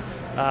marriage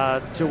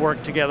to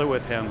work together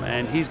with him.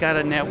 And he's got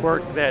a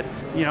network that,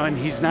 and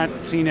he's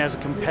not seen as a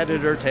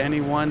competitor to any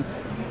one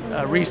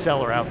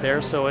reseller out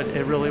there. So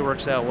it really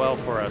works out well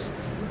for us.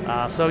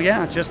 So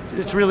yeah,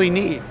 it's really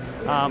neat.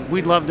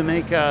 We'd love to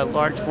make a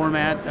large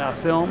format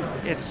film.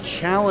 It's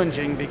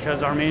challenging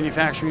because our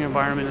manufacturing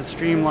environment is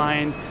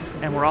streamlined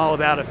and we're all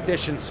about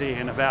efficiency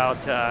and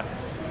about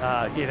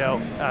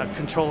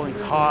controlling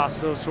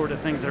costs, those sort of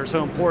things that are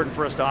so important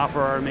for us to offer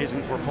our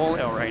amazing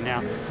portfolio right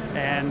now.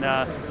 And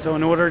so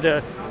in order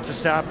to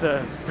stop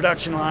the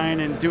production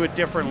line and do it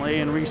differently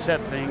and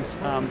reset things,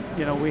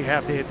 we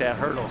have to hit that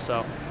hurdle.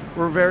 So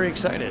we're very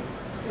excited.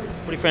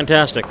 Pretty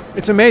fantastic.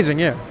 It's amazing,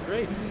 yeah.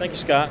 Great. Thank you,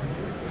 Scott.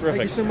 Terrific.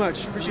 Thank you so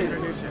much. Appreciate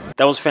it.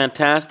 That was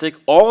fantastic.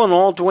 All in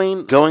all,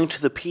 Dwayne, going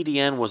to the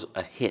PDN was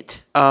a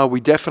hit.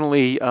 We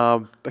definitely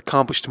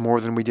accomplished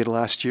more than we did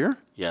last year.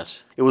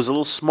 Yes. It was a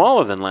little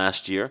smaller than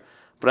last year,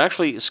 but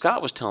actually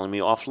Scott was telling me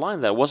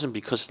offline that it wasn't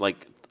because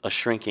like a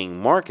shrinking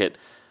market,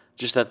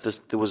 just that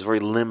there was very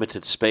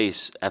limited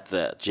space at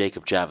the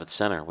Jacob Javits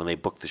Center when they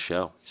booked the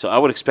show. So I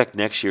would expect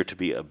next year to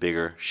be a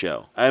bigger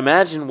show. I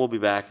imagine we'll be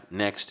back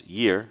next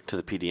year to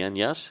the PDN,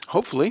 yes?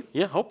 Hopefully.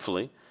 Yeah,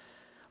 hopefully.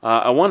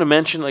 I want to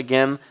mention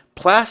again,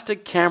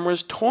 Plastic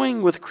Cameras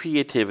Toying with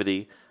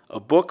Creativity,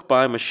 a book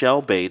by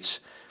Michelle Bates.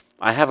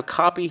 I have a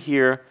copy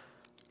here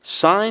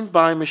signed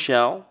by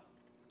Michelle,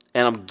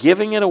 and I'm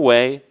giving it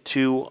away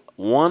to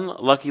one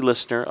lucky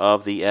listener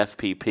of the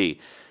FPP.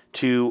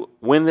 To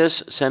win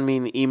this, send me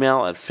an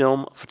email at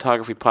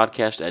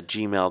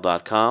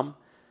filmphotographypodcast@gmail.com.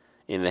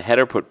 In the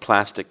header, put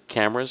Plastic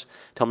Cameras.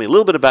 Tell me a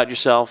little bit about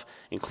yourself.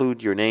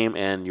 Include your name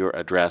and your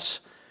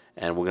address.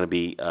 And we're going to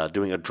be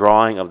doing a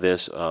drawing of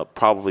this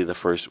probably the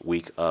first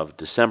week of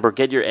December.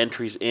 Get your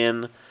entries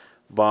in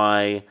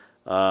by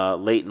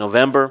late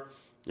November.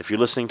 If you're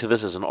listening to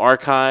this as an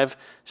archive,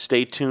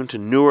 stay tuned to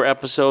newer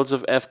episodes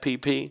of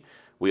FPP.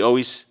 We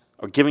always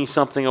are giving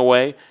something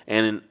away,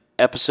 and in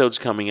episodes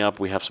coming up,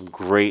 we have some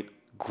great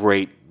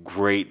giveaways,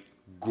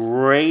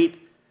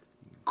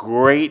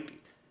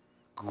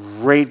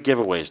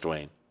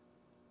 Dwayne.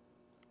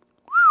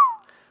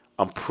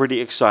 I'm pretty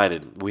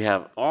excited. We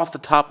have, off the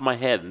top of my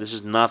head, and this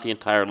is not the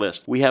entire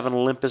list, we have an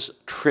Olympus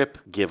Trip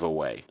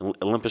giveaway,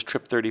 Olympus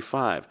Trip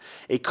 35,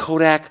 a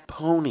Kodak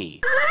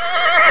Pony.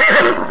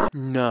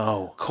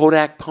 No.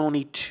 Kodak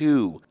Pony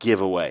 2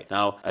 giveaway.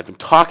 Now, I've been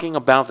talking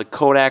about the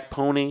Kodak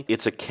Pony.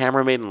 It's a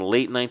camera made in the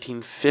late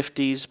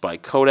 1950s by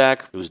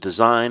Kodak. It was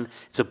designed,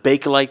 it's a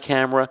Bakelite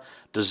camera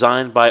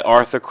designed by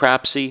Arthur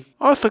Crapsey.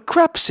 Arthur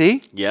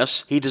Crapsey?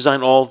 Yes. He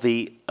designed all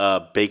the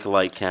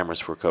Bakelite cameras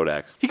for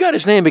Kodak. He got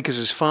his name because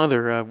his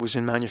father was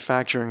in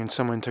manufacturing and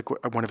someone took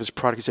one of his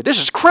products and said,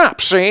 "This is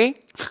Crapsey."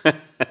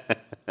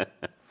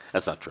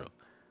 That's not true.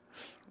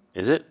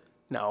 Is it?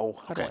 No.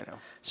 How do I know?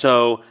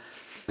 So, I'm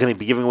going to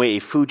be giving away a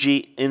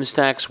Fuji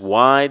Instax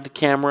wide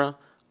camera,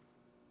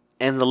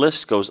 and the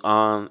list goes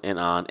on.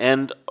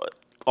 And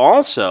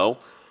also,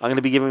 I'm going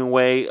to be giving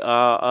away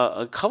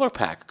a color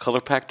pack to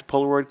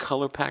Polaroid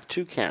Color Pack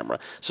 2 camera.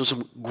 So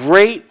some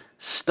great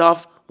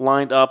stuff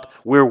lined up.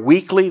 We're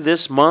weekly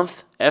this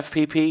month.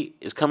 FPP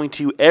is coming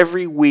to you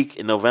every week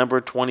in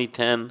November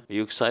 2010. Are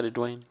you excited,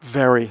 Dwayne?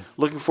 Very.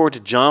 Looking forward to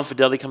John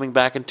Fideli coming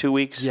back in 2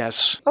 weeks?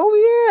 Yes.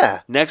 Oh,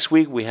 yeah. Next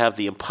week, we have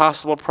the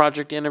Impossible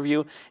Project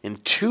interview. In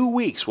 2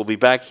 weeks, we'll be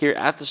back here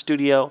at the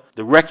studio.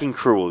 The Wrecking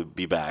Crew will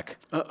be back.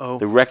 Uh-oh.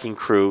 The Wrecking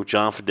Crew,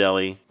 John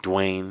Fideli,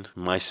 Dwayne,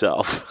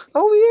 myself.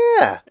 Oh,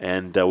 yeah.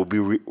 And we'll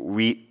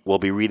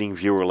be reading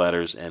viewer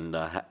letters and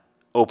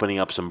opening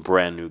up some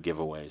brand new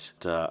giveaways.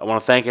 I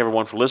want to thank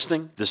everyone for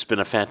listening. This has been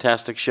a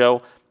fantastic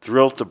show.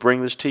 Thrilled to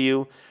bring this to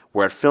you.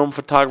 We're at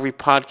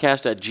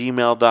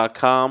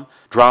filmphotographypodcast@gmail.com.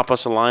 Drop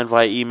us a line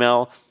via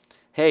email.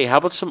 Hey, how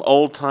about some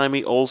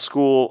old-timey,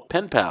 old-school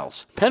pen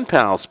pals? Pen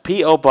pals,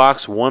 P.O.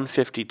 Box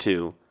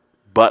 152,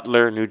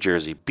 Butler, New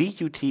Jersey.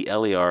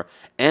 Butler,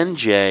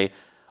 NJ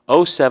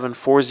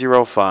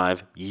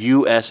 07405,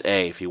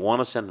 USA. If you want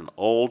to send an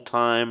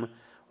old-time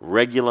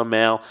regular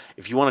mail,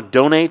 if you want to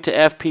donate to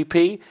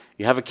FPP,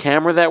 you have a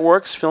camera that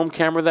works, film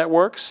camera that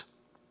works,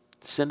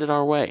 send it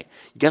our way.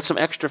 You got some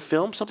extra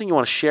film, something you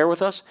want to share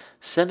with us?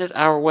 Send it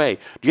our way.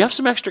 Do you have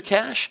some extra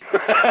cash?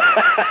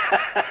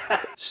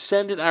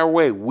 Send it our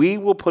way. We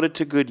will put it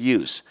to good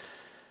use.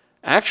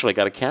 Actually, I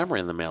got a camera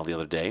in the mail the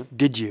other day.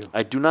 Did you?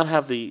 I do not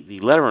have the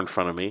letter in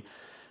front of me,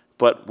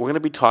 but we're going to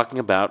be talking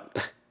about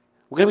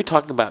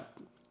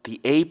the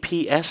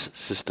APS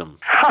system.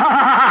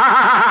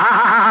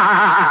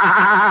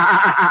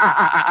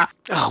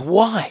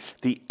 Why?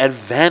 The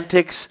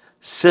Advantix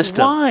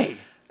system. Why?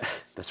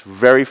 That's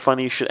very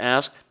funny you should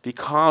ask,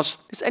 because...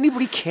 Does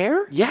anybody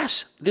care?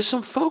 Yes. There's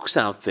some folks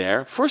out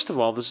there. First of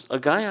all, there's a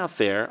guy out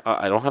there,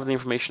 I don't have the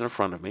information in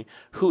front of me,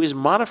 who is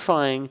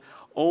modifying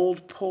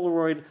old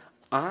Polaroid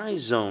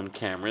iZone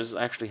cameras.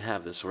 I actually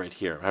have this right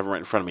here. I have it right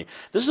in front of me.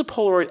 This is a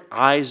Polaroid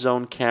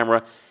iZone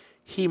camera.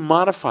 He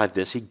modified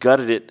this. He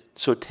gutted it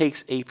so it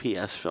takes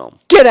APS film.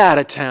 Get out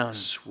of town.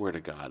 Swear to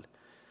God.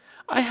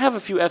 I have a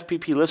few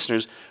FPP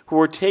listeners who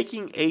are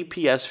taking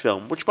APS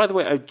film, which, by the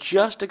way, I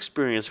just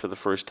experienced for the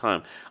first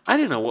time. I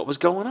didn't know what was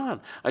going on.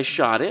 I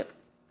shot it.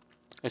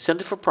 I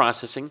sent it for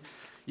processing.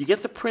 You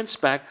get the prints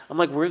back. I'm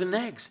like, where are the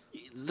negs?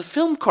 The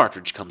film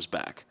cartridge comes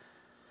back.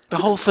 The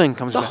whole thing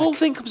comes back. The whole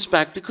thing comes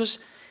back because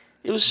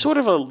it was sort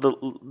of a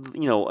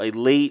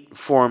late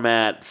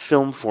format,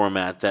 film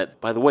format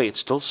that, by the way, it's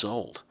still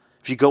sold.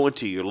 If you go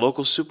into your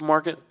local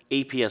supermarket,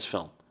 APS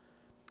film.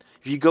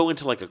 If you go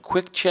into like a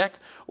Quick Check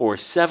or a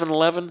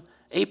 7-Eleven,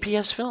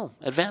 APS film,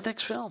 Advantix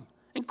film.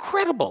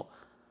 Incredible.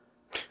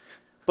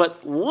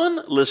 But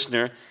one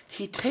listener,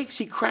 he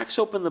cracks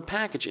open the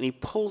package and he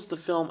pulls the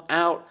film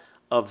out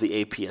of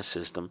the APS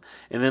system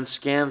and then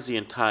scans the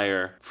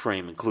entire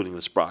frame, including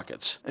the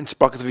sprockets. And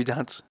sprockets be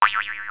dance.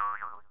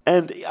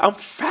 And I'm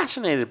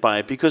fascinated by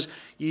it because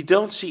you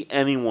don't see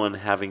anyone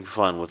having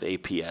fun with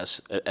APS,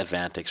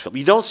 Advantix film.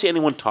 You don't see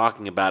anyone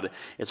talking about it.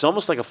 It's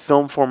almost like a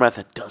film format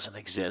that doesn't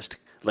exist.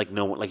 Like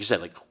no one, like you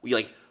said,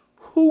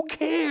 who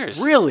cares?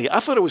 Really? I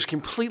thought it was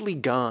completely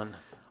gone.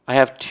 I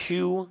have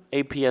 2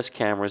 APS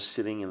cameras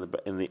sitting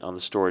on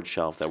the storage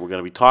shelf that we're going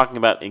to be talking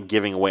about and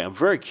giving away. I'm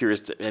very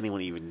curious if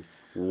anyone even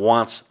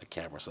wants a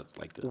camera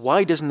like this.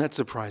 Why doesn't that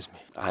surprise me?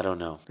 I don't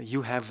know.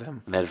 You have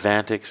them. And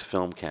Advantix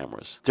film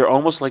cameras. They're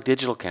almost like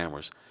digital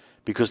cameras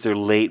because they're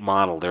late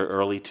model. They're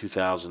early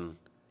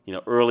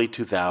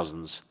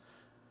 2000s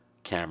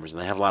cameras,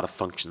 and they have a lot of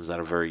functions that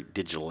are very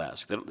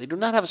digital-esque. They do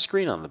not have a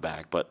screen on the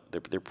back, but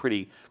they're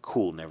pretty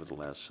cool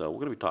nevertheless. So we're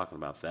going to be talking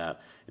about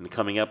that in the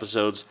coming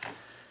episodes.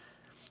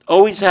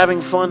 Always having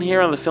fun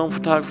here on the Film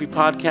Photography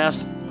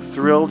Podcast.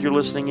 Thrilled you're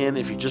listening in.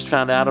 If you just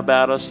found out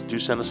about us, do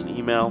send us an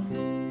email.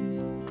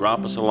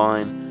 Drop us a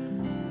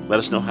line. Let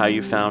us know how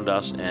you found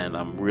us, and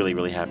I'm really,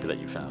 really happy that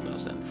you found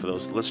us. And for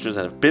those listeners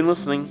that have been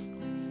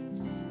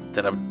listening,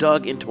 that have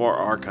dug into our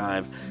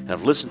archive, and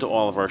have listened to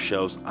all of our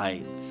shows,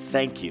 I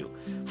thank you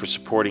for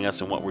supporting us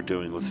and what we're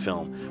doing with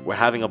film. We're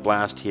having a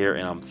blast here,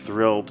 and I'm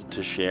thrilled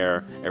to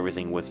share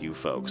everything with you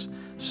folks.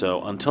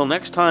 So until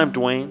next time,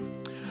 Dwayne.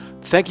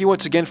 Thank you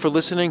once again for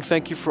listening.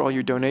 Thank you for all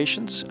your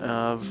donations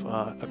of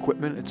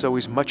equipment. It's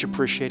always much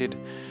appreciated.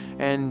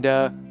 And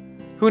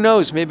who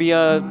knows, maybe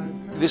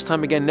this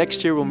time again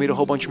next year we'll meet a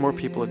whole bunch more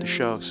people at the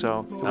show.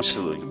 So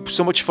absolutely.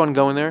 So much fun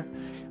going there.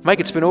 Mike,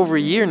 it's been over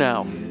a year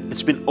now.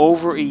 It's been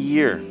over a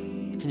year.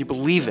 Can you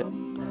believe it?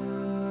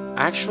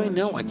 Actually,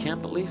 no, I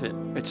can't believe it.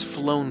 It's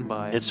flown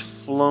by. It's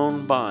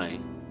flown by,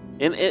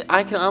 and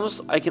I can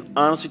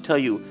honestly tell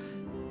you,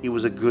 it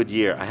was a good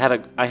year. I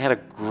had a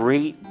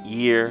great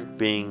year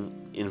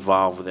being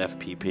involved with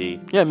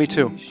FPP. Yeah, me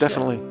too.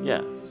 Definitely.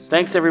 Yeah.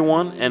 Thanks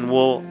everyone, and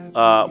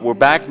we're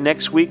back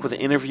next week with an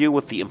interview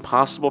with the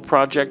Impossible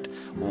Project.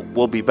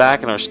 We'll be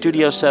back in our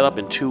studio setup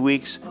in 2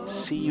 weeks.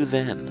 See you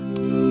then.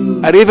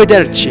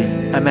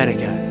 Arrivederci,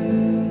 America.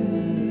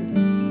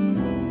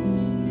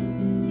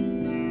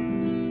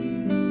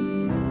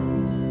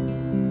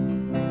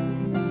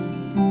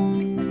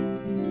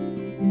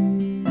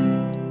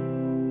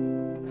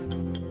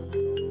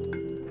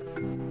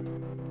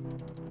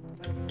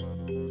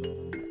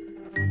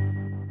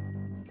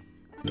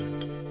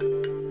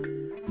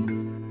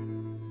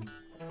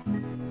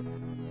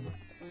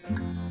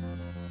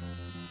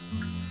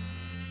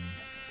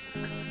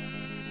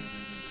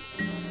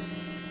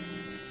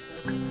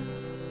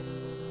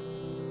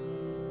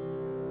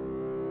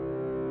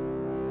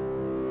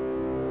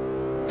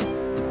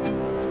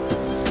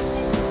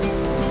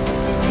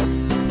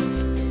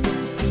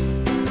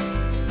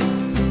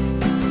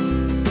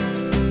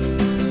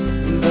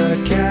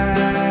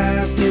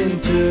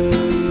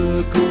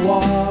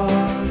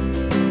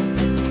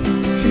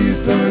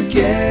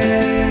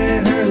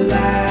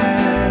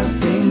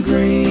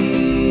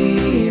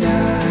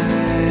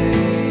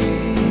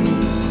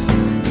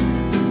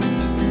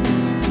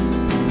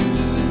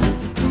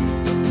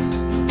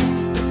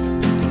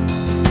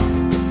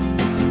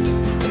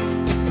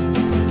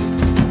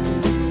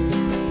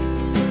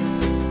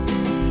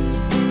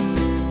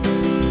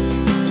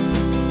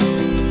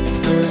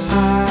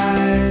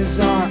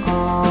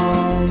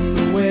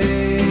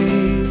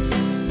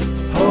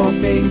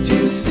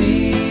 see.